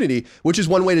its community, which is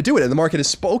one way to do it. And the market has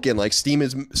spoken. Like Steam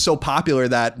is so popular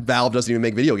that Valve doesn't even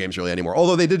make video games really anymore.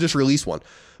 Although they did just release one.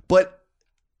 But,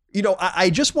 you know, I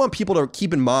just want people to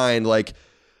keep in mind, like,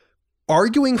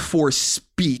 arguing for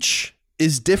speech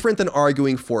is different than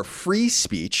arguing for free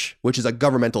speech, which is a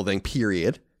governmental thing,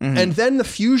 period. Mm-hmm. And then the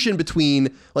fusion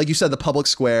between, like you said, the public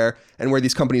square and where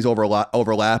these companies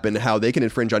overlap and how they can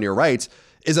infringe on your rights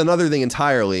is another thing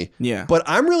entirely. Yeah. But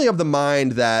I'm really of the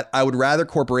mind that I would rather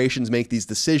corporations make these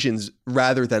decisions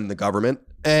rather than the government.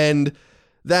 And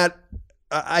that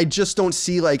I just don't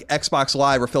see like Xbox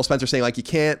Live or Phil Spencer saying like you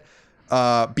can't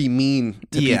be mean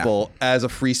to people as a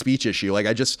free speech issue. Like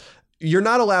you're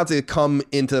not allowed to come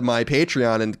into my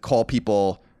Patreon and call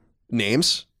people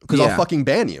names because I'll fucking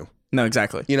ban you. No,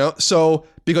 exactly. You know, so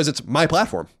because it's my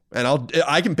platform and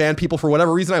I can ban people for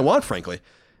whatever reason I want, frankly.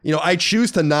 You know, I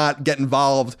choose to not get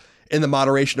involved in the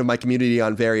moderation of my community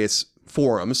on various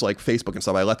forums like Facebook and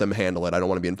stuff. I let them handle it. I don't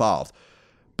want to be involved.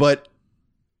 But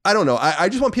I don't know. I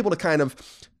just want people to kind of,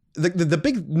 the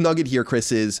big nugget here,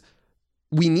 Chris, is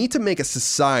we need to make a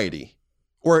society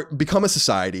or become a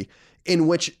society in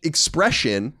which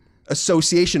expression,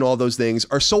 association, all those things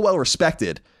are so well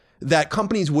respected that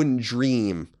companies wouldn't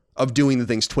dream of doing the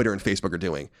things Twitter and Facebook are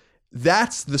doing.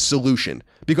 That's the solution,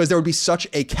 because there would be such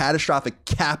a catastrophic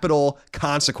capital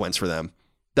consequence for them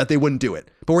that they wouldn't do it.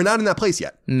 But we're not in that place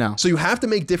yet. No. So you have to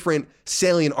make different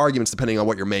salient arguments depending on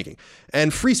what you're making.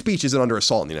 And free speech isn't under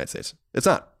assault in the United States. It's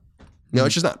not. No,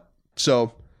 it's just not.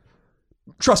 So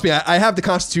trust me, I have the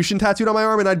Constitution tattooed on my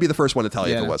arm, and I'd be the first one to tell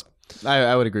you if it was.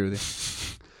 I would agree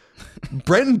with you.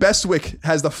 Brenton Bestwick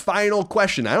has the final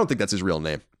question. I don't think that's his real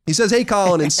name. He says, "Hey,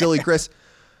 Colin and Silly Chris.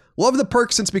 Love the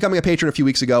perks since becoming a patron a few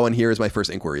weeks ago, and here is my first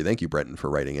inquiry." Thank you, Brenton, for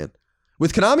writing in.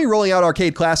 "With Konami rolling out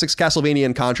arcade classics, Castlevania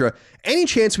and Contra, any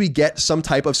chance we get some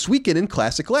type of Suikoden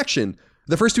classic collection?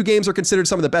 The first two games are considered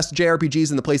some of the best JRPGs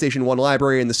in the PlayStation 1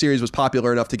 library, and the series was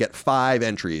popular enough to get 5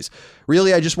 entries.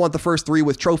 Really, I just want the first 3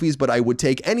 with trophies, but I would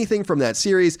take anything from that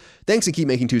series. Thanks, and keep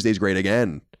making Tuesdays great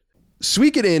again."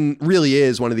 Suikoden really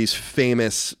is one of these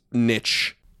famous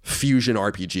niche fusion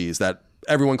RPGs that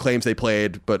everyone claims they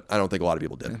played, but I don't think a lot of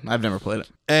people did. I've never played it.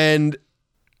 And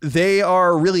they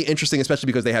are really interesting, especially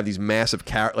because they have these massive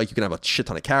like you can have a shit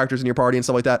ton of characters in your party and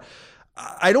stuff like that.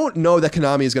 I don't know that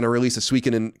Konami is going to release a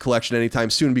Suikoden collection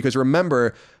anytime soon, because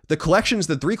remember, the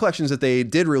 3 collections that they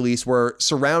did release were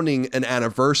surrounding an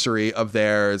anniversary of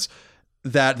theirs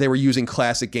that they were using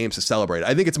classic games to celebrate.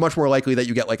 I think it's much more likely that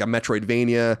you get like a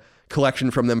Metroidvania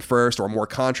collection from them first, or more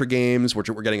Contra games, which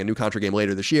we're getting a new Contra game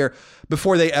later this year,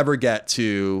 before they ever get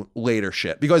to later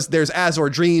shit. Because there's Azure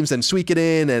Dreams and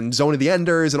Suikoden and Zone of the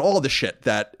Enders and all the shit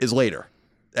that is later.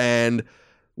 And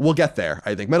we'll get there,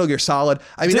 I think. Metal Gear Solid.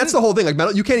 I mean, that's the whole thing.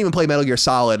 Like, you can't even play Metal Gear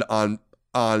Solid on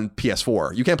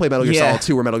PS4. You can't play Metal Gear Solid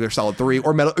 2 or Metal Gear Solid 3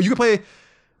 or you can play.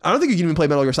 I don't think you can even play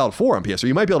Metal Gear Solid 4 on PS4.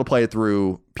 You might be able to play it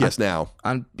through PS Now.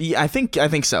 I think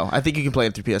so. I think you can play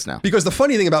it through PS Now. Because the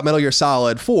funny thing about Metal Gear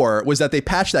Solid 4 was that they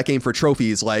patched that game for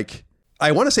trophies like,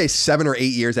 I want to say 7 or 8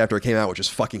 years after it came out, which is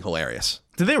fucking hilarious.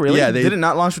 Did they really? Yeah, did it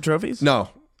not launch for trophies? No.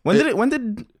 When did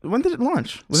it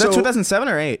launch? Was that 2007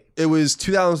 or 8? It was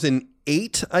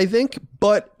 2008, I think,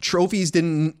 but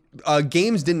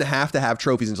games didn't have to have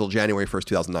trophies until January 1st,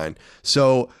 2009.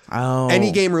 So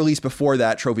any game released before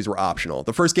that, trophies were optional.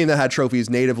 The first game that had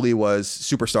trophies natively was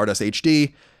Super Stardust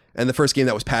HD, and the first game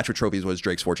that was patched with trophies was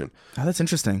Drake's Fortune. Oh, that's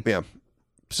interesting. Yeah.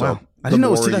 So wow. I didn't know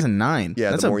it was 2009.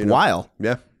 Yeah, that's a while.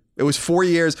 Yeah. It was 4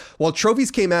 years. Well,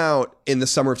 trophies came out in the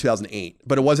summer of 2008,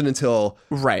 but it wasn't until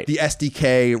the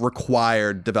SDK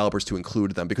required developers to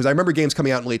include them. Because I remember games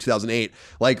coming out in late 2008,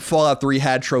 like Fallout 3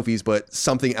 had trophies, but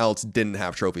something else didn't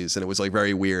have trophies, and it was like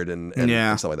very weird and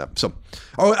stuff like that. So,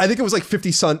 I think it was like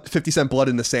 50 Cent Blood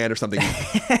in the Sand or something.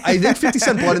 I think 50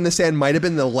 Cent Blood in the Sand might have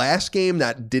been the last game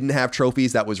that didn't have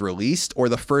trophies that was released, or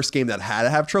the first game that had to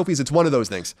have trophies. It's one of those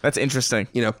things. That's interesting.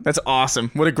 You know, that's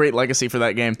awesome. What a great legacy for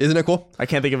that game. Isn't it cool? I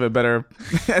can't think of a better.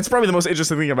 That's probably the most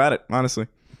interesting thing about it, honestly.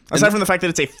 Aside from the fact that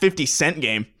it's a 50 Cent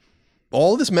game.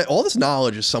 All this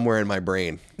knowledge is somewhere in my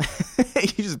brain. You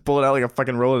just pull it out like a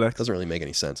fucking Rolodex. Doesn't really make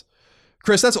any sense.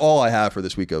 Chris, that's all I have for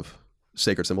this week of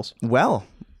Sacred Symbols. Well,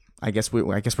 I guess we're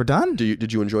done.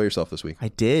 Did you enjoy yourself this week? I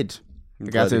did. I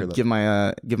got to give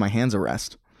my hands a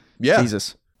rest. Yeah.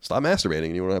 Jesus. Stop masturbating,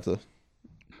 and you won't have to.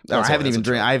 No, I haven't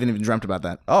even dreamt about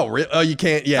that. Oh, really? Oh, you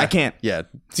can't. Yeah, I can't. Yeah,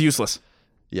 it's useless.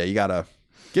 Yeah, you gotta.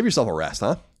 Give yourself a rest,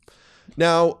 huh?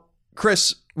 Now,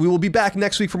 Chris, we will be back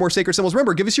next week for more Sacred Symbols.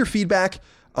 Remember, give us your feedback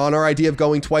on our idea of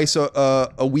going twice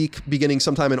a week beginning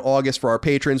sometime in August for our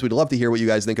patrons. We'd love to hear what you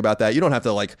guys think about that. You don't have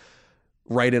to like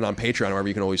write in on Patreon. However,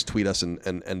 you can always tweet us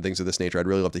and things of this nature. I'd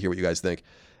really love to hear what you guys think.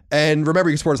 And remember,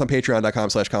 you can support us on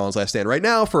patreon.com/ColinsLastStand right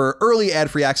now for early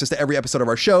ad-free access to every episode of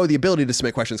our show, the ability to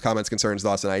submit questions, comments, concerns,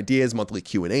 thoughts, and ideas, monthly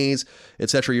Q&As,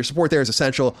 etc. Your support there is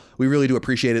essential. We really do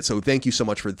appreciate it, so thank you so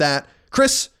much for that.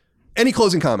 Chris, any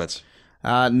closing comments?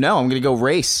 No, I'm going to go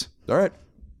race. All right.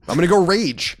 I'm going to go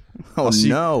rage. I'll see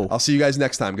you guys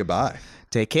next time. Goodbye.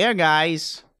 Take care,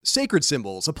 guys. Sacred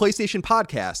Symbols, a PlayStation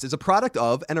podcast, is a product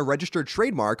of and a registered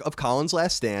trademark of Colin's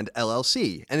Last Stand,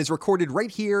 LLC, and is recorded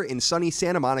right here in sunny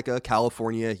Santa Monica,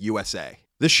 California, USA.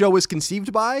 This show is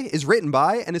conceived by, is written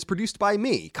by, and is produced by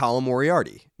me, Colin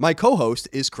Moriarty. My co-host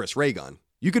is Chris Raygun.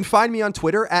 You can find me on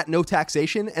Twitter at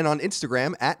NoTaxation and on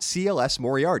Instagram at CLS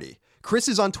Moriarty. Chris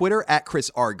is on Twitter at Chris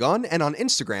R. Gunn and on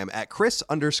Instagram at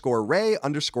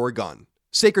Chris_Ray_Gun.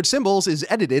 Sacred Symbols is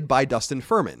edited by Dustin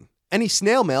Furman. Any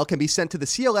snail mail can be sent to the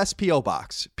CLS P.O.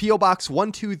 Box, P.O. Box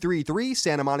 1233,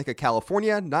 Santa Monica,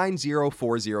 California,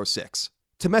 90406.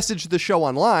 To message the show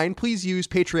online, please use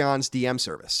Patreon's DM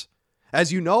service.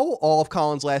 As you know, all of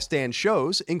Colin's Last Stand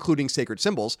shows, including Sacred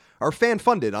Symbols, are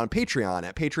fan-funded on Patreon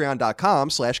at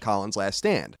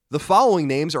patreon.com/ColinsLastStand. The following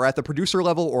names are at the producer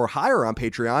level or higher on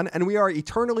Patreon, and we are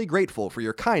eternally grateful for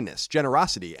your kindness,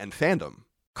 generosity, and fandom.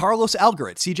 Carlos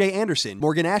Algarit, CJ Anderson,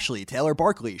 Morgan Ashley, Taylor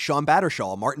Barkley, Sean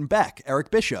Battershaw, Martin Beck,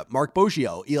 Eric Bishop, Mark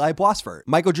Boggio, Eli Blosford,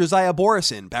 Michael Josiah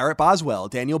Borison, Barrett Boswell,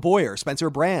 Daniel Boyer, Spencer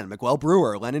Brand, Miguel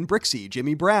Brewer, Lennon Brixey,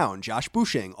 Jimmy Brown, Josh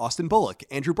Bushing, Austin Bullock,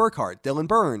 Andrew Burkhart, Dylan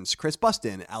Burns, Chris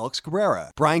Buston, Alex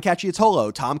Cabrera, Brian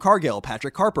Cacciatolo, Tom Cargill,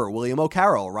 Patrick Harper, William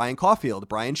O'Carroll, Ryan Caulfield,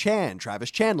 Brian Chan, Travis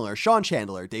Chandler, Sean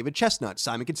Chandler, David Chestnut,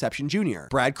 Simon Conception Jr.,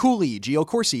 Brad Cooley, Gio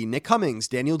Corsi, Nick Cummings,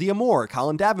 Daniel Diamore,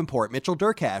 Colin Davenport, Mitchell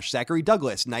Durkash, Zachary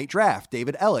Douglas, Night Draft,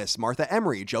 David Ellis, Martha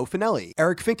Emery, Joe Finelli,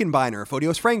 Eric Finkenbeiner,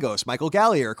 Photios Frangos, Michael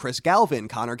Gallier, Chris Galvin,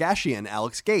 Connor Gashian,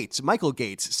 Alex Gates, Michael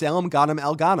Gates, Salem Ghanem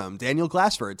Al Ghanem, Daniel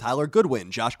Glassford, Tyler Goodwin,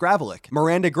 Josh Gravelick,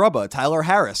 Miranda Grubba, Tyler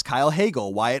Harris, Kyle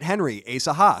Hagel, Wyatt Henry,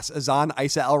 Asa Haas, Azan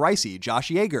Isa El Ricey, Josh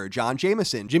Yeager, John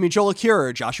Jameson, Jimmy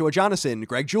Jolacure, Joshua Jonathan,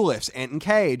 Greg Juliffs, Anton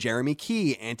K, Jeremy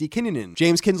Key, Auntie Kinnunen,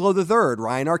 James Kinslow III,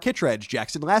 Ryan R. Kittredge,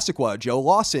 Jackson Lassiqua, Joe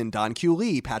Lawson, Don Q.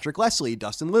 Lee, Patrick Leslie,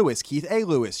 Dustin Lewis, Keith A.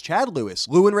 Lewis, Chad Lewis,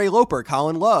 Lou and Ray Loper,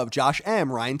 Colin Love, Josh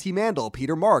M., Ryan T. Mandel,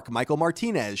 Peter Mark, Michael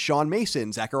Martinez, Sean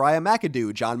Mason, Zachariah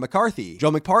McAdoo, John McCarthy,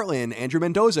 Joe McPartlin, Andrew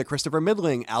Mendoza, Christopher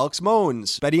Midling, Alex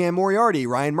Mones, Betty Ann Moriarty,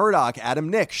 Ryan Murdoch, Adam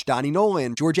Nix, Donnie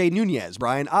Nolan, George A. Nunez,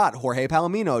 Brian Ott, Jorge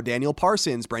Palomino, Daniel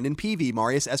Parsons, Brendan Peavy,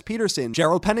 Marius S. Peterson,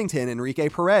 Gerald Pennington, Enrique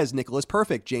Perez, Nicholas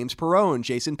Perfect, James Perrone,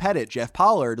 Jason Pettit, Jeff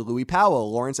Pollard, Louis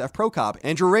Powell, Lawrence F. Prokop,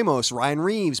 Andrew Ramos, Ryan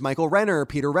Reeves, Michael Renner,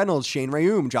 Peter Reynolds, Shane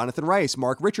Rayum, Jonathan Rice,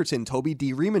 Mark Richardson, Toby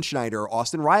D. Riemenschneider,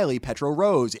 Austin Riley, Petro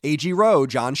Rose, A.G. Rowe,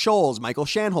 John Scholes, Michael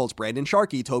Shanholz, Brandon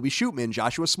Sharkey, Toby Shootman,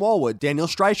 Joshua Smallwood, Daniel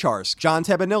Streichars, John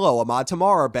Tabanillo, Ahmad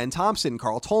Tamar, Ben Thompson,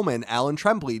 Carl Tolman, Alan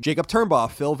Tremblay, Jacob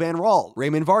Turnbaugh, Phil Van Ralt,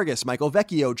 Raymond Vargas, Michael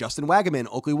Vecchio, Justin Wagaman,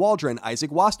 Oakley Waldron,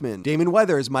 Isaac Wastman, Damon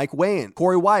Weathers, Mike Wayne,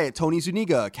 Corey Wyatt, Tony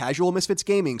Zuniga, Casual Misfits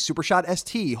Gaming, Supershot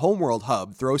ST, Homeworld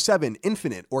Hub, Throw 7,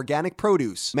 Infinite, Organic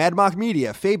Produce, Mad Mock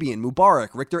Media, Fabian, Mubarak,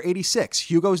 Richter 86,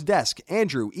 Hugo's Desk,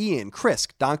 Andrew, Ian, Chris,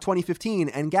 Donk 2015,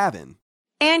 and Gavin.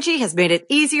 Angie has made it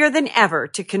easier than ever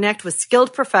to connect with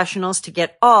skilled professionals to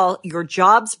get all your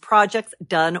jobs projects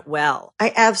done well.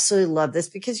 I absolutely love this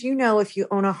because, you know, if you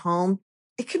own a home,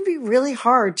 it can be really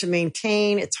hard to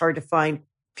maintain. It's hard to find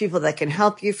people that can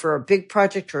help you for a big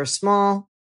project or a small.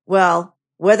 Well,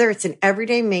 whether it's in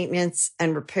everyday maintenance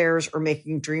and repairs or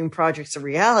making dream projects a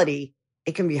reality,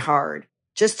 it can be hard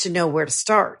just to know where to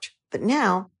start. But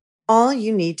now, all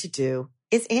you need to do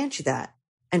is Angie that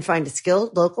and find a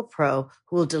skilled local pro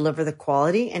who will deliver the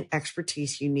quality and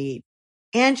expertise you need.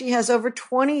 Angie has over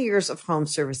 20 years of home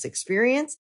service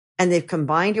experience, and they've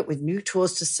combined it with new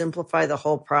tools to simplify the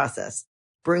whole process.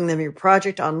 Bring them your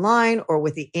project online or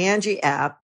with the Angie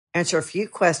app, answer a few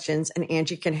questions, and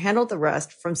Angie can handle the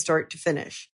rest from start to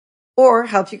finish. Or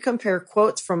help you compare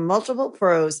quotes from multiple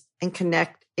pros and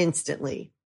connect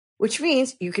instantly, which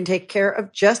means you can take care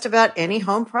of just about any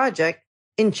home project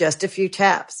in just a few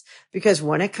taps. Because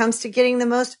when it comes to getting the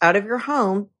most out of your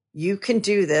home, you can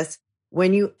do this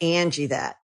when you Angie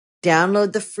that.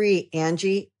 Download the free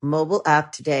Angie mobile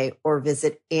app today or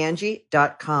visit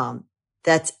Angie.com.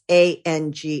 That's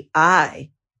ANGI.com.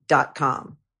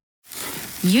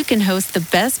 You can host the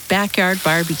best backyard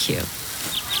barbecue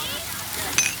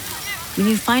when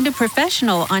you find a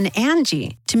professional on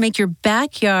Angie to make your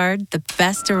backyard the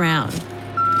best around.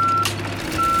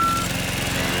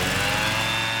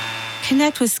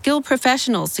 Connect with skilled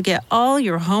professionals to get all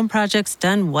your home projects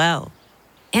done well.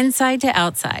 Inside to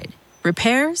outside,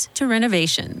 repairs to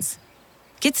renovations.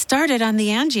 Get started on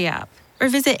the Angie app or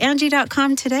visit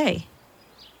Angie.com today.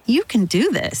 You can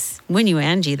do this when you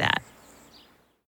Angie that.